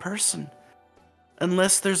than one person.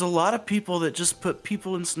 Unless there's a lot of people that just put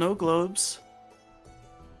people in snow globes.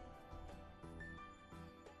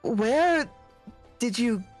 Where did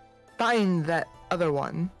you find that other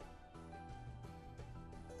one?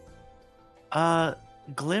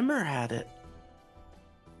 Glimmer had it.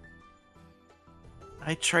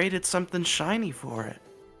 I traded something shiny for it.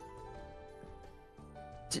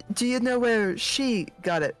 Do you know where she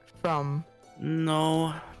got it from?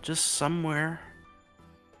 No, just somewhere.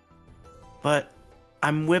 But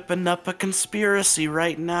I'm whipping up a conspiracy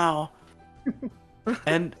right now.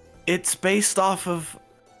 And it's based off of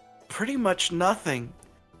pretty much nothing.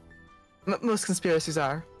 Most conspiracies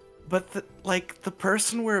are. But the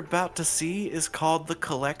person we're about to see is called the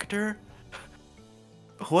Collector.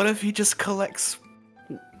 What if he just collects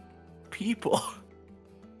people?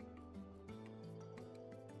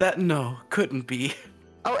 No, couldn't be.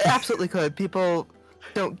 Oh, it absolutely could. People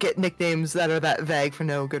don't get nicknames that are that vague for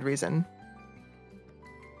no good reason.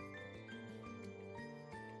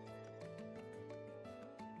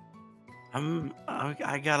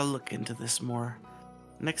 I gotta look into this more.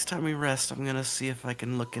 Next time we rest, I'm gonna see if I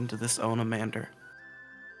can look into this Outlander.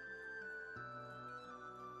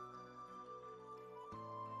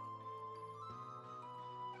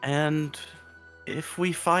 And if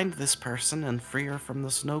we find this person and free her from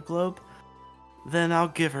the snow globe, then I'll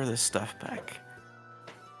give her this stuff back.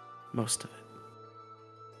 Most of it.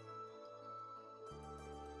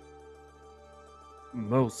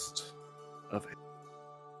 Most of it.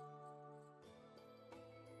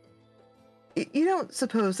 You don't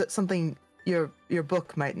suppose that's something your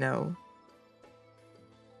book might know,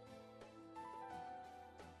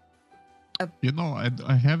 You know,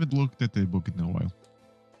 I haven't looked at the book in a while.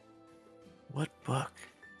 What book?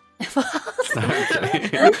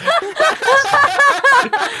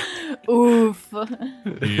 Oof.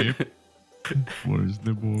 Yep. Where's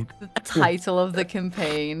the book? The title of the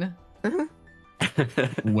campaign.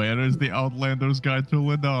 Where is the Outlander's Guide to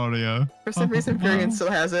Ledaria? For some reason, Varian still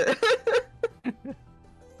has it.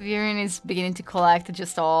 Viren is beginning to collect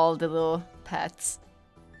just all the little pets.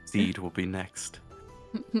 Seed will be next.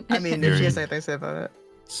 I mean, if she has anything to say about it.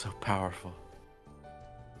 So powerful.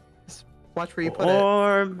 Just watch where you put it.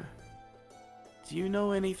 Orm, do you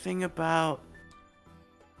know anything about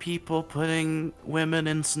people putting women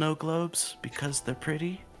in snow globes because they're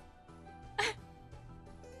pretty?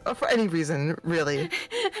 Oh, for any reason, really.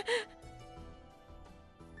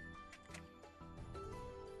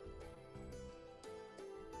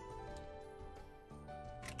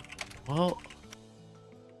 Well,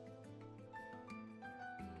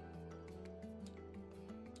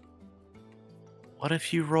 what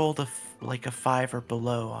if you rolled like a 5 or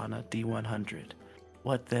below on a D100?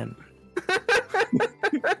 What then?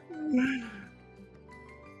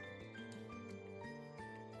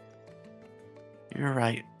 You're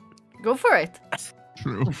right. Go for it.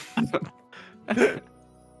 True.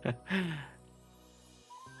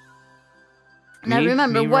 Now Me-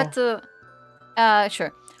 remember me what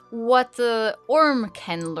sure. What Orm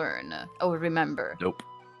can learn or remember Nope.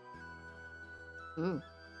 Ooh.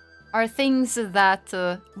 Are things that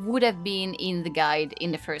would have been in the guide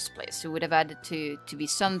in the first place. So would have had to be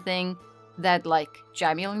something that like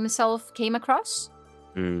Jamil himself came across.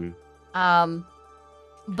 Hmm.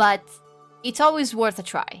 But it's always worth a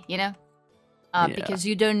try, you know? Yeah. Because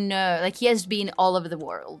you don't know, like he has been all over the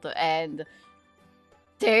world and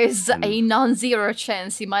there's a non-zero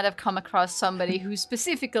chance he might have come across somebody who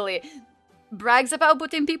specifically brags about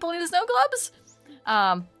putting people in snow globes.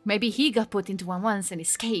 Maybe he got put into one once and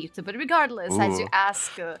escaped, but regardless, as you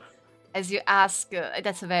ask,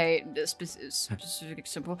 that's a very specific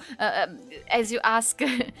example. As you ask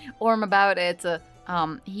Orm about it,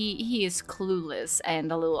 he is clueless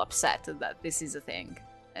and a little upset that this is a thing.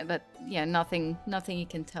 But yeah, nothing he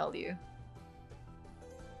can tell you.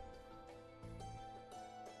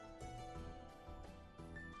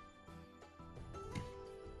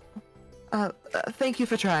 Thank you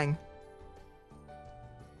for trying.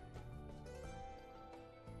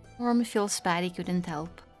 Orm feels bad he couldn't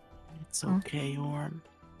help. It's okay, Orm.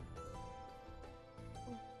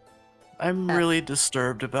 I'm really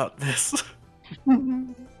disturbed about this.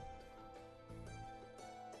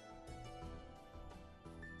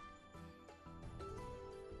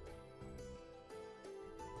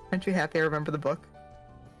 Aren't you happy I remember the book?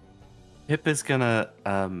 Pip is gonna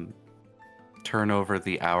turn over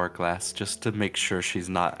the hourglass just to make sure she's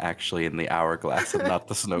not actually in the hourglass and not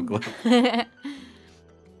the snow globe.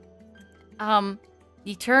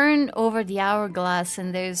 You turn over the hourglass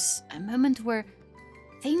and there's a moment where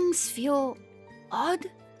things feel odd.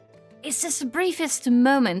 It's just the briefest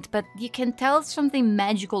moment, but you can tell something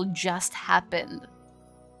magical just happened.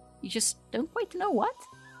 You just don't quite know what.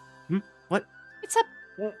 What? It's a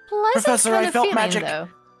pleasant Professor, kind I of felt feeling, magic. though.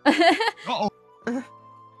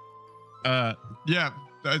 Yeah,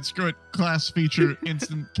 that's good. Class feature,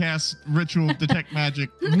 instant cast, ritual, detect magic.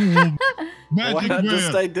 Ooh, Why magic not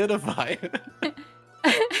just web. identify?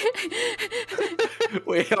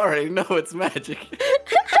 We already know it's magic.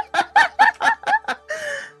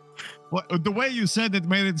 Well, the way you said it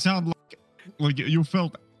made it sound like you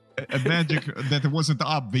felt a magic that wasn't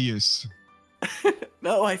obvious.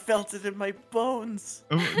 No, I felt it in my bones.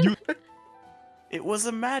 You, It was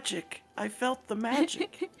a magic. I felt the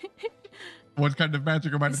magic. what kind of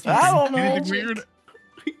magic am I I don't talking? know. Anything weird?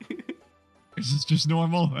 Is this just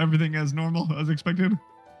normal? Everything as normal as expected?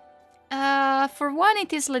 For one,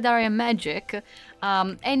 it is Ledaria magic,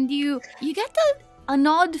 and you get an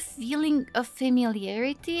odd feeling of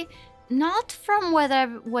familiarity, not from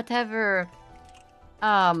whatever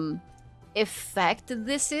effect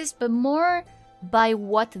this is, but more by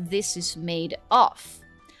what this is made of.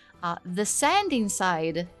 The sand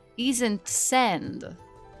inside isn't sand;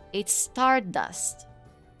 it's stardust.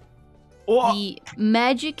 The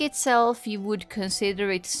magic itself, you would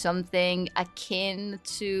consider it something akin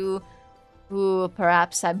to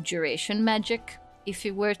perhaps abjuration magic, if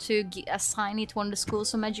you were to assign it one of the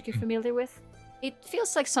schools of magic you're familiar with. It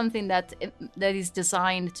feels like something that is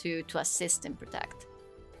designed to assist and protect.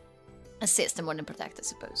 Assist and more than protect, I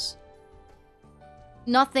suppose.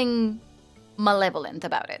 Nothing malevolent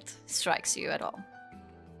about it strikes you at all.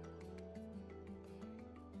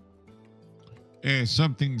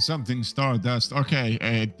 Something stardust. Okay,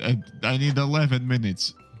 I need 11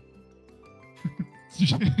 minutes.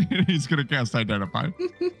 He's gonna cast Identify.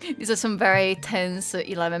 These are some very tense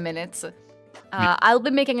 11 minutes. I'll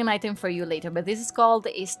be making an item for you later, but this is called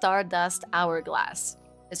a Stardust Hourglass.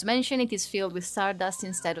 As mentioned, it is filled with stardust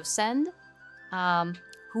instead of sand.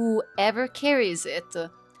 Whoever carries it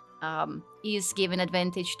is given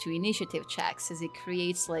advantage to initiative checks, as it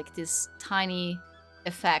creates like this tiny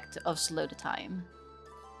effect of slow the time.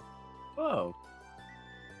 Whoa.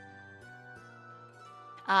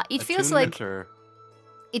 It feels like Or...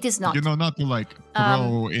 it is not. Not to like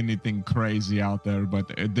throw anything crazy out there, but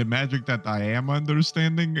the magic that I am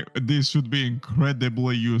understanding, this should be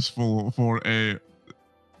incredibly useful for a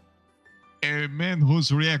man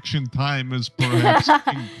whose reaction time is perhaps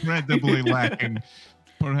incredibly lacking,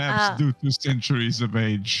 perhaps due to centuries of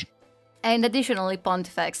age. And additionally,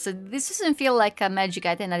 Pontifex, this doesn't feel like a magic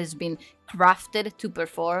item that has been crafted to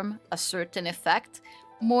perform a certain effect.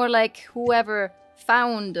 More like whoever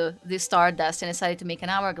found the stardust and decided to make an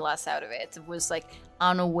hourglass out of it was like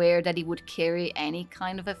unaware that it would carry any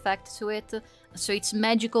kind of effect to it. So it's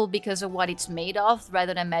magical because of what it's made of,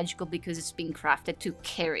 rather than magical because it's been crafted to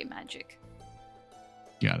carry magic.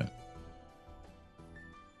 Got it.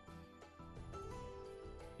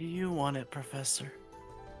 Do you want it, Professor?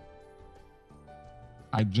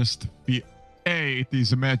 I just feel it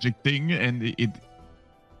is a magic thing, and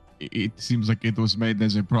it seems like it was made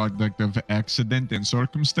as a product of accident and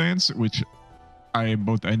circumstance, which I am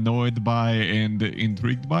both annoyed by and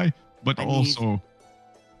intrigued by, but I also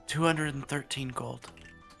 213 gold.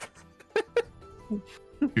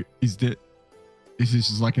 is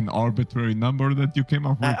this like an arbitrary number that you came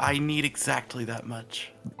up with? I need exactly that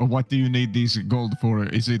much. Or what do you need these gold for?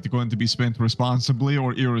 Is it going to be spent responsibly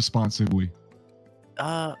or irresponsibly?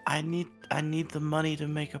 I need the money to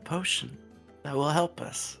make a potion that will help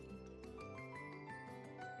us.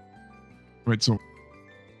 Right, so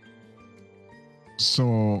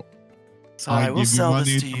I will give you sell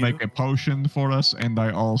money this to to you. make a potion for us, and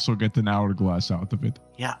I also get an hourglass out of it.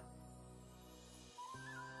 Yeah.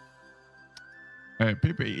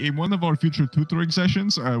 Pip, in one of our future tutoring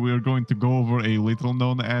sessions, we are going to go over a little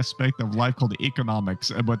known aspect of life called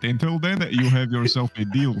economics. But until then, you have yourself a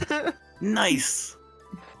deal. Nice.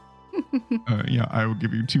 Yeah, I will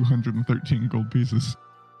give you 213 gold pieces.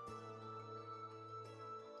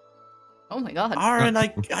 Oh my god. Aaron,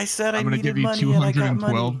 I said I I'm going to needed give you money and I got 212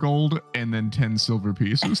 money. gold and then 10 silver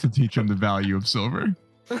pieces to teach him the value of silver.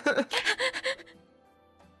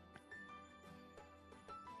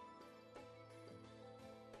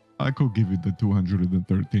 I could give you the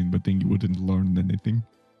 213, but then you wouldn't learn anything.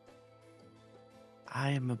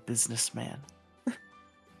 I am a businessman.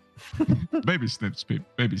 Baby steps, Pip.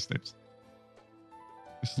 Baby steps.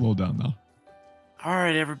 Just slow down now. All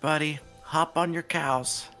right, everybody, hop on your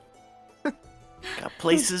cows. Got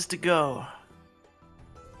places to go.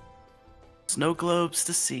 Snow globes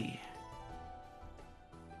to see.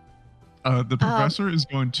 The professor is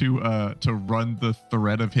going to run the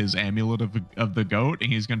thread of his amulet of the goat,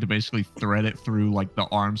 and he's going to basically thread it through like the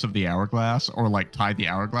arms of the hourglass, or like tie the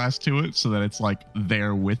hourglass to it so that it's like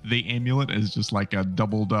there with the amulet as just like a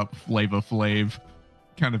doubled up Flava Flav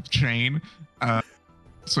kind of chain.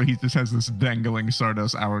 So he just has this dangling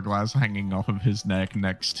Stardust hourglass hanging off of his neck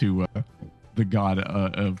next to the god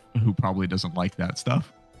of who probably doesn't like that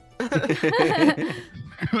stuff.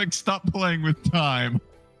 Like, stop playing with time.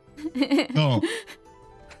 No.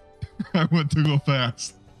 I want to go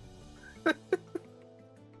fast.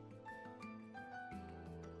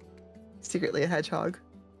 Secretly a hedgehog.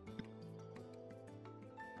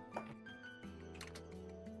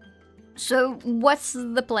 So, what's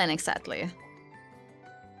the plan exactly?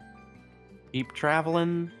 Keep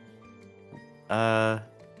traveling. And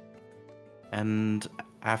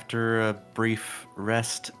after a brief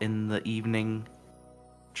rest in the evening,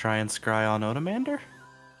 try and scry on Outlander.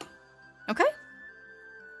 Okay.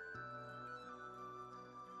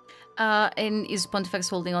 And is Pontifex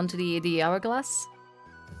holding on to the hourglass?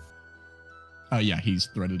 Yeah, he's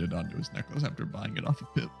threaded it onto his necklace after buying it off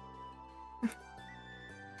of Pip.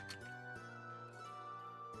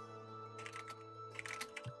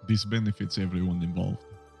 This benefits everyone involved.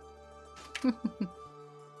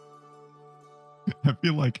 I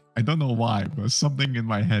feel like, I don't know why, but something in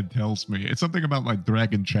my head tells me, it's something about my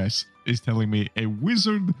dragon chess is telling me a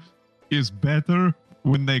wizard is better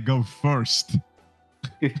when they go first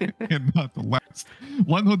and not the last.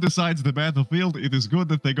 One who decides the battlefield, it is good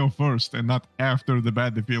that they go first and not after the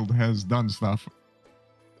battlefield has done stuff.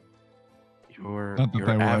 Your Not that they will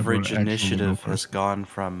ever average actually go initiative first. has gone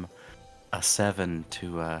from a 7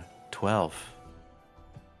 to a 12.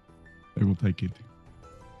 I will take it.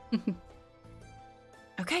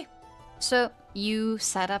 Okay. So you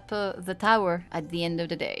set up the tower at the end of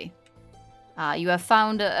the day. You have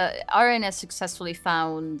found, Aren has successfully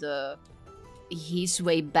found his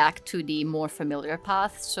way back to the more familiar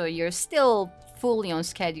path, so you're still fully on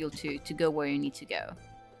schedule to go where you need to go.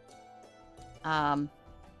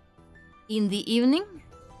 In the evening,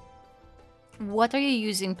 what are you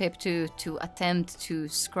using, Pip, to attempt to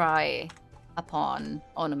scry upon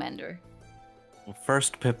Onomander? Well,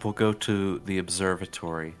 first, Pip will go to the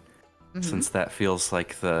observatory, since that feels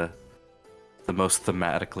like the most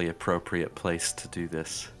thematically appropriate place to do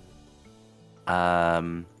this.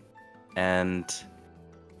 And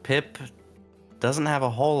Pip doesn't have a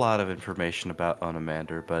whole lot of information about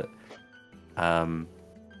Onomander, but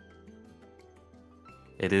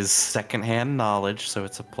it is secondhand knowledge, so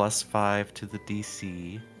it's a +5 to the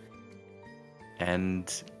DC.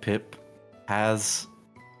 And Pip has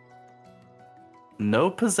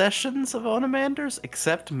no possessions of Onomanders,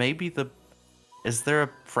 except maybe the... Is there a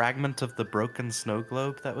fragment of the broken snow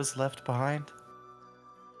globe that was left behind?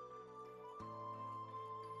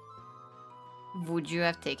 Would you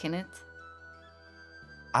have taken it?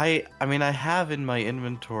 I mean, I have in my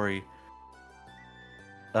inventory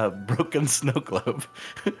a broken snow globe,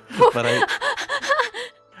 but I...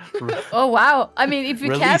 Oh wow! I mean, if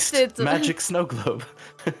you kept released it, magic snow globe.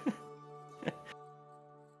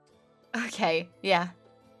 Okay, yeah.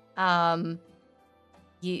 That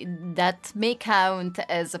may count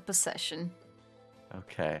as a possession.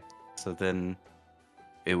 Okay, so then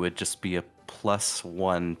it would just be a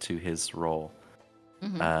 +1 to his roll.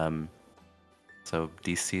 So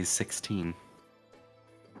DC is 16.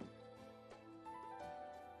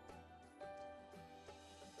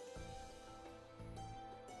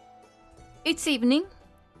 It's evening.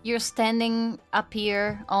 You're standing up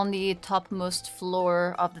here on the topmost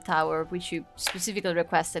floor of the tower, which you specifically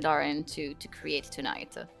requested Aren to create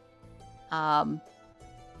tonight.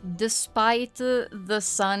 Despite the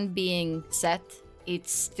sun being set,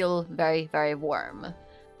 it's still very, very warm.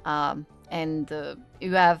 And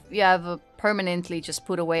you have permanently just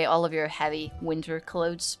put away all of your heavy winter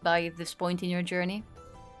clothes by this point in your journey.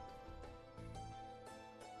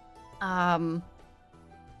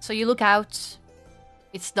 So you look out.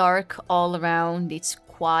 It's dark all around. It's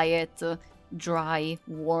quiet, dry,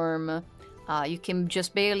 warm. You can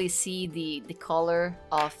just barely see the color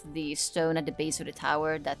of the stone at the base of the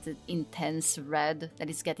tower, that intense red that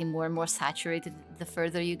is getting more and more saturated the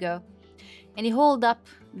further you go. And you hold up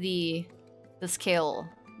the scale,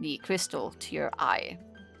 the crystal, to your eye.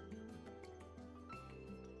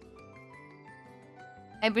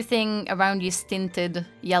 Everything around you is tinted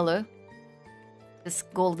yellow. This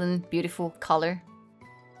golden, beautiful color.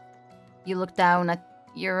 You look down at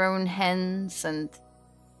your own hands and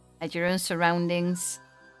at your own surroundings.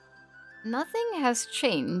 Nothing has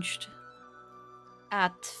changed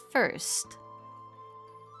at first.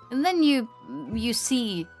 And then you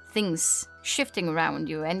see things shifting around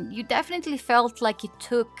you, and you definitely felt like it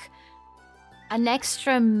took an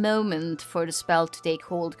extra moment for the spell to take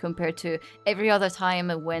hold compared to every other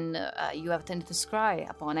time when you have attempted to scry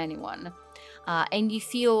upon anyone. And you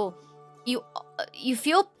feel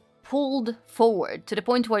pulled forward to the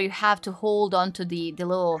point where you have to hold onto the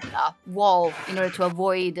little wall in order to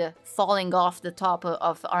avoid falling off the top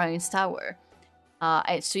of Aren's tower.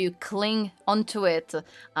 And so you cling onto it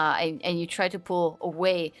and you try to pull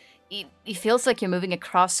away. It feels like you're moving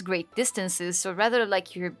across great distances, so rather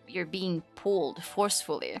like you're being pulled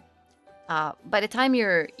forcefully. By the time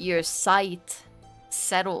your sight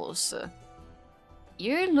settles,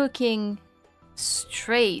 you're looking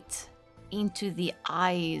straight into the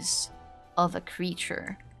eyes of a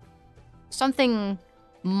creature. Something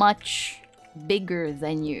much bigger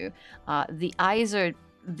than you. The eyes are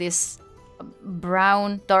this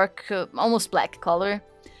brown, dark, almost black color.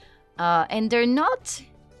 And they're not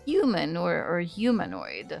human or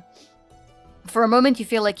humanoid. For a moment you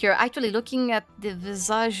feel like you're actually looking at the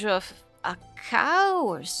visage of a cow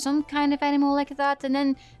or some kind of animal like that, and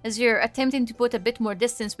then as you're attempting to put a bit more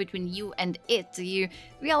distance between you and it, you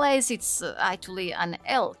realize it's actually an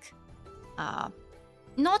elk.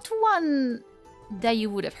 Not one that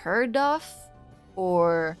you would have heard of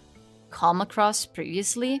or come across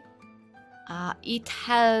previously. It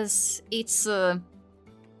has its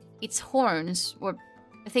horns, or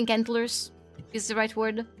I think antlers is the right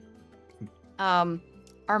word,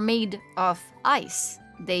 are made of ice.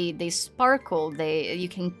 They sparkle.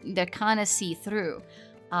 They're kind of see through,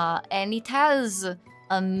 and it has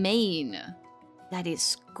a mane that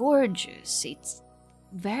is gorgeous. It's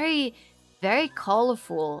very, very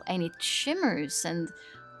colorful, and it shimmers, and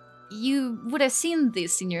you would have seen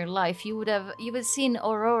this in your life. You would have seen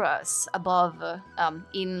auroras above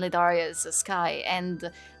in Ledaria's sky, and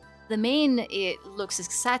the main, it looks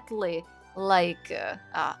exactly like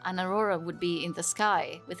an aurora would be in the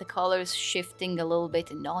sky, with the colors shifting a little bit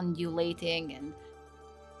and undulating, and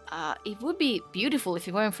it would be beautiful if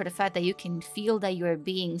it weren't for the fact that you can feel that you are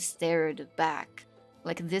being stared back.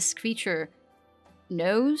 Like this creature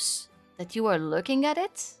knows that you are looking at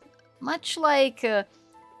it, much like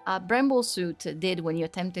Bramblesuit did when you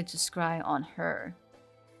attempted to scry on her.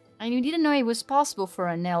 And you didn't know it was possible for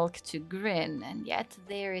an elk to grin, and yet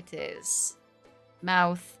there it is.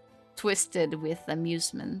 Mouth twisted with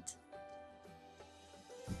amusement.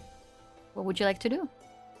 What would you like to do?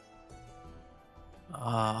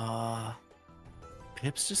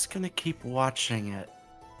 Pip's just gonna keep watching it.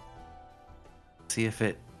 See if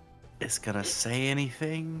it is gonna say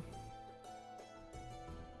anything.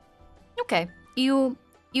 Okay, you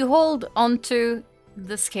hold onto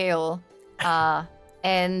the scale,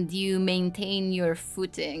 and you maintain your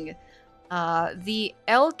footing. The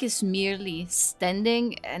elk is merely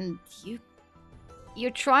standing, and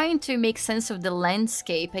you're trying to make sense of the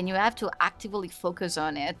landscape, and you have to actively focus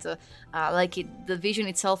on it. The vision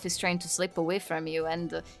itself is trying to slip away from you,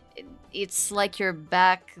 and it's like you're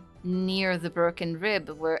back near the broken rib,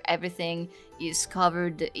 where everything is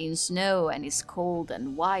covered in snow and is cold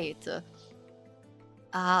and white.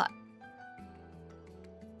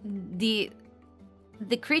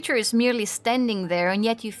 The creature is merely standing there, and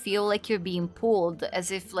yet you feel like you're being pulled,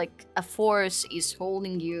 as if like a force is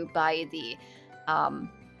holding you by the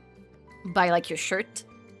by like your shirt,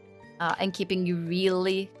 and keeping you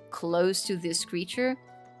really close to this creature,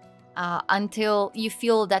 until you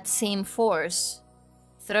feel that same force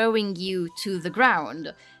throwing you to the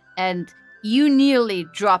ground, and you nearly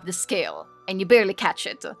drop the scale, and you barely catch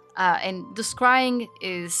it, and the scrying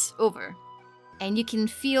is over. And you can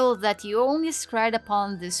feel that you only scryed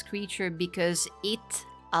upon this creature because it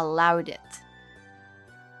allowed it.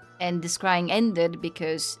 And the scrying ended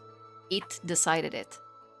because it decided it.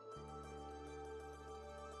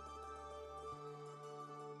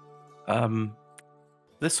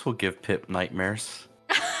 This will give Pip nightmares.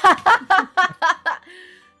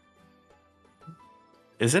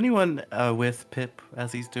 Is anyone with Pip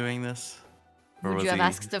as he's doing this? Or Would you was have he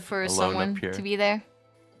asked for alone someone up here? to be there?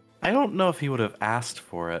 I don't know if he would have asked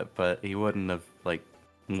for it, but he wouldn't have, like,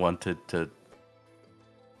 wanted to,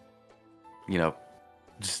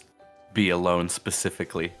 just be alone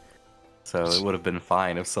specifically. So it would have been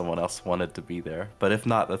fine if someone else wanted to be there. But if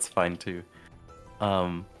not, that's fine too.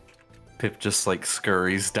 Pip just, like,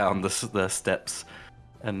 scurries down the steps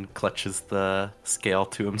and clutches the scale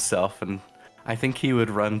to himself, and I think he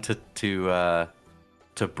would run to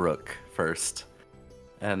Brooke first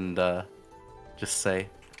and just say,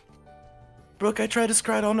 Brooke, I tried to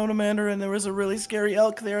scry on Onomander, and there was a really scary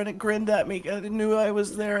elk there, and it grinned at me. It knew I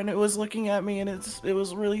was there, and it was looking at me, and it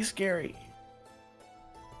was really scary.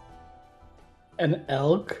 An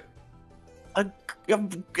elk? A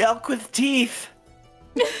elk with teeth!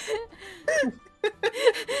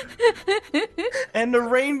 And a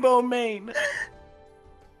rainbow mane!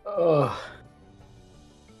 Oh,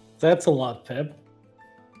 that's a lot, Pip.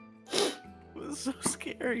 It was so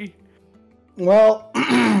scary. Well,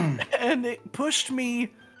 and it pushed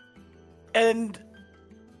me, and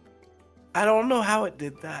I don't know how it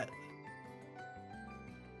did that.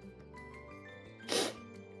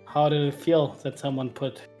 how did it feel that someone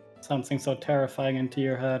put something so terrifying into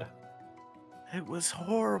your head? It was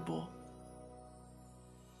horrible.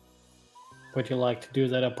 Would you like to do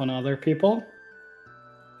that upon other people?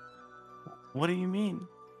 What do you mean?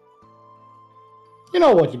 You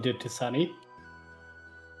know what you did to Sunny.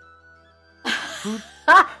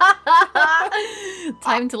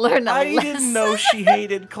 Time to learn a I lesson. didn't know she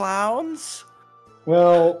hated clowns.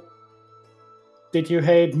 Well, did you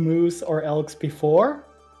hate moose or elks before?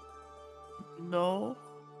 No.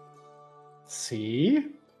 See?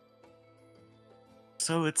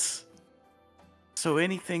 So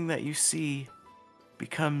anything that you see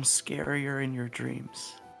becomes scarier in your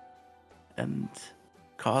dreams and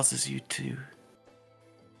causes you to.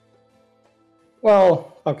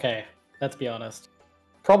 Well, okay, let's be honest.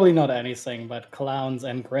 Probably not anything, but clowns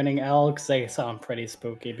and grinning elks, they sound pretty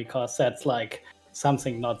spooky because that's like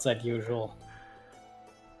something not that usual.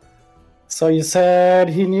 So you said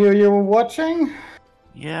he knew you were watching?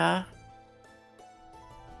 Yeah.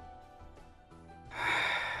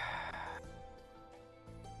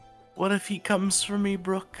 What if he comes for me,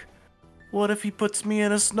 Brooke? What if he puts me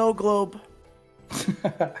in a snow globe?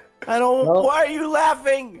 I don't. Well- Why are you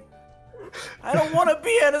laughing? I don't want to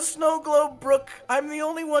be in a snow globe, Brooke. I'm the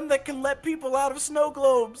only one that can let people out of snow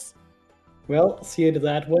globes. Well, see it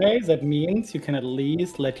that way. That means you can at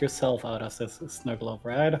least let yourself out of this snow globe,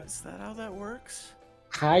 right? Is that how that works?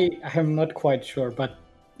 I am not quite sure, but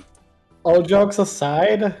all jokes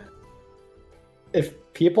aside, if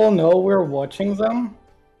people know we're watching them,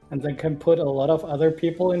 and they can put a lot of other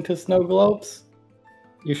people into snow globes,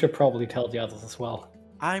 you should probably tell the others as well.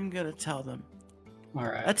 I'm gonna tell them. All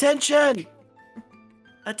right. Attention!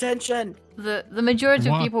 Attention! The majority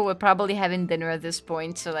of What? people were probably having dinner at this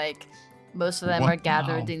point, so like most of them What are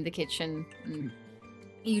gathered now? in the kitchen. And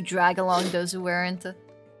you drag along those who weren't.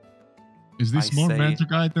 Is this I more say-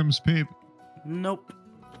 magic items, Pip? Nope.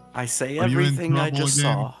 I say Are you in everything I trouble just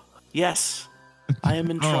again? saw. Yes, I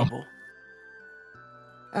am in Oh. trouble.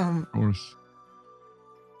 Of course.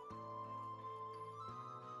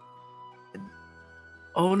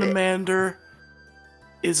 Onamander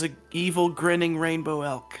is a evil grinning rainbow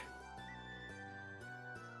elk.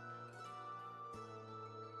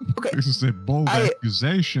 Okay. This is a bold I-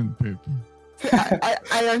 accusation, Pip.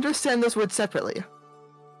 I understand those words separately.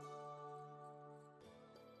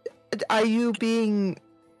 Are you being...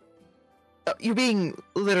 You're being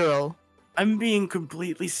literal. I'm being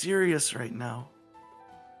completely serious right now.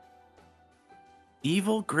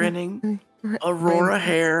 Evil grinning Aurora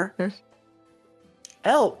hair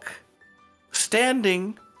elk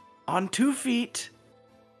standing on 2 feet,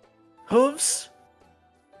 hooves,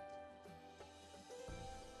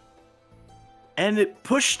 and it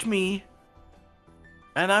pushed me,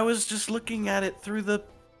 and I was just looking at it through the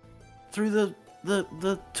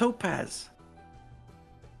topaz.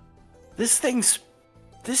 This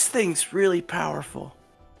thing's really powerful.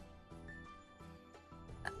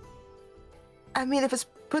 I mean, if it's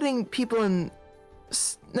putting people in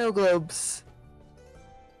snow globes,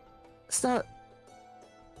 it's not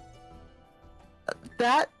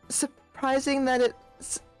that surprising that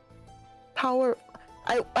it's power.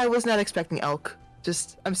 I was not expecting elk.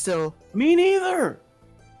 I'm still. Me neither.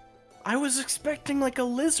 I was expecting like a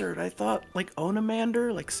lizard. I thought like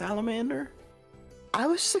Onamander, like salamander. I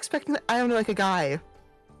was just expecting, I don't know, like a guy.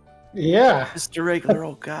 Yeah. Just a regular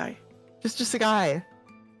old guy. Just a guy.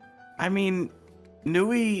 I mean,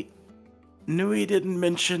 Nui didn't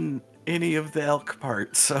mention any of the elk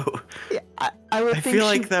part, so Yeah, I would I think feel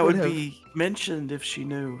she like that would have. be mentioned if she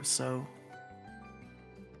knew, so.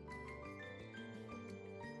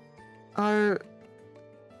 Are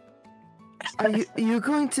you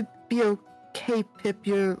going to be okay, Pip?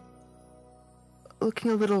 You're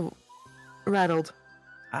looking a little rattled.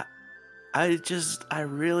 I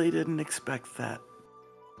really didn't expect that.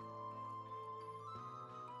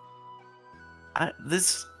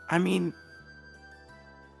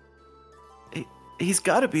 He's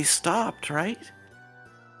got to be stopped, right?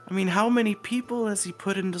 I mean, how many people has he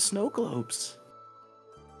put into snow globes?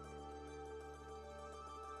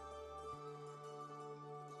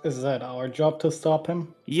 Is that our job to stop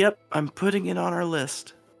him? Yep, I'm putting it on our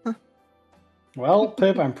list. Well,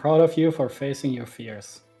 Pip, I'm proud of you for facing your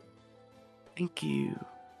fears. Thank you.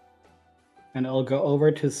 And I'll go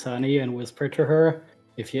over to Sunny and whisper to her,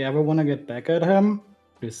 if you ever want to get back at him,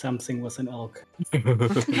 do something with an elk.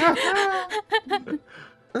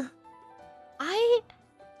 I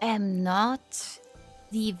am not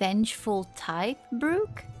the vengeful type,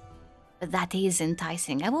 Brooke, but that is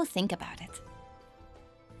enticing. I will think about it.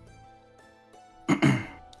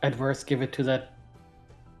 At worst, give it to that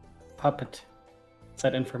puppet.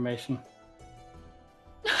 That information.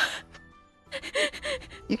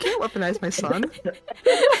 You can't weaponize my son.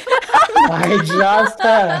 I just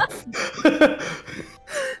have.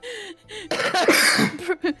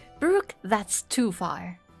 Brooke, that's too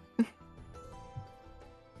far.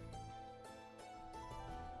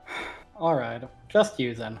 Alright, just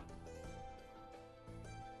you then.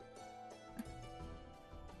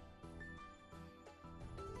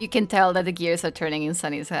 You can tell that the gears are turning in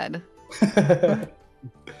Sunny's head.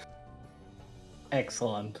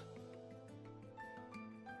 Excellent.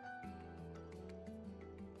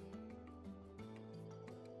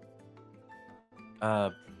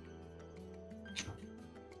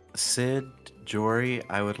 Sid, Jory,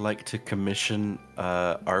 I would like to commission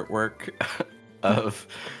artwork of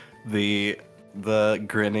the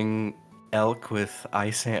grinning elk with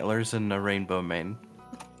ice antlers and a rainbow mane.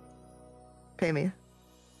 Pay me.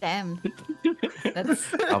 Damn.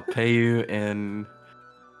 That's... I'll pay you in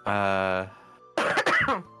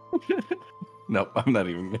nope, I'm not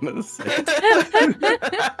even gonna say it.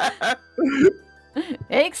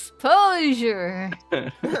 Exposure!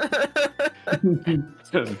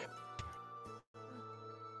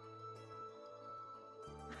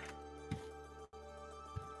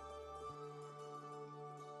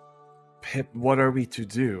 Hip, what are we to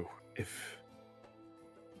do if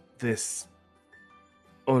this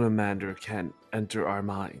Onamander can enter our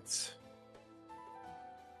minds?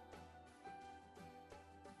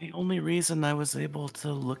 The only reason I was able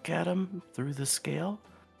to look at him through the scale,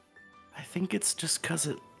 I think it's just because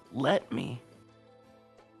it let me.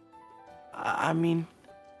 I mean,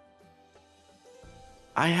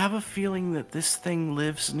 I have a feeling that this thing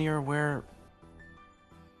lives near where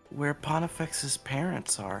Pontifex's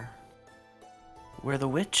parents are. Where the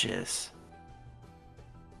witch is.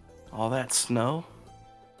 All that snow.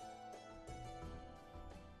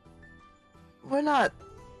 We're not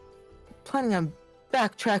planning on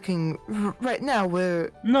backtracking right now.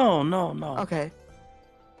 We're No. okay.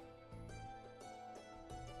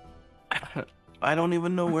 I don't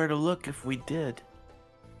even know where to look if we did.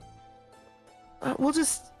 We'll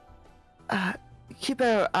just keep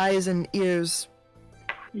our eyes and ears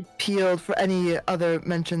peeled for any other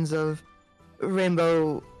mentions of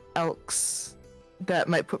rainbow elks that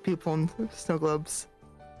might put people in snow globes.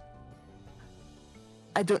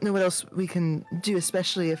 I don't know what else we can do,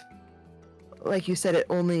 especially if, like you said,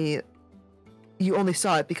 you only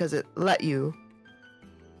saw it because it let you.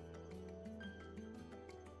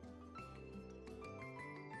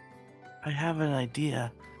 I have an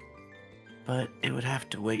idea, but it would have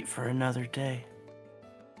to wait for another day.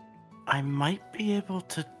 I might be able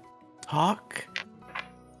to talk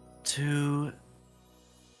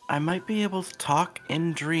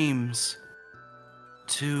in dreams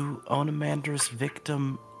to Onamander's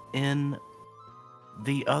victim in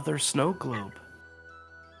the other snow globe.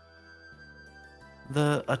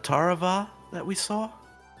 The Atarava that we saw?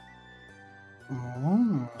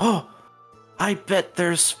 Oh! I bet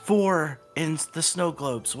there's 4 in the snow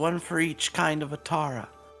globes, 1 for each kind of Atara.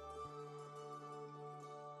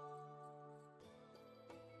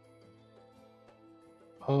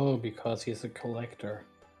 Oh, because he's a collector.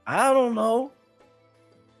 I don't know.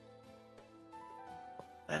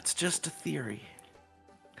 That's just a theory.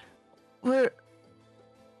 We're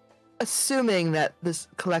assuming that this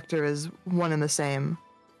collector is one and the same,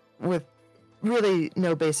 with really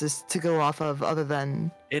no basis to go off of other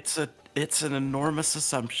than... It's an enormous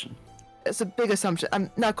assumption. It's a big assumption.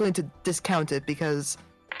 I'm not going to discount it because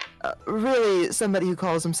really somebody who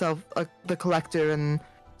calls himself the collector and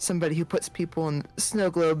somebody who puts people in snow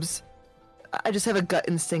globes, I just have a gut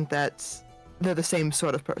instinct that they're the same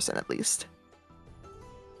sort of person, at least.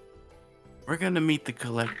 We're gonna meet the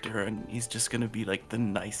collector and he's just gonna be like the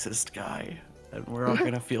nicest guy. And we're all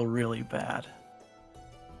gonna feel really bad.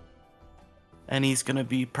 And he's gonna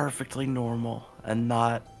be perfectly normal and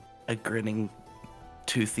not a grinning,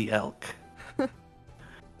 toothy elk.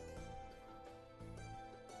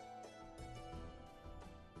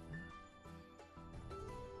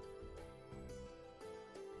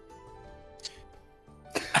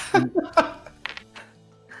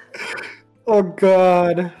 Oh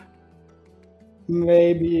god.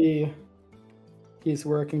 Maybe he's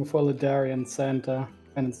working for Ledaria and Santa,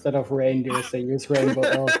 and instead of reindeers, they use rainbow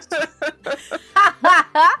elves. The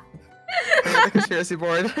conspiracy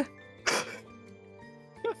board.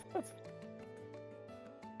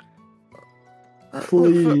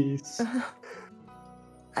 Please.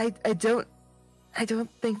 I don't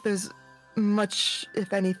think there's much,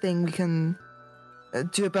 if anything, we can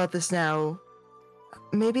do about this now.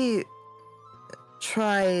 Maybe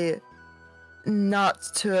try not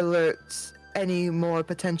to alert any more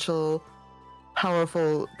potential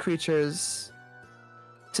powerful creatures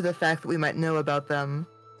to the fact that we might know about them.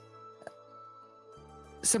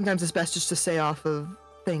 Sometimes it's best just to stay off of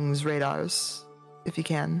things' radars, if you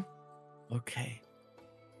can. Okay.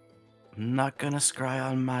 I'm not gonna scry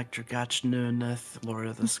on Magdragach Nuneth, Lord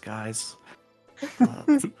of the Skies.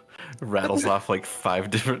 Rattles off like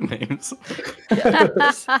 5 different names.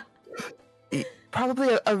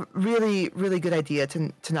 Probably a really, really good idea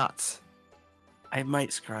to not. I might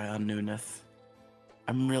scry on Nuneth.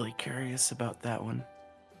 I'm really curious about that one.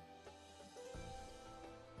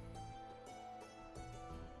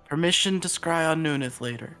 Permission to scry on Nuneth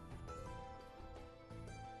later.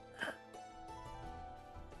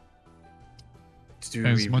 Do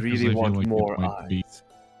As we much as I really feel want like it more might be eyes?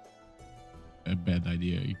 a bad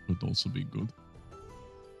idea, it could also be good.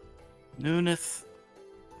 Nuneth.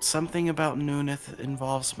 Something about Nuneth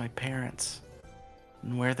involves my parents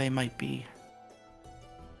and where they might be.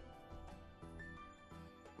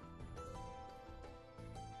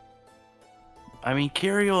 I mean,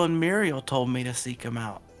 Kiriel and Muriel told me to seek him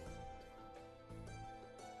out.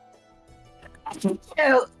 I'm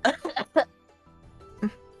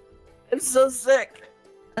so sick.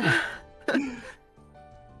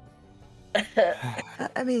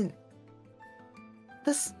 I mean,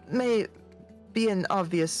 This may be an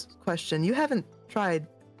obvious question. You haven't tried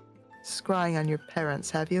scrying on your parents,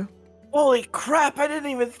 have you? Holy crap, I didn't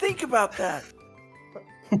even think about that.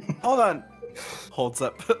 Hold on. Holds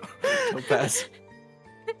up. Topaz.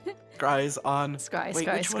 Scries on. Scry, Wait,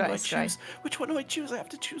 scry, which one do I scry, scry. choose? Which one do I choose? I have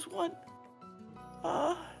to choose one.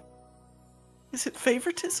 Is it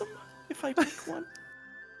favoritism if I pick one?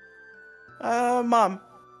 Mom.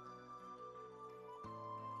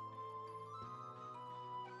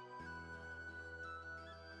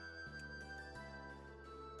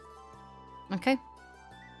 Okay.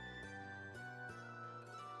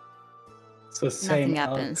 So saying Elk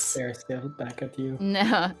happens. stares still back at you.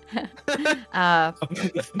 No. I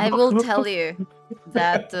will tell you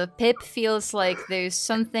that Pip feels like there's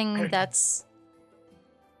something that's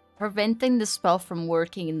preventing the spell from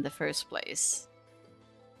working in the first place.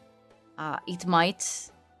 It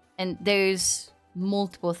might, and there's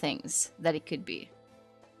multiple things that it could be.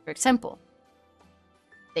 For example,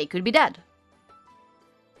 they could be dead.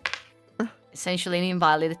 Essentially an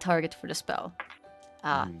invalid target for the spell.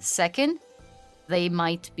 Second, they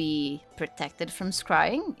might be protected from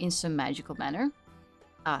scrying in some magical manner.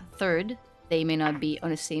 Third, they may not be on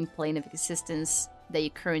the same plane of existence that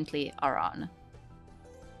you currently are on.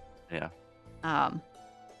 Yeah.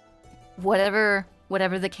 Whatever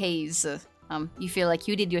the case, you feel like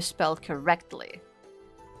you did your spell correctly.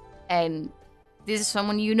 And this is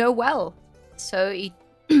someone you know well, so it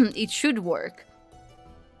it should work.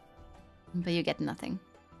 But you get nothing.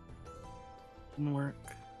 Didn't work.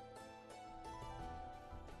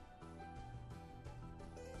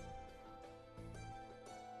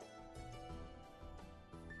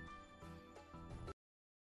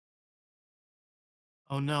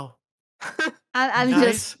 Oh no. And Guys?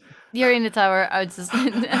 just you're in the tower. I would just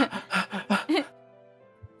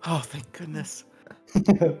Oh, thank goodness.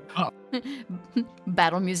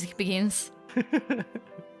 battle music begins. The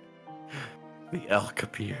elk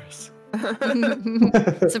appears.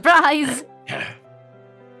 Surprise!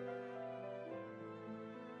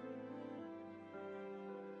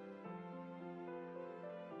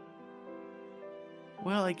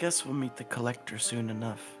 Well, I guess we'll meet the collector soon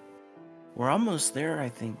enough. We're almost there, I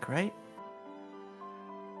think, right?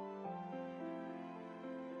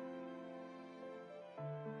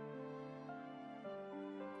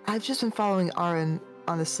 I've just been following Aaron.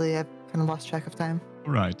 Honestly, I've kind of lost track of time.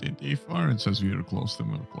 Right. If Aaron says we are close,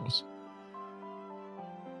 then we're close.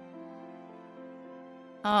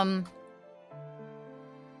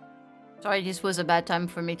 Sorry, this was a bad time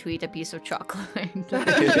for me to eat a piece of chocolate.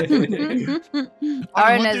 Aaron, Aaron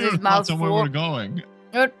what has are your his mouth thoughts on where full. we're going?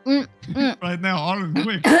 Mm. Right now, Aaron,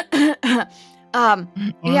 quick. Yeah,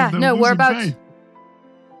 Aaron, no, we're losing about faith.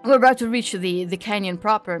 we're about to reach the canyon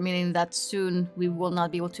proper, meaning that soon we will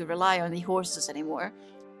not be able to rely on the horses anymore.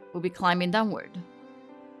 We'll be climbing downward.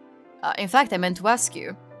 In fact, I meant to ask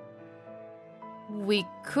you. We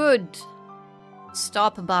could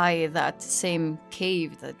stop by that same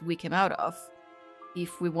cave that we came out of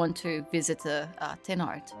if we want to visit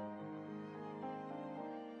Tenart.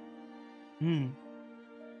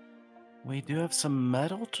 We do have some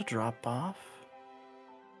metal to drop off.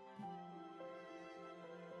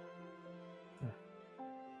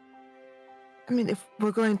 I mean, if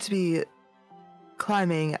we're going to be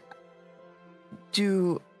climbing,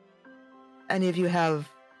 do any of you have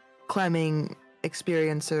climbing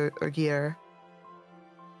experience or gear?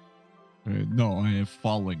 No, I have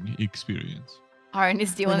falling experience. Aaron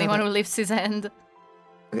is the only one who lifts his hand.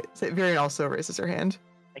 Okay, so Virian also raises her hand.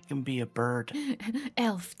 I can be a bird.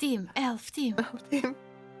 Elf team, elf team. Oh, damn.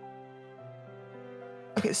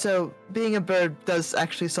 Okay, so being a bird does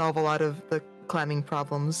actually solve a lot of the climbing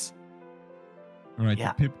problems. Alright,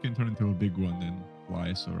 Yeah. the Pip can turn into a big one and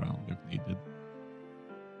flies around if needed.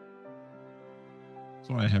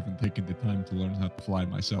 So I haven't taken the time to learn how to fly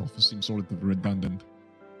myself. It seems sort of redundant.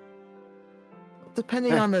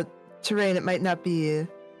 Depending on the terrain, it might not be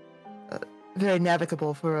very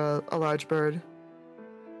navigable for a large bird.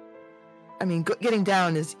 I mean, getting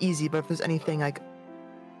down is easy, but if there's anything like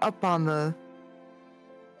up on the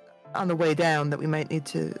way down that we might need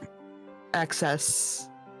to access,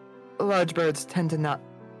 large birds tend to not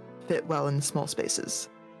fit well in small spaces.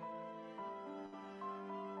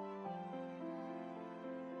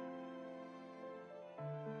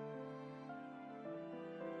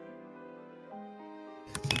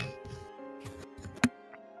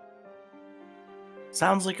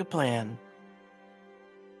 Sounds like a plan.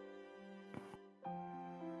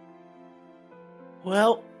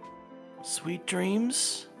 Well, sweet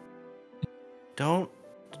dreams. Don't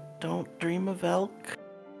dream of elk.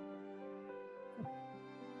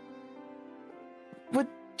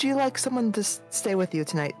 would you like someone to stay with you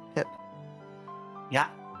tonight, Pip? Yeah.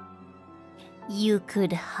 You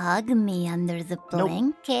could hug me under the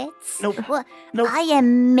blankets. Nope. Well, Nope. I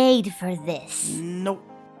am made for this. Nope.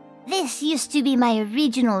 This used to be my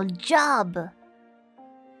original job.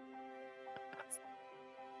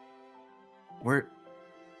 We're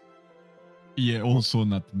Yeah, also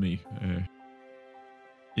not me.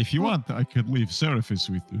 If you want, I could leave Seraphis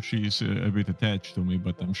with you. She's a bit attached to me,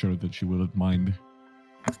 but I'm sure that she wouldn't mind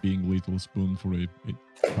being little spoon for a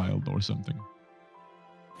child or something.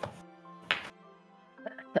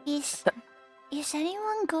 Is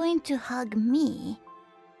anyone going to hug me?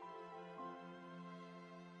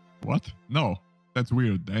 What? No, that's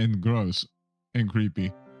weird and gross and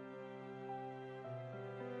creepy.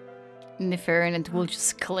 Nefarian will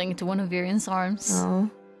just cling to one of Virian's arms. Oh.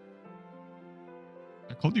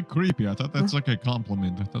 I called you creepy. I thought that's like a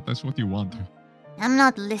compliment. I thought that's what you want. I'm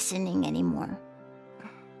not listening anymore.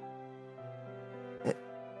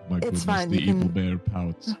 My It's goodness, fine, the you evil can- bear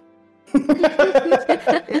pouts.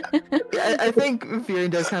 I think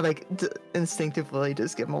Viren does kind of like instinctively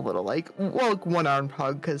just give him a little like one arm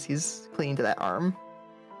hug because he's clinging to that arm.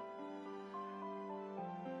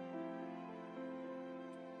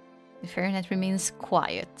 Nefarian remains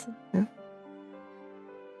quiet.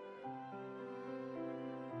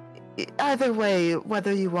 Either way,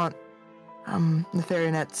 whether you want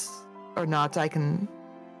Nefarionets or not, I can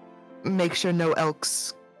make sure no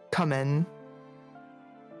elks come in.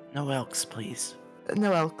 no elks, please.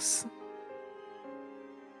 No elks.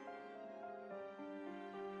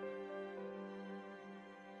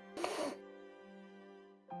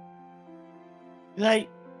 Good night.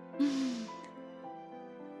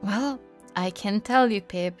 Well, I can tell you,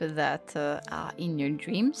 Pip, that in your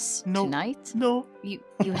dreams No. tonight, No. you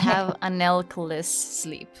have an elkless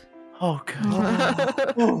sleep. Oh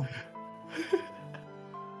god. Oh.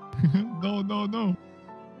 No.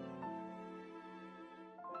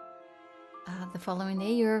 The following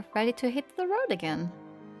day, you're ready to hit the road again.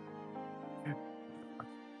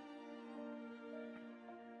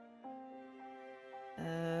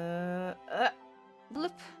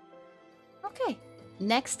 Bloop. Okay.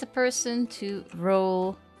 Next person to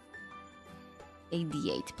roll a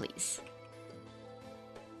d8, please.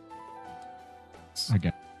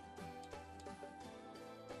 Okay.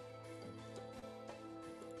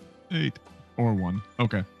 8 or 1.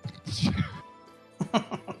 Okay. It's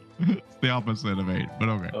the opposite of 8, but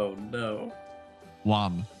okay. Oh no.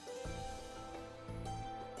 1.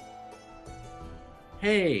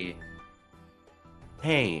 Hey.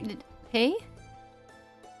 Hey, Hey?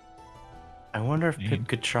 I wonder if Hey. Pip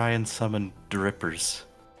could try and summon drippers.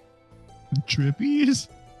 Trippies?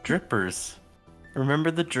 Drippers.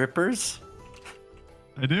 Remember the drippers?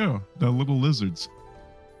 I do. The little lizards.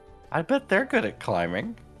 I bet they're good at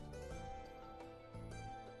climbing.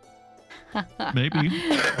 Maybe.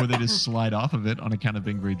 Or they just slide off of it on account of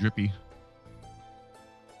being very drippy.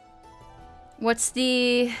 What's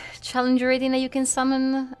the challenge rating that you can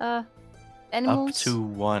summon animals? Up to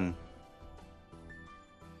 1.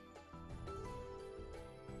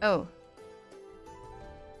 Oh.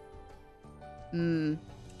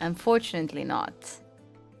 Unfortunately not.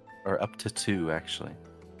 Or up to 2, actually.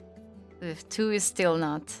 If 2 is still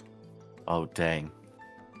not. Oh, dang.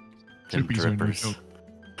 Them Trippies are no drippers. joke.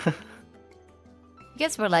 I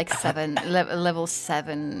guess we're like 7, level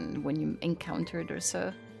 7 when you encountered or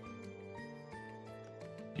so.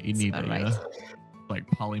 You need about a right. like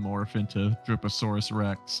polymorph into Driposaurus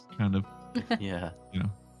Rex kind of, Yeah. you know,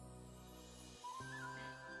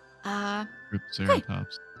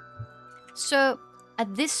 Triceratops. So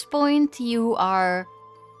at this point, you are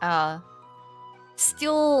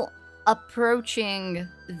still approaching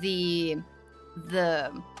the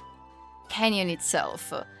canyon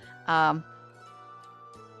itself.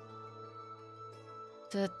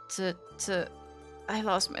 I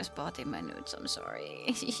lost my spot in my notes. I'm sorry.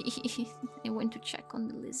 I went to check on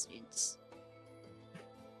the lizards.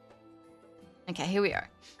 Okay, here we are.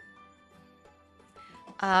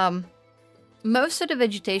 Most of the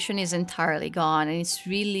vegetation is entirely gone, and it's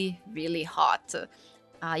really, really hot.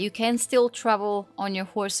 You can still travel on your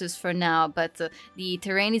horses for now, but the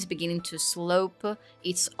terrain is beginning to slope.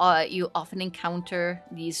 It's you often encounter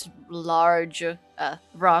these large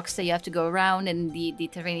rocks that you have to go around, and the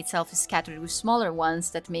terrain itself is scattered with smaller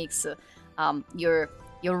ones that makes your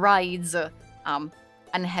rides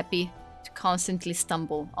unhappy to constantly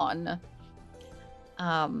stumble on.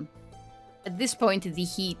 At this point, the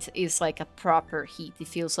heat is like a proper heat. It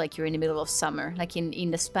feels like you're in the middle of summer. Like in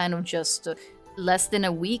the span of just less than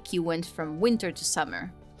a week, you went from winter to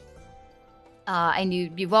summer. And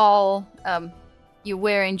you've all you're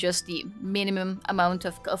wearing just the minimum amount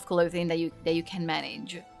of clothing that you can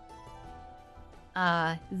manage.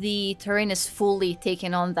 The terrain is fully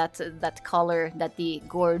taken on that color that the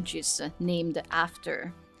gorge is named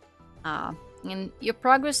after. And your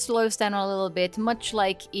progress slows down a little bit, much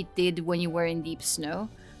like it did when you were in deep snow,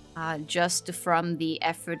 just from the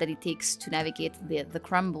effort that it takes to navigate the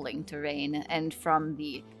crumbling terrain, and from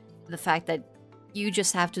the fact that you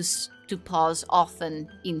just have to pause often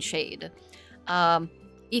in shade.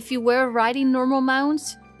 If you were riding normal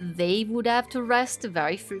mounts, they would have to rest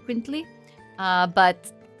very frequently,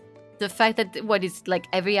 but the fact that, it's like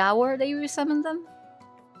every hour that you resummon them?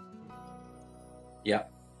 Yeah.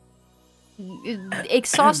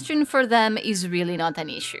 Exhaustion for them is really not an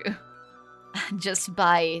issue, just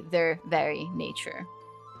by their very nature.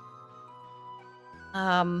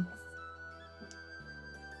 Sorry,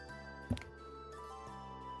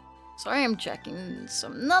 I'm checking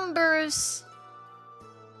some numbers.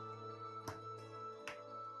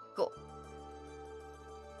 Cool.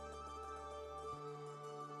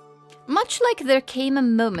 Much like there came a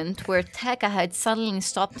moment where Tekka had suddenly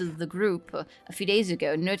stopped the group a few days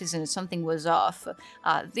ago, noticing that something was off,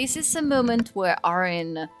 this is a moment where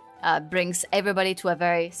Arin brings everybody to a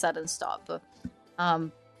very sudden stop.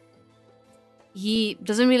 He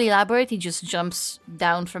doesn't really elaborate, he just jumps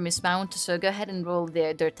down from his mount, so go ahead and roll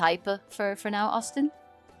their type for now, Austin.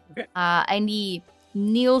 Okay. And he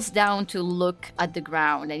kneels down to look at the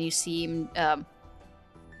ground, and you see him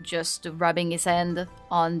just rubbing his hand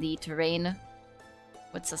on the terrain.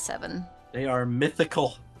 What's a 7? They are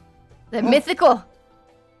mythical. They're mythical!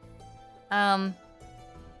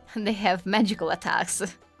 They have magical attacks.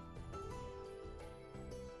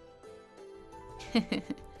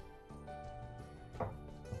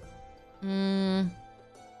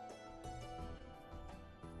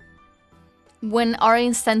 When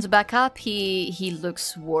Arin stands back up, he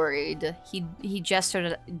looks worried. He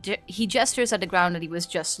gestures at the ground that he was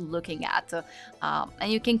just looking at,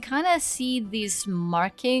 and you can kind of see these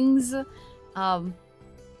markings.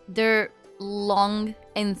 They're long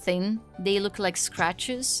and thin. They look like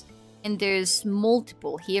scratches, and there's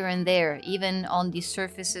multiple here and there, even on the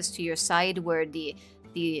surfaces to your side where the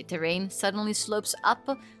terrain suddenly slopes up,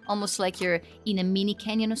 almost like you're in a mini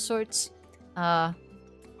canyon of sorts.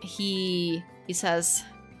 He says,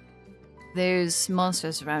 "There's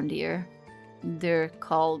monsters around here. They're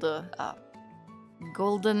called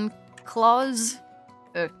golden claws,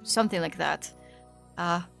 or something like that.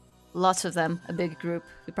 Lots of them, a big group.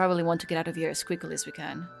 We probably want to get out of here as quickly as we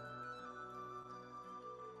can."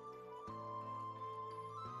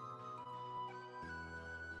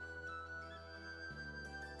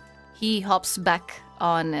 He hops back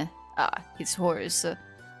on his horse,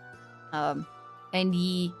 and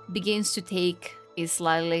he begins to take a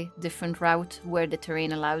slightly different route where the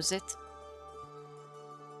terrain allows it.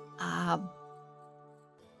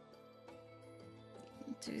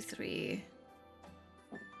 2, 3.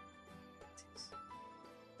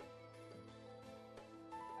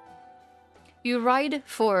 You ride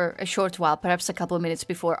for a short while, perhaps a couple of minutes,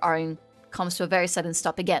 before Arin comes to a very sudden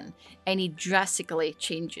stop again, and he drastically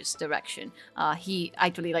changes direction. He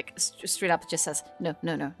actually, straight up just says, no,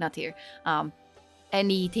 not here. And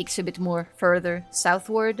he takes a bit more further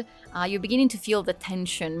southward. You're beginning to feel the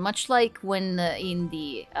tension, much like when in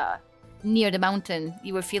the near the mountain,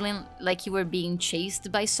 you were feeling like you were being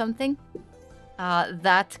chased by something.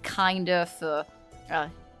 That kind of...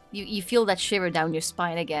 You feel that shiver down your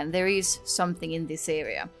spine again. There is something in this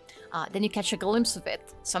area. Then you catch a glimpse of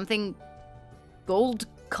it. Something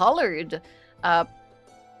gold-colored.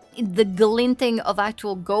 The glinting of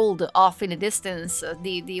actual gold off in the distance.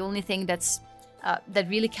 The only thing that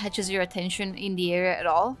really catches your attention in the area at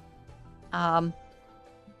all.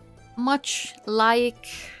 Much like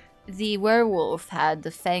the werewolf had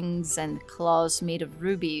the fangs and claws made of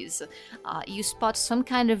rubies, you spot some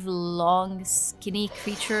kind of long, skinny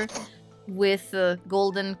creature with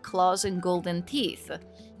golden claws and golden teeth.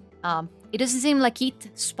 It doesn't seem like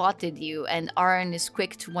it spotted you, and Arin is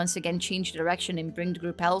quick to once again change direction and bring the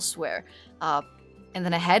group elsewhere. And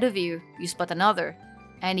then ahead of you, you spot another,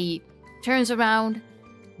 and he turns around,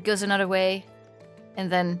 goes another way, and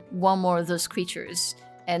then one more of those creatures.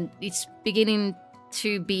 And it's beginning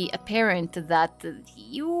to be apparent that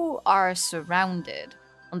you are surrounded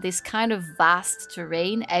on this kind of vast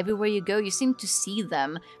terrain. Everywhere you go, you seem to see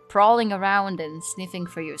them prowling around and sniffing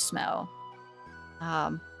for your smell.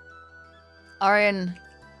 Arin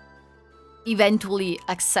eventually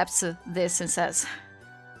accepts this and says,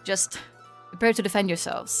 "Just prepare to defend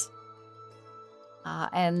yourselves.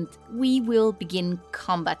 And we will begin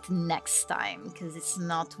combat next time, because it's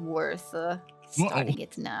not worth starting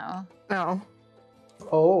it now. No.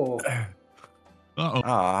 Oh. Uh-oh.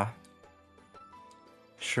 Ah.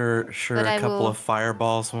 Sure, But a I couple will- of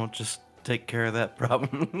fireballs won't just take care of that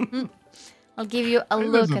problem. I'll give you a It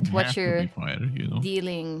look doesn't at what have to you're be fire, you know.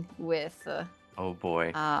 dealing with. Oh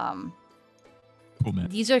boy. Cool, man.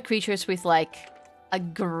 These are creatures with like a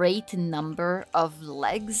great number of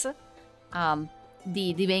legs.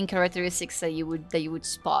 The main characteristics that you would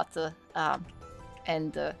spot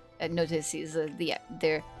and notice is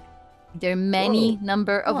their many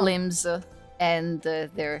number of Oh. limbs and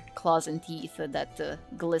their claws and teeth that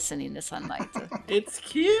glisten in the sunlight. It's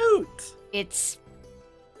cute. It's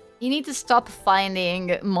you need to stop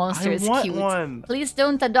finding monsters I want cute. one. Please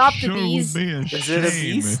don't adopt Sure these. would be a Is it a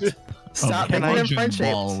shame beast? if Stop a Can I- making them bludgeon friend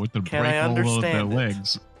ball shapes. with the Can break I all of their understand it?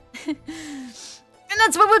 legs. And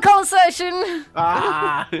that's what we call session.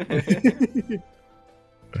 Ah.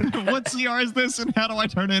 What CR is this and how do I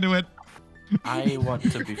turn into it? I want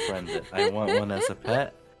to befriend it. I want one as a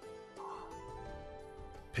pet.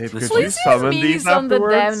 Pip, Please could you Please use summon bees these on the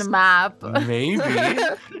afterwards? damn map. Maybe.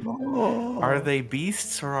 Oh. Are they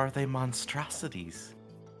beasts or are they monstrosities?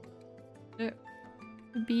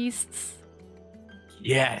 Beasts.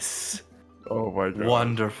 Yes. Oh my god.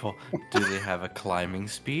 Wonderful. Do they have a climbing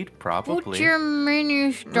speed? Probably. Put your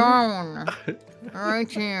minis down. Right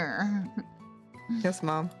here. Yes,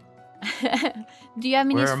 Mom. Do you have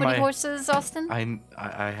minis Where for am the I? horses, Austin?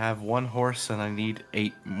 I have one horse and I need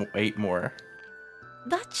eight more.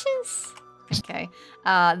 Duchess? Okay.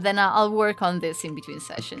 Then I'll work on this in between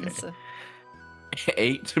sessions.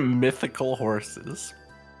 8 mythical horses.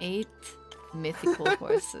 8 mythical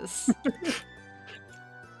horses.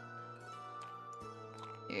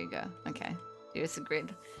 Here you go. Okay. Here's a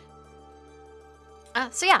grid.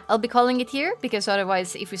 So yeah, I'll be calling it here because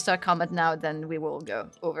otherwise if we start combat now then we will go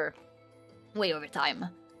way over time.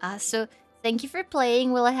 So thank you for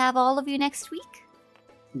playing. Will I have all of you next week?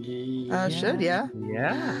 Should, yeah.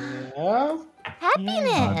 Yeah. Yeah.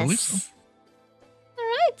 Happiness! I believe so.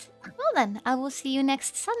 Alright. Well then, I will see you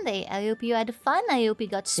next Sunday. I hope you had fun. I hope you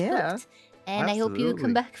got spooked. Yeah. And I hope you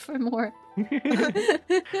come Absolutely. back for more.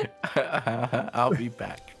 I'll be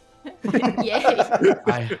back. Yay!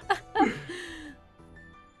 I,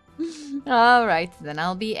 Alright, then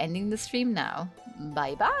I'll be ending the stream now.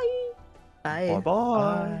 Bye bye! Bye. Bye bye.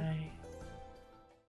 bye.